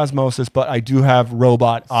toxoplasmosis, but I do have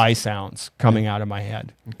robot eye sounds coming out of my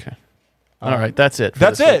head. Okay. All right, that's it. for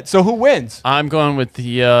That's this week. it. So who wins? I'm going with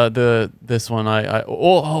the this one.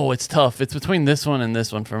 It's tough. It's between this one and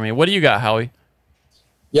this one for me. What do you got, Howie?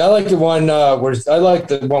 Yeah, I like the one where I like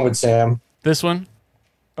the one with Sam. This one?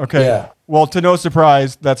 Okay. Yeah. Well, to no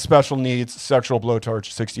surprise, that's special needs sexual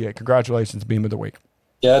blowtorch 68. Congratulations, Meme of the Week.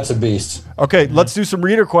 Yeah, that's a beast. Okay, let's do some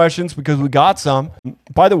reader questions because we got some.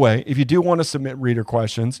 By the way, if you do want to submit reader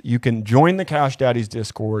questions, you can join the Cash Daddies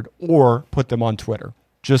Discord or put them on Twitter.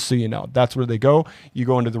 Just so you know, that's where they go. You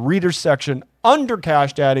go into the readers section under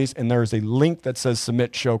Cash Daddies, and there's a link that says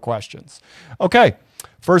submit show questions. Okay,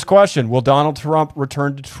 first question. Will Donald Trump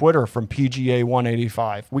return to Twitter from PGA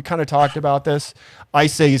 185? We kind of talked about this. I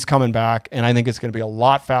say he's coming back, and I think it's going to be a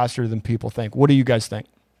lot faster than people think. What do you guys think?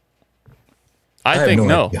 I have think no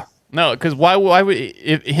no. idea. No, because why would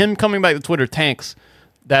if him coming back to Twitter tanks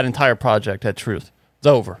that entire project at Truth? It's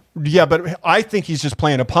over. Yeah, but I think he's just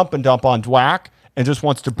playing a pump and dump on Dwack and just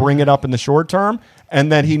wants to bring it up in the short term.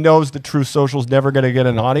 And then he knows that Truth Social's never going to get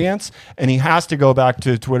an audience, and he has to go back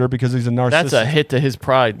to Twitter because he's a narcissist. That's a hit to his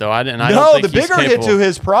pride, though. I don't No, think the he's bigger hit capable. to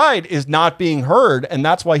his pride is not being heard, and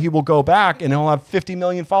that's why he will go back and he'll have 50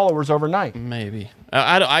 million followers overnight. Maybe.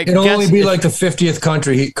 I It'll guess only be if- like the 50th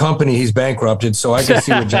company he's bankrupted, so I can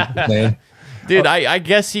see what John's saying. Dude, I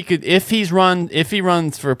guess he could if he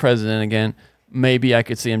runs for president again. Maybe I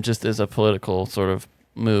could see him just as a political sort of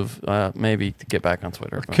move, maybe to get back on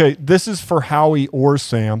Twitter. But- Okay, this is for Howie or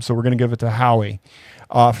Sam, so we're going to give it to Howie.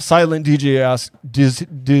 Silent DJ asks,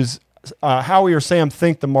 does Howie or Sam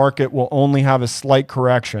think the market will only have a slight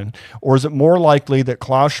correction, or is it more likely that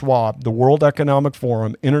Klaus Schwab, the World Economic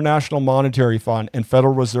Forum, International Monetary Fund, and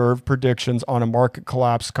Federal Reserve predictions on a market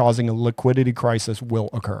collapse causing a liquidity crisis will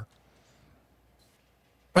occur?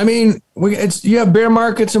 I mean, you have bear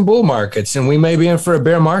markets and bull markets, and we may be in for a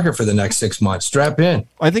bear market for the next 6 months. Strap in.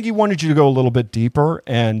 I think he wanted you to go a little bit deeper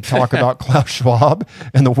and talk about Klaus Schwab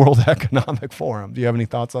and the World Economic Forum. Do you have any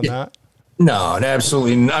thoughts on that? No,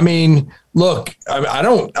 absolutely. I mean, look, I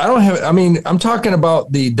don't have. I mean, I'm talking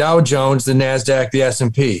about the Dow Jones, the Nasdaq, the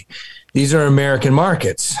S&P. These are American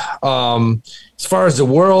markets. As far as the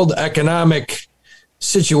world economic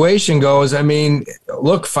situation goes, I mean,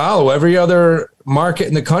 look, follow every other market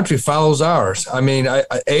in the country follows ours. I mean,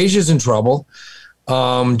 Asia's in trouble.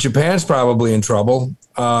 Japan's probably in trouble.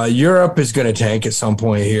 Europe is going to tank at some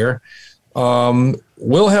point here.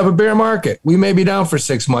 We'll have a bear market. We may be down for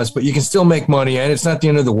 6 months, but you can still make money, and it's not the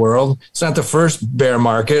end of the world. It's not the first bear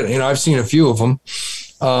market. You know, I've seen a few of them.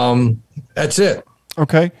 That's it.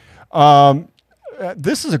 Okay.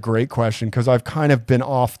 This is a great question because I've kind of been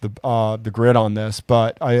off the grid on this,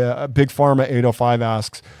 but Big Pharma 805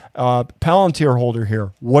 asks, Palantir holder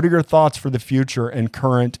here, what are your thoughts for the future and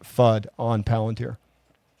current FUD on Palantir?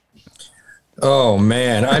 Oh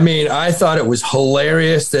man. I mean, I thought it was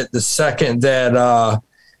hilarious that the second that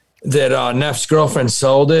Neff's girlfriend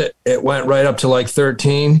sold it, it went right up to like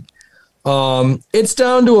 13. It's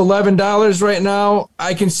down to $11 right now.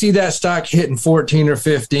 I can see that stock hitting 14 or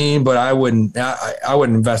 15, but I wouldn't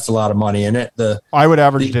invest a lot of money in it. I would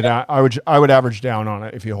average it out. I would average down on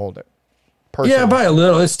it if you hold it. Personally. Yeah, by a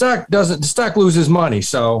little. The stock loses money,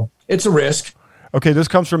 so it's a risk. Okay, this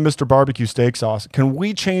comes from Mr. Barbecue Steak Sauce. Can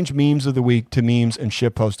we change memes of the week to memes and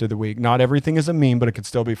shitpost of the week? Not everything is a meme, but it could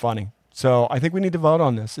still be funny. So I think we need to vote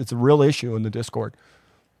on this. It's a real issue in the Discord.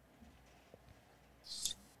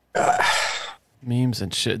 Memes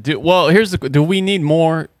and shit. Do we need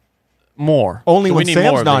more? Only Do we when need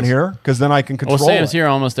Sam's more of not these? here, because then I can control Well, Sam's it. here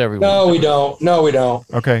almost every week. No, we don't.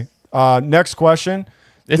 Okay. Next question.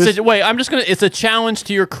 It's a challenge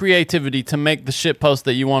to your creativity to make the shit post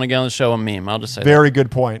that you want to get on the show a meme. I'll just say Very good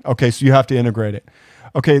point. Okay, so you have to integrate it.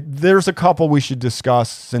 Okay, there's a couple we should discuss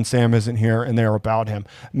since Sam isn't here, and they're about him.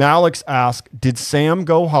 Malix asked, did Sam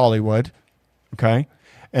go Hollywood? Okay.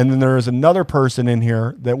 And then there is another person in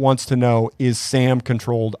here that wants to know, is Sam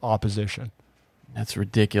controlled opposition? That's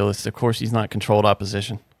ridiculous. Of course he's not controlled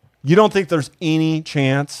opposition. You don't think there's any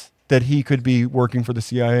chance that he could be working for the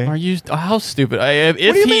CIA? Are you? How stupid? If What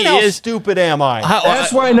do you he mean, how is, stupid am I?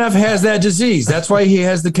 That's why Neff has that disease. That's why he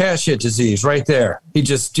has the cat shit disease right there. He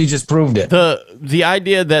just proved it. the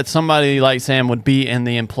idea that somebody like Sam would be in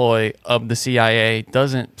the employ of the CIA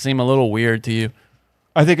doesn't seem a little weird to you.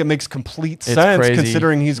 I think it makes complete It's sense crazy.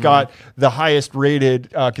 considering he's got the highest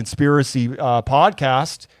rated conspiracy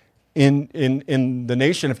podcast in the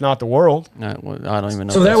nation, if not the world. I don't even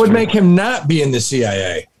know. So if that that's would true. make him not be in the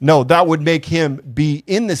CIA. No, that would make him be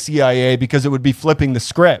in the CIA because it would be flipping the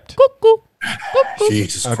script.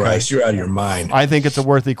 Jesus Christ, you're out of your mind. I think it's a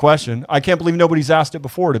worthy question. I can't believe nobody's asked it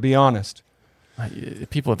before, to be honest.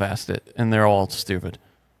 People have asked it, and they're all stupid.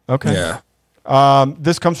 Okay. Yeah.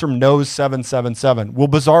 This comes from Nose777. Will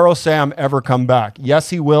Bizarro Sam ever come back?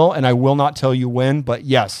 Yes, he will, and I will not tell you when, but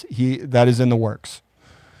yes, that is in the works.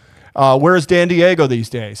 Where is Dan Diego these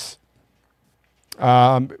days?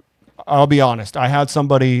 I'll be honest. I had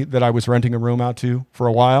somebody that I was renting a room out to for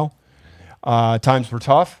a while. Times were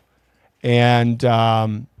tough,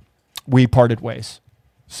 and we parted ways.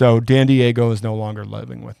 So Dan Diego is no longer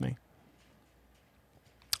living with me.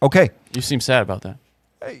 Okay. You seem sad about that.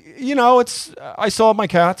 You know, I still have my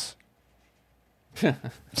cats. Tried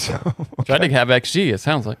to have XG, it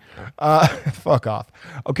sounds like. Fuck off.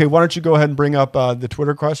 Okay, why don't you go ahead and bring up the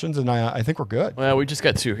Twitter questions, and I think we're good. Well, we just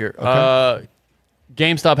got two here.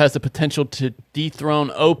 GameStop has the potential to dethrone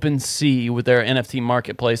OpenSea with their NFT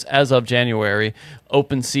marketplace as of January.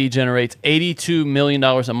 OpenSea generates $82 million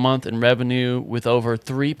a month in revenue with over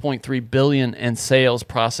 $3.3 billion in sales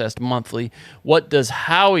processed monthly. What does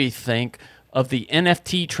Howie think of the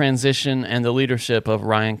NFT transition and the leadership of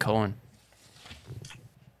Ryan Cohen?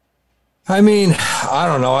 I mean, I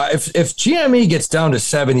don't know. If GME gets down to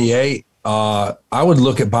 78, I would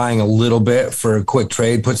look at buying a little bit for a quick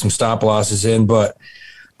trade, put some stop losses in, but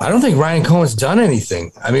I don't think Ryan Cohen's done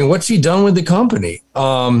anything. I mean, what's he done with the company?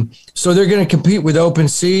 So they're going to compete with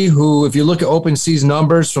OpenSea, who, if you look at OpenSea's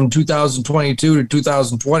numbers from 2022 to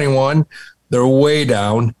 2021, they're way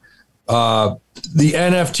down. The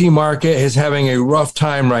NFT market is having a rough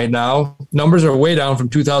time right now. Numbers are way down from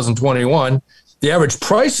 2021. The average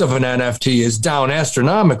price of an NFT is down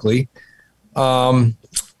astronomically.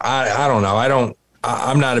 I don't know.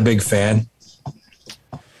 I'm not a big fan.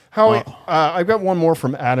 Howie, I've got one more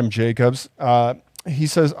from Adam Jacobs. He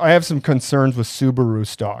says, I have some concerns with Subaru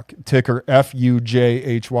stock, ticker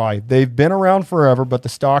FUJHY. They've been around forever, but the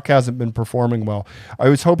stock hasn't been performing well. I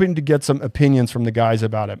was hoping to get some opinions from the guys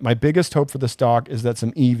about it. My biggest hope for the stock is that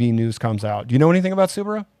some EV news comes out. Do you know anything about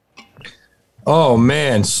Subaru? Oh,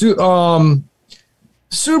 man.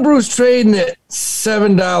 Subaru's trading at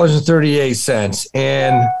 $7.38,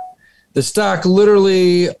 and the stock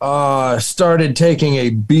literally started taking a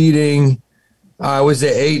beating. I was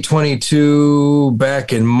at 822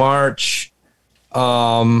 back in March.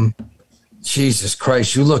 Jesus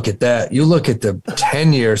Christ, you look at that. You look at the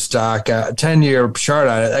 10-year stock, 10-year chart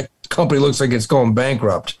on it. That company looks like it's going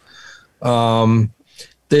bankrupt.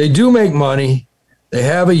 They do make money. They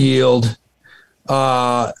have a yield.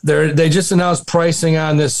 They just announced pricing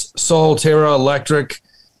on this Solterra electric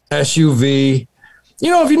SUV. You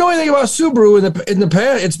know, if you know anything about Subaru in the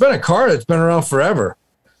past, it's been a car that's been around forever.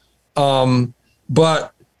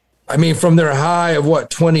 But I mean, from their high of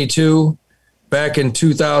 22 back in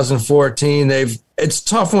 2014, it's a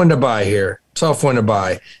tough one to buy here. Tough one to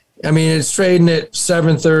buy. I mean, it's trading at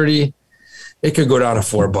 730. It could go down to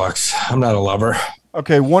 $4. I'm not a lover.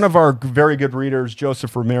 Okay, one of our very good readers,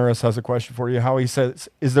 Joseph Ramirez, has a question for you. How he says,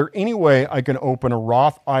 is there any way I can open a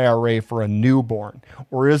Roth IRA for a newborn?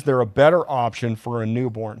 Or is there a better option for a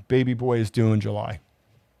newborn? Baby boy is due in July.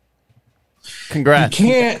 Congrats. You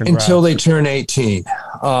can't until they turn 18.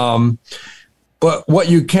 But what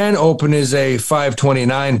you can open is a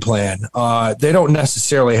 529 plan. They don't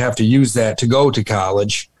necessarily have to use that to go to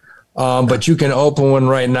college. But you can open one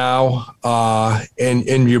right now,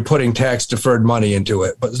 and you're putting tax-deferred money into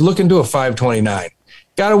it. But look into a 529.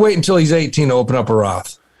 Got to wait until he's 18 to open up a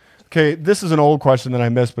Roth. Okay, this is an old question that I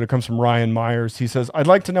missed, but it comes from Ryan Myers. He says, I'd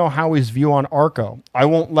like to know Howie's view on ARCO. I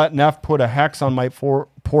won't let Neff put a hex on my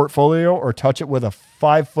portfolio or touch it with a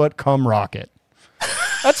 5-foot cum rocket.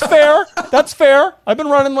 That's fair. That's fair. I've been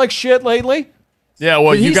running like shit lately. Yeah,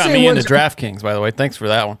 well, you got me into DraftKings, by the way. Thanks for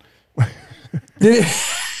that one.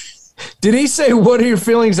 Did he say, what are your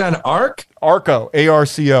feelings on ARC? ARCO,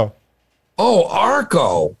 ARCO. Oh,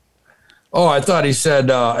 ARCO. Oh, I thought he said,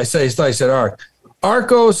 I thought he said ARC.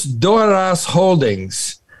 Arcos Doras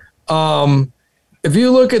Holdings. If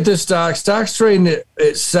you look at this stock's trading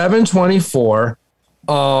at 724.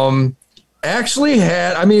 Actually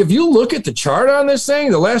had, I mean, if you look at the chart on this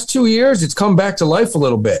thing, the last 2 years, it's come back to life a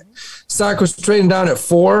little bit. Stock was trading down at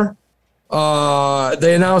 4.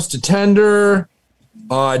 They announced a tender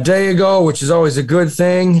a day ago, which is always a good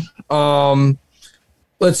thing.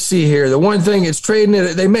 Let's see here. The one thing it's trading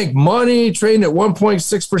at, they make money trading at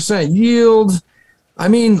 1.6% yield. I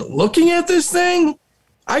mean, looking at this thing,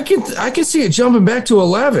 I can see it jumping back to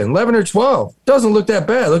 11 or 12. Doesn't look that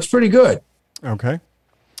bad. Looks pretty good. Okay.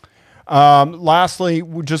 Lastly,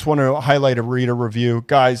 we just want to highlight a reader review.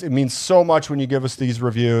 Guys, it means so much when you give us these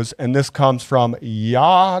reviews. And this comes from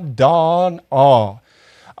Yadon Aw.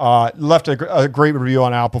 Left a great review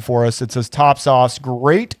on Apple for us. It says, Top Sauce,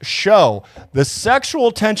 great show. The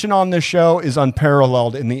sexual tension on this show is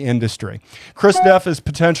unparalleled in the industry. Chris Neff is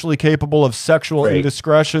potentially capable of sexual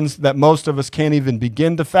indiscretions that most of us can't even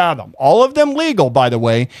begin to fathom. All of them legal, by the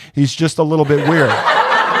way. He's just a little bit weird.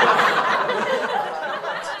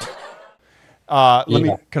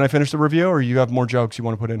 Can I finish the review, or you have more jokes you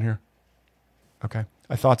want to put in here? Okay,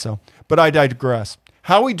 I thought so. But I digress.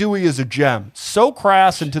 Howie Dewey is a gem, so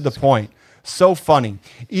crass and to the point. So funny,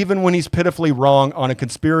 even when he's pitifully wrong on a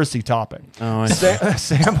conspiracy topic. Oh,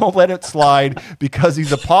 Sam will let it slide because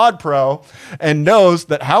he's a pod pro and knows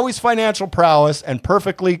that Howie's financial prowess and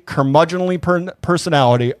perfectly curmudgeonly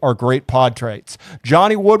personality are great pod traits.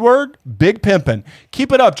 Johnny Woodward, big pimpin'.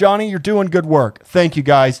 Keep it up, Johnny. You're doing good work. Thank you,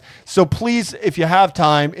 guys. So please, if you have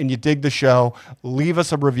time and you dig the show, leave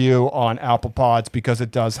us a review on Apple Pods because it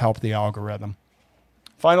does help the algorithm.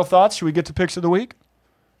 Final thoughts? Should we get to picks of the week?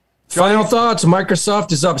 Final thoughts.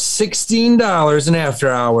 Microsoft is up $16 in after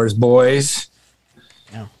hours, boys.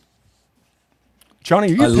 Johnny,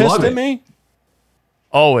 are you pissed at me?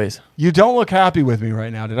 Always. You don't look happy with me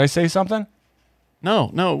right now. Did I say something?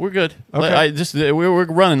 No, we're good. Okay. We're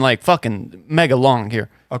running like fucking mega long here.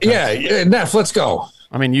 Okay. Yeah, Neff, let's go.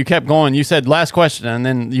 I mean, you kept going. You said last question, and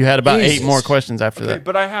then you had about Jesus. 8 more questions after that.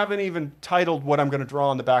 But I haven't even titled what I'm going to draw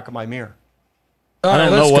on the back of my mirror. All I right,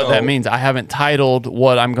 don't know let's what go. that means. I haven't titled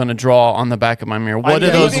what I'm going to draw on the back of my mirror. What I'm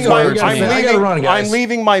are those leaving words my- mean? I gotta run, guys. I'm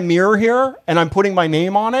leaving my mirror here, and I'm putting my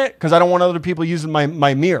name on it because I don't want other people using my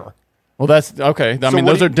mirror. Well, that's okay. I mean,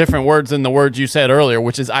 what those do are different words than the words you said earlier,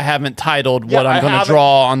 which is I haven't titled what I I'm going to haven't-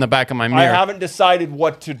 draw on the back of my I mirror. haven't decided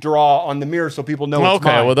what to draw on the mirror so people know it's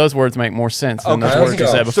Okay, mine. well, those words make more sense than Okay, those words let's you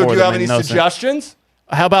go. said before. So do you that have made any no sense. suggestions?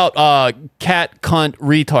 How about cat, cunt,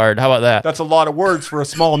 retard? How about that? That's a lot of words for a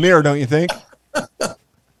small mirror, don't you think?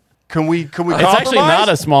 Can we It's compromise? actually not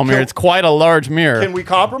a small mirror. It's quite a large mirror. Can we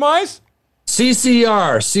compromise?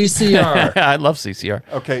 CCR. I love CCR.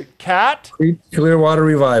 Okay, cat. Clearwater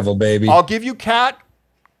Revival, baby. I'll give you cat,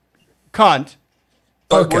 cunt,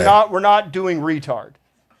 but Okay. we're not doing retard.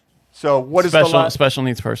 So what is the Special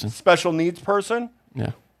needs person. special needs person?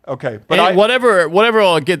 Yeah. Okay, but And whatever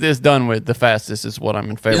I'll get this done with the fastest is what I'm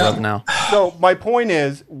in favor of now. so my point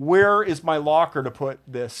is, where is my locker to put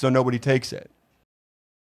this so nobody takes it?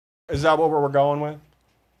 Is that what we're going with?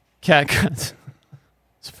 Cat, cunt.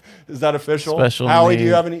 Is that official? Special Howie, need. do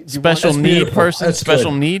you have any do you special want- need beautiful. person? That's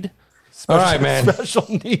Special good. need? All right, man. Special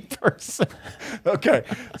need person. Okay,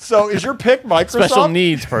 so is your pick Microsoft? Special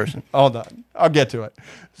needs person. Hold on, I'll get to it.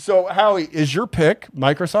 So Howie, is your pick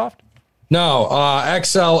Microsoft? No,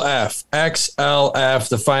 XLF. XLF,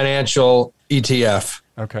 the financial ETF.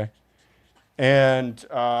 Okay. And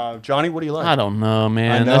Johnny, what do you like? I don't know,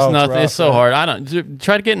 man. I know, That's it's not. rough, It's so right? hard. I don't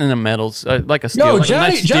try to get into the metals like a steel. No, like a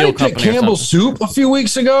nice steel Johnny picked company or Campbell's something. Soup a few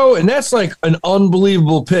weeks ago, and that's like an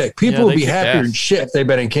unbelievable pick. People Yeah, would they be kicked happier ass. than shit if they've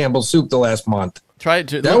been in Campbell's Soup the last month. Try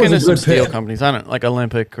to That look was into a some good steel pick. companies. I don't like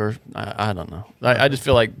Olympic or I don't know. I just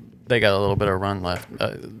feel like they got a little bit of run left,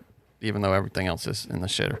 even though everything else is in the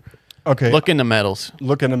shitter. Okay. Look into metals.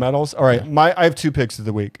 Look into metals. All right. I have 2 picks of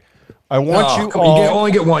the week. I want Oh, you come on, all. you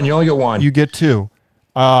only get one. You only get one. You get 2.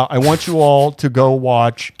 I want you all to go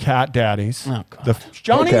watch Cat Daddies. Oh, God.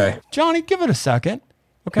 Johnny, Okay. Johnny, give it a second.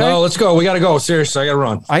 Okay. No, let's go. We got to go. Seriously, I got to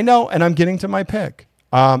run. I know, and I'm getting to my pick.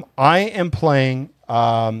 I am playing.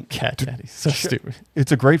 Cat daddy. So stupid.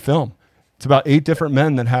 It's a great film. It's about 8 different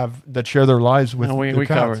men that share their lives with. No, we their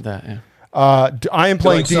cats. covered that. Yeah. I am Feel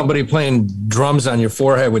playing like somebody playing drums on your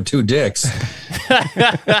forehead with 2 dicks.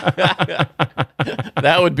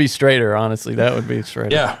 That would be straighter. Honestly, that would be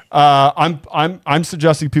straighter. Yeah. I'm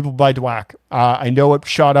suggesting people buy Dwack. I know it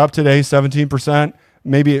shot up today, 17%.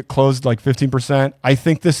 Maybe it closed like 15%. I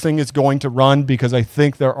think this thing is going to run because I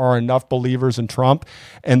think there are enough believers in Trump,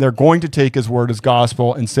 and they're going to take his word as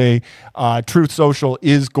gospel and say Truth Social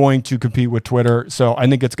is going to compete with Twitter. So I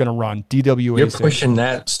think it's going to run. DWA. You're pushing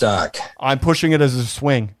that stock. I'm pushing it as a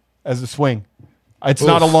swing. It's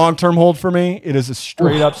not a long-term hold for me. It is a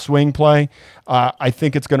straight-up swing play. I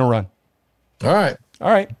think it's going to run. All right. All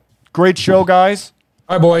right. Great show, guys.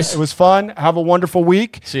 All right, boys. It was fun. Have a wonderful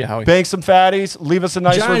week. See you, Howie. Bank some fatties. Leave us a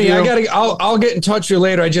nice Johnny, review. I'll get in touch with you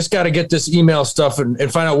later. I just got to get this email stuff and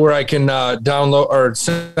find out where I can download or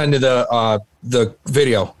send you the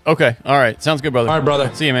video. Okay. All right. Sounds good, brother. All right,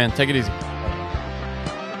 brother. See you, man. Take it easy.